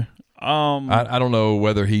think we're okay. I don't know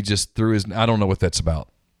whether he just threw his. I don't know what that's about.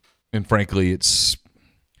 And frankly, it's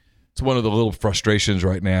one of the little frustrations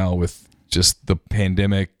right now with just the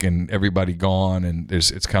pandemic and everybody gone, and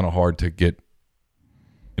it's kind of hard to get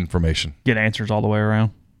information, get answers all the way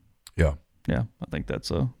around. Yeah, I think that's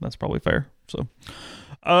probably fair. So,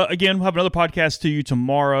 again, we'll have another podcast to you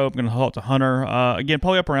tomorrow. I'm going to talk to Hunter again,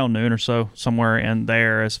 probably up around noon or so, somewhere in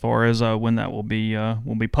there, as far as when that will be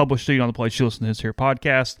published to you on the place you listen to his here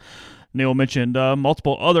podcast. Neal mentioned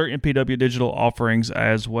multiple other MPW digital offerings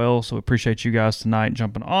as well, so we appreciate you guys tonight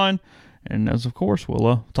jumping on. And as of course,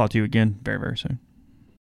 we'll talk to you again very, very soon.